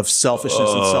selfishness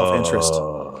and self-interest.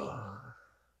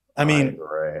 I mean, Ayn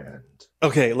Rand.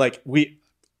 Okay,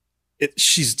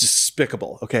 she's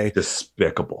despicable. Okay,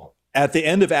 despicable. At the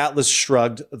end of Atlas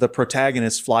Shrugged, the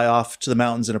protagonists fly off to the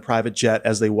mountains in a private jet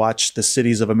as they watch the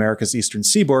cities of America's eastern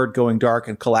seaboard going dark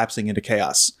and collapsing into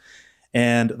chaos.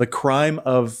 And the crime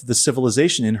of the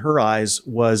civilization in her eyes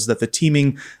was that the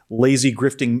teeming, lazy,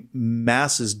 grifting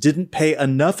masses didn't pay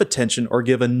enough attention or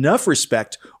give enough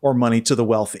respect or money to the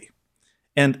wealthy.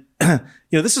 And,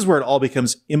 this is where it all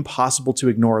becomes impossible to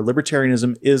ignore.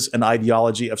 Libertarianism is an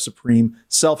ideology of supreme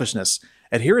selfishness.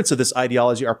 Adherents of this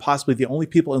ideology are possibly the only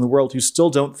people in the world who still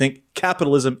don't think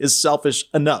capitalism is selfish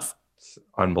enough.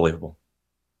 Unbelievable.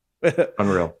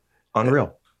 Unreal.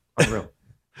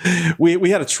 We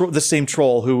had the same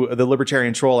troll, the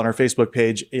libertarian troll on our Facebook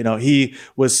page. He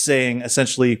was saying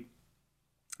essentially,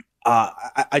 I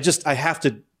have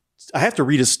to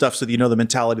read his stuff so that you know the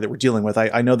mentality that we're dealing with.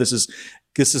 I know this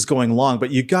is going long,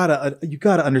 but you gotta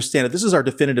understand it. This is our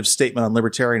definitive statement on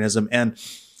libertarianism, and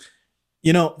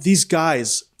these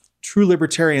guys, true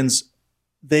libertarians,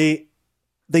 they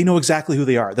know exactly who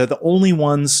they are. They're the only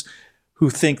ones who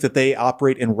think that they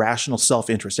operate in rational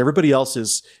self-interest. Everybody else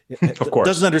of course,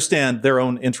 doesn't understand their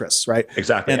own interests, right?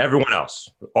 Exactly. And everyone else,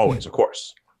 always, of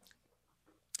course.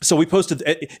 So we posted,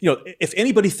 if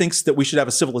anybody thinks that we should have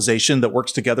a civilization that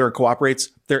works together and cooperates,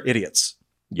 they're idiots.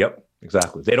 Yep,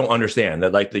 exactly. They don't understand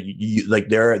that,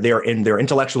 they're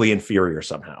intellectually inferior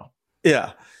somehow.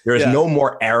 Yeah. There is no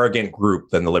more arrogant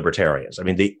group than the libertarians. I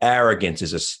mean, the arrogance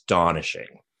is astonishing.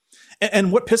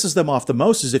 And what pisses them off the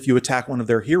most is if you attack one of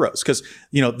their heroes. Because,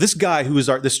 this guy who is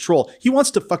this troll, he wants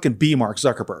to fucking be Mark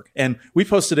Zuckerberg. And we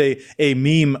posted a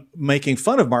meme making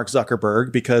fun of Mark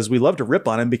Zuckerberg because we love to rip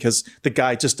on him because the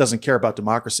guy just doesn't care about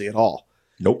democracy at all.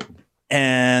 Nope.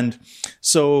 And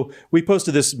so we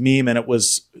posted this meme and it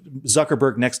was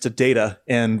Zuckerberg next to Data.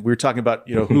 And we were talking about,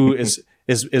 who is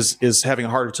having a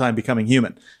harder time becoming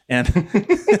human. And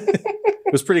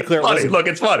it was pretty clear.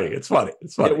 It's funny.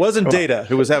 It wasn't Data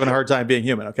who was having a hard time being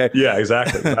human. Okay. Yeah,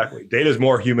 exactly. Data is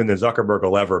more human than Zuckerberg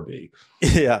will ever be.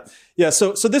 Yeah.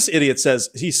 So this idiot says,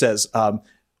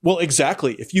 well,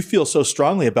 exactly. If you feel so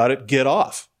strongly about it, get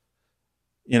off.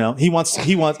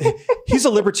 He's a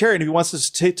libertarian who wants us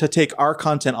to take our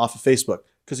content off of Facebook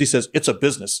because he says it's a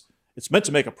business. It's meant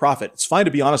to make a profit. It's fine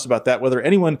to be honest about that, whether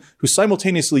anyone who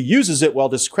simultaneously uses it while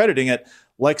discrediting it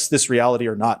likes this reality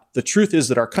or not. The truth is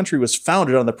that our country was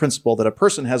founded on the principle that a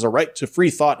person has a right to free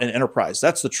thought and enterprise.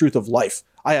 That's the truth of life.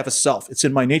 I have a self. It's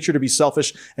in my nature to be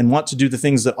selfish and want to do the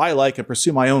things that I like and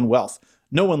pursue my own wealth.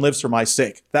 No one lives for my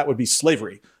sake. That would be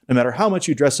slavery. No matter how much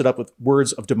you dress it up with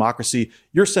words of democracy,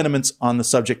 your sentiments on the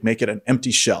subject make it an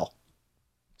empty shell.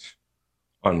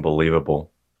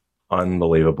 Unbelievable.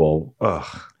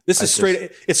 Ugh. This is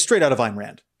it's straight out of Ayn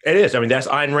Rand. It is. I mean, that's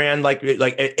Ayn Rand.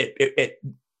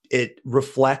 It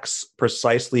reflects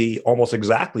precisely, almost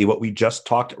exactly what we just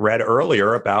read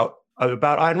earlier about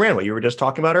Ayn Rand. What you were just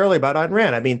talking about earlier about Ayn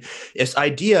Rand. I mean, this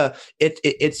idea.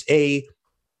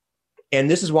 And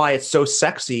this is why it's so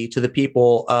sexy to the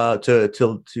people, to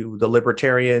the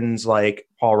libertarians like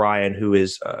Paul Ryan, who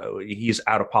is he's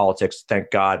out of politics, thank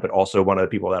God, but also one of the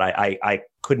people that I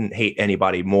couldn't hate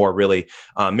anybody more, really,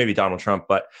 maybe Donald Trump,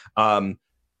 but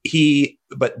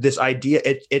this idea,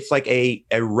 it's like a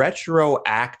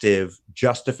retroactive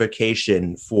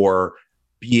justification for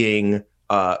being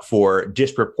for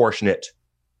disproportionate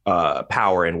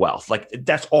power and wealth. Like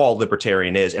that's all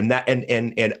libertarian is. And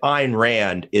Ayn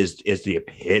Rand is the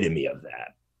epitome of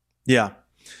that. Yeah.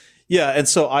 Yeah. And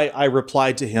so I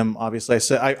replied to him, obviously. I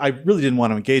said, I really didn't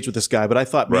want to engage with this guy, but I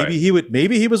thought maybe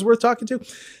he was worth talking to.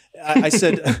 I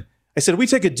said, we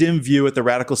take a dim view at the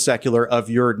radical secular of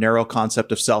your narrow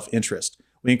concept of self-interest.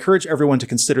 We encourage everyone to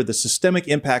consider the systemic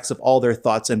impacts of all their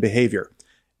thoughts and behavior.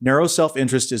 Narrow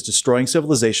self-interest is destroying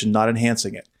civilization, not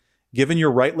enhancing it. Given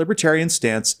your right libertarian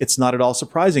stance, it's not at all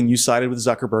surprising you sided with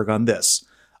Zuckerberg on this.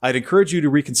 I'd encourage you to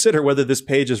reconsider whether this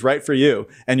page is right for you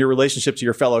and your relationship to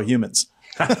your fellow humans.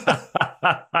 That's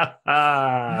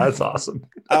awesome.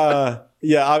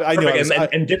 Yeah, I know.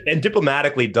 And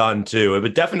diplomatically done too. It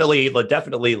would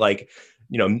definitely like,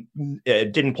 you know,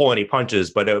 it didn't pull any punches,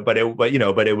 but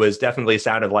it was definitely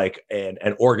sounded like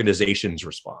an organization's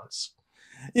response.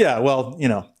 Yeah, well, you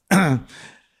know,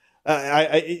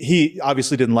 he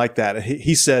obviously didn't like that.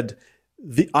 He said,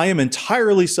 I am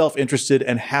entirely self-interested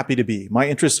and happy to be. My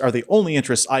interests are the only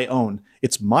interests I own.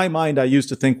 It's my mind I use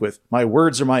to think with. My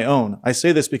words are my own. I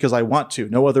say this because I want to,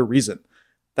 no other reason.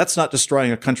 That's not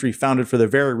destroying a country founded for the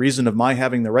very reason of my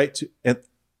having the right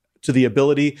to the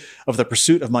ability of the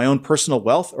pursuit of my own personal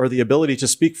wealth or the ability to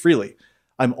speak freely.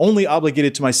 I'm only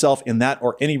obligated to myself in that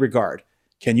or any regard.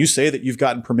 Can you say that you've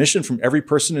gotten permission from every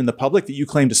person in the public that you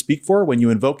claim to speak for when you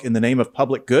invoke in the name of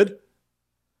public good?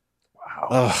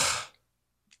 Wow.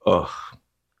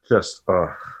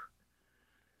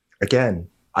 Again,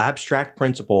 abstract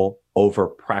principle over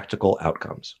practical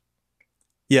outcomes.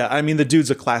 Yeah, I mean, the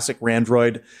dude's a classic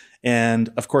Randroid.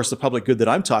 And of course, the public good that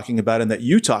I'm talking about and that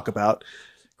you talk about,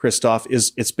 Christoph,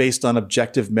 it's based on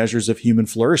objective measures of human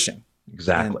flourishing.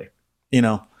 Exactly. And, you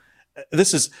know,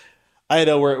 this is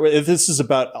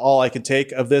about all I can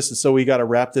take of this. And so we got to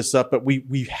wrap this up. But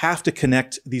we have to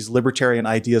connect these libertarian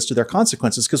ideas to their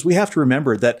consequences, because we have to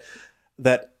remember that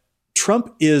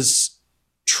Trump is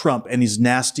Trump and he's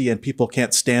nasty and people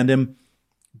can't stand him.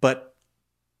 But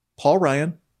Paul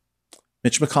Ryan,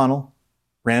 Mitch McConnell,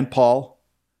 Rand Paul,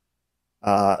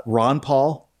 Ron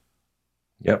Paul,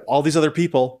 all these other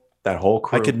people, that whole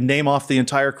crew. I could name off the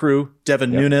entire crew.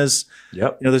 Devin Nunes.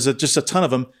 You know, there's just a ton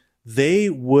of them. They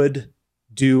would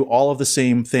do all of the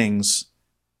same things,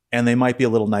 and they might be a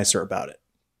little nicer about it.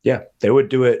 Yeah, they would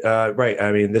do it right.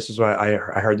 I mean, this is why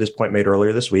I heard this point made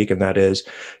earlier this week, and that is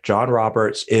John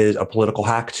Roberts is a political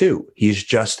hack too. He's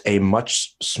just a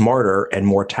much smarter and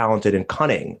more talented and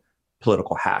cunning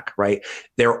political hack, right?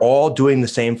 They're all doing the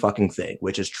same fucking thing,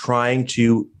 which is trying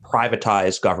to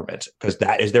privatize government, because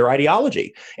that is their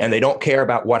ideology, and they don't care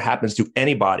about what happens to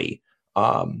anybody.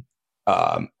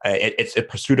 It's a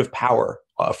pursuit of power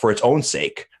for its own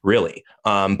sake, really,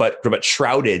 but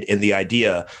shrouded in the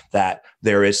idea that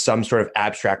there is some sort of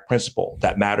abstract principle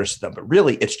that matters to them. But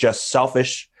really, it's just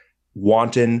selfish,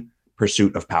 wanton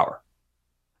pursuit of power.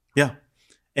 Yeah.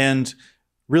 And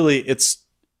really, it's,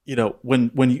 you know,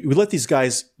 when you let these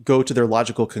guys go to their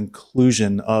logical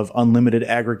conclusion of unlimited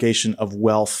aggregation of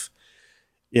wealth,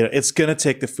 you know, it's going to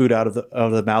take the food out of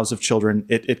the mouths of children.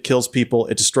 It kills people.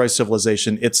 It destroys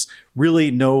civilization. It's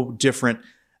really no different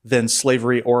than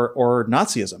slavery or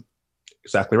Nazism.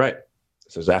 Exactly right.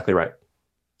 That's exactly right.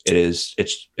 It's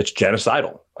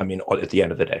genocidal. I mean, at the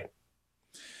end of the day.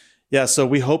 Yeah. So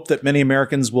we hope that many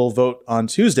Americans will vote on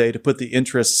Tuesday to put the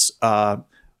interests to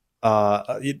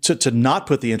not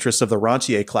put the interests of the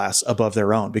rentier class above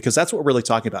their own, because that's what we're really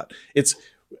talking about.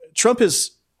 Trump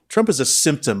is a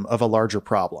symptom of a larger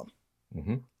problem.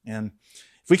 Mm-hmm. And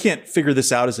if we can't figure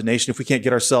this out as a nation, if we can't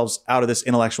get ourselves out of this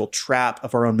intellectual trap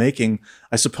of our own making,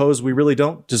 I suppose we really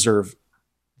don't deserve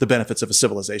the benefits of a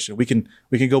civilization. We can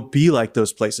go be like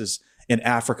those places in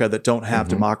Africa that don't have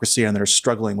democracy and that are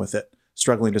struggling with it,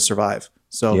 struggling to survive.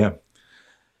 So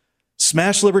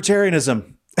smash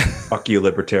libertarianism. Fuck you,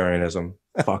 libertarianism.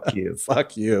 Fuck you.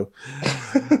 Fuck you.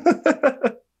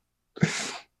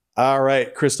 All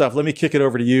right, Christoph, let me kick it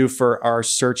over to you for our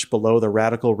search below the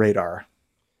radical radar.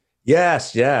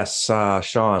 Yes,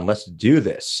 Sean, let's do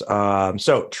this.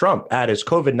 So Trump at his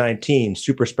COVID-19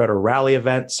 super spreader rally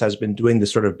events has been doing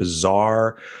this sort of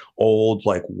bizarre old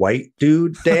like white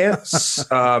dude dance,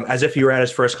 as if he were at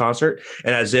his first concert,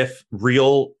 and as if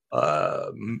real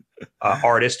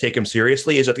artists take him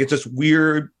seriously. It's this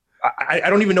weird. I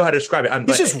don't even know how to describe it.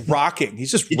 He's just rocking.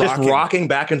 He's just rocking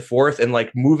back and forth and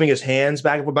like moving his hands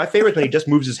back and forth. My favorite is when he just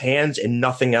moves his hands and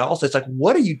nothing else. It's like,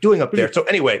 what are you doing up there? So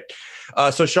anyway,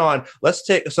 so Sean, let's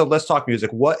talk music.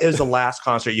 What is the last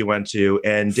concert you went to,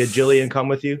 and did Jillian come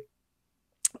with you?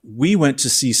 We went to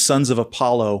see Sons of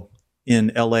Apollo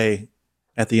in LA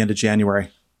at the end of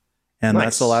January. And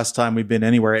That's the last time we've been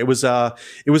anywhere. It was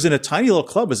in a tiny little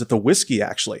club. It was at the Whiskey,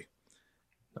 actually.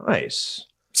 Nice.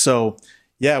 So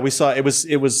yeah, we saw it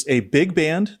was a big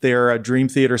band. They're a Dream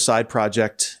Theater side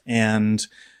project, and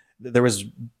there was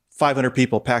 500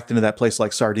 people packed into that place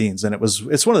like sardines. And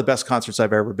it's one of the best concerts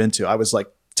I've ever been to. I was like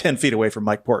 10 feet away from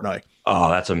Mike Portnoy. Oh,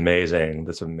 that's amazing.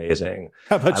 That's amazing.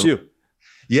 How about you?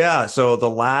 Yeah, so the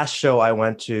last show I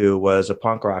went to was a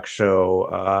punk rock show,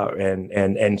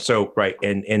 and so right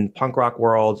in punk rock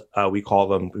world, we call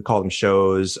them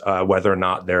shows, whether or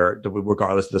not they're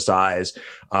regardless of the size.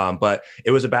 But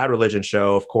it was a Bad Religion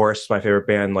show, of course, my favorite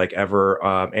band like ever,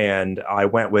 and I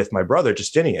went with my brother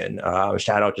Justinian.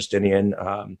 Shout out Justinian.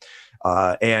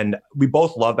 And we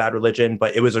both love Bad Religion,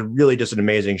 but it was just an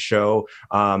amazing show.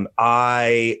 Should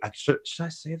I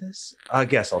say this? I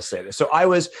guess I'll say this. So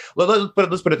let's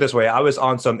put it this way. I was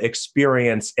on some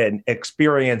experience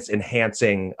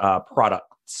enhancing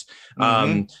products.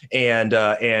 And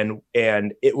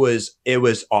it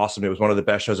was awesome. It was one of the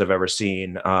best shows I've ever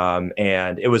seen.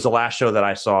 And it was the last show that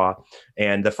I saw.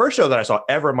 And the first show that I saw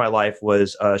ever in my life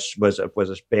was a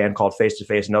band called Face to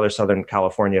Face, another Southern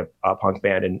California punk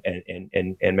band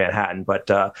in Manhattan. But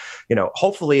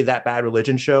hopefully that Bad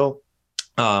Religion show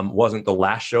wasn't the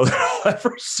last show that I'll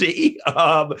ever see,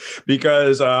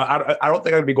 because I don't think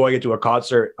I'm going to be going into a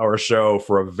concert or a show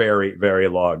for a very, very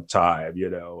long time.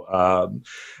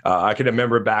 I can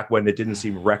remember back when it didn't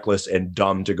seem reckless and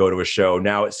dumb to go to a show.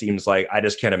 Now it seems like I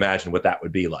just can't imagine what that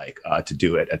would be like to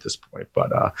do it at this point.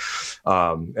 But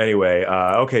anyway,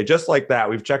 okay, just like that,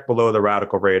 we've checked below the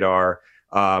radical radar.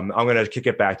 I'm going to kick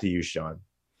it back to you, Sean.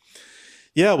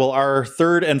 Yeah, well, our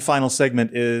third and final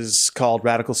segment is called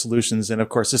Radical Solutions. And of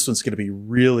course, this one's going to be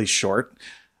really short.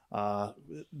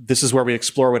 This is where we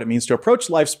explore what it means to approach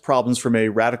life's problems from a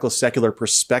radical secular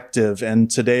perspective.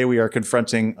 And today we are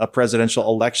confronting a presidential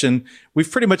election. We've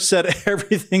pretty much said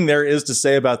everything there is to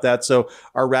say about that. So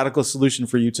our radical solution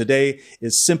for you today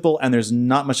is simple, and there's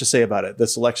not much to say about it.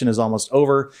 This election is almost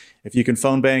over. If you can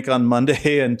phone bank on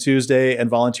Monday and Tuesday and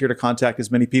volunteer to contact as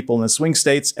many people in the swing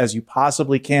states as you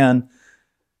possibly can,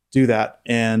 do that.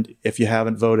 And if you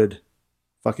haven't voted,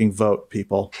 fucking vote,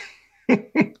 people.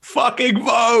 Fucking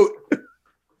vote.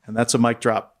 And that's a mic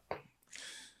drop.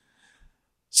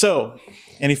 So,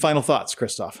 any final thoughts,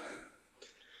 Christoph?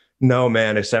 No,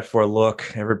 man, except for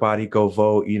look, everybody go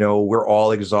vote. We're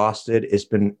all exhausted. It's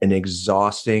been an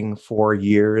exhausting 4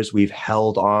 years. We've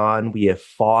held on. We have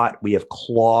fought. We have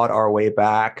clawed our way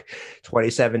back.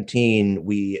 2017,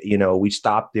 we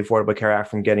stopped the Affordable Care Act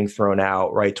from getting thrown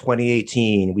out, right?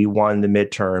 2018, we won the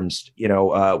midterms,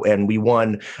 and we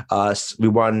won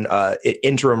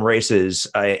interim races,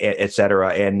 et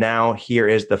cetera. And now here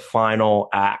is the final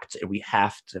act. We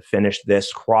have to finish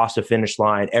this, cross the finish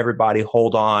line. Everybody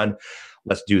hold on.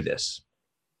 Let's do this.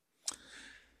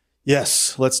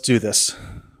 Yes, let's do this.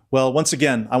 Well, once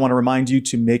again, I want to remind you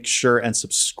to make sure and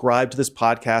subscribe to this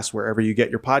podcast wherever you get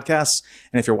your podcasts.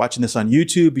 And if you're watching this on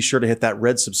YouTube, be sure to hit that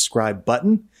red subscribe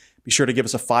button. Be sure to give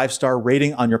us a 5-star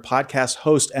rating on your podcast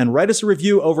host and write us a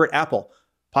review over at Apple.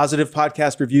 Positive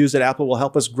podcast reviews at Apple will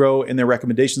help us grow in their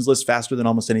recommendations list faster than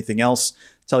almost anything else.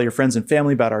 Tell your friends and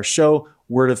family about our show.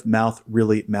 Word of mouth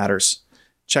really matters.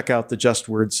 Check out the Just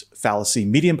Words Fallacy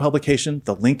Medium publication.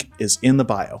 The link is in the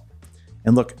bio.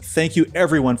 And look, thank you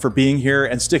everyone for being here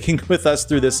and sticking with us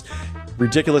through this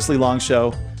ridiculously long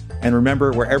show. And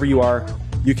remember, wherever you are,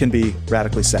 you can be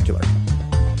radically secular.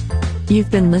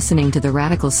 You've been listening to The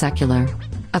Radical Secular,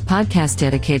 a podcast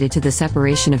dedicated to the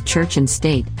separation of church and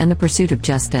state and the pursuit of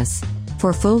justice.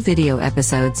 For full video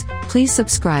episodes, please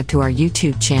subscribe to our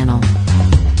YouTube channel.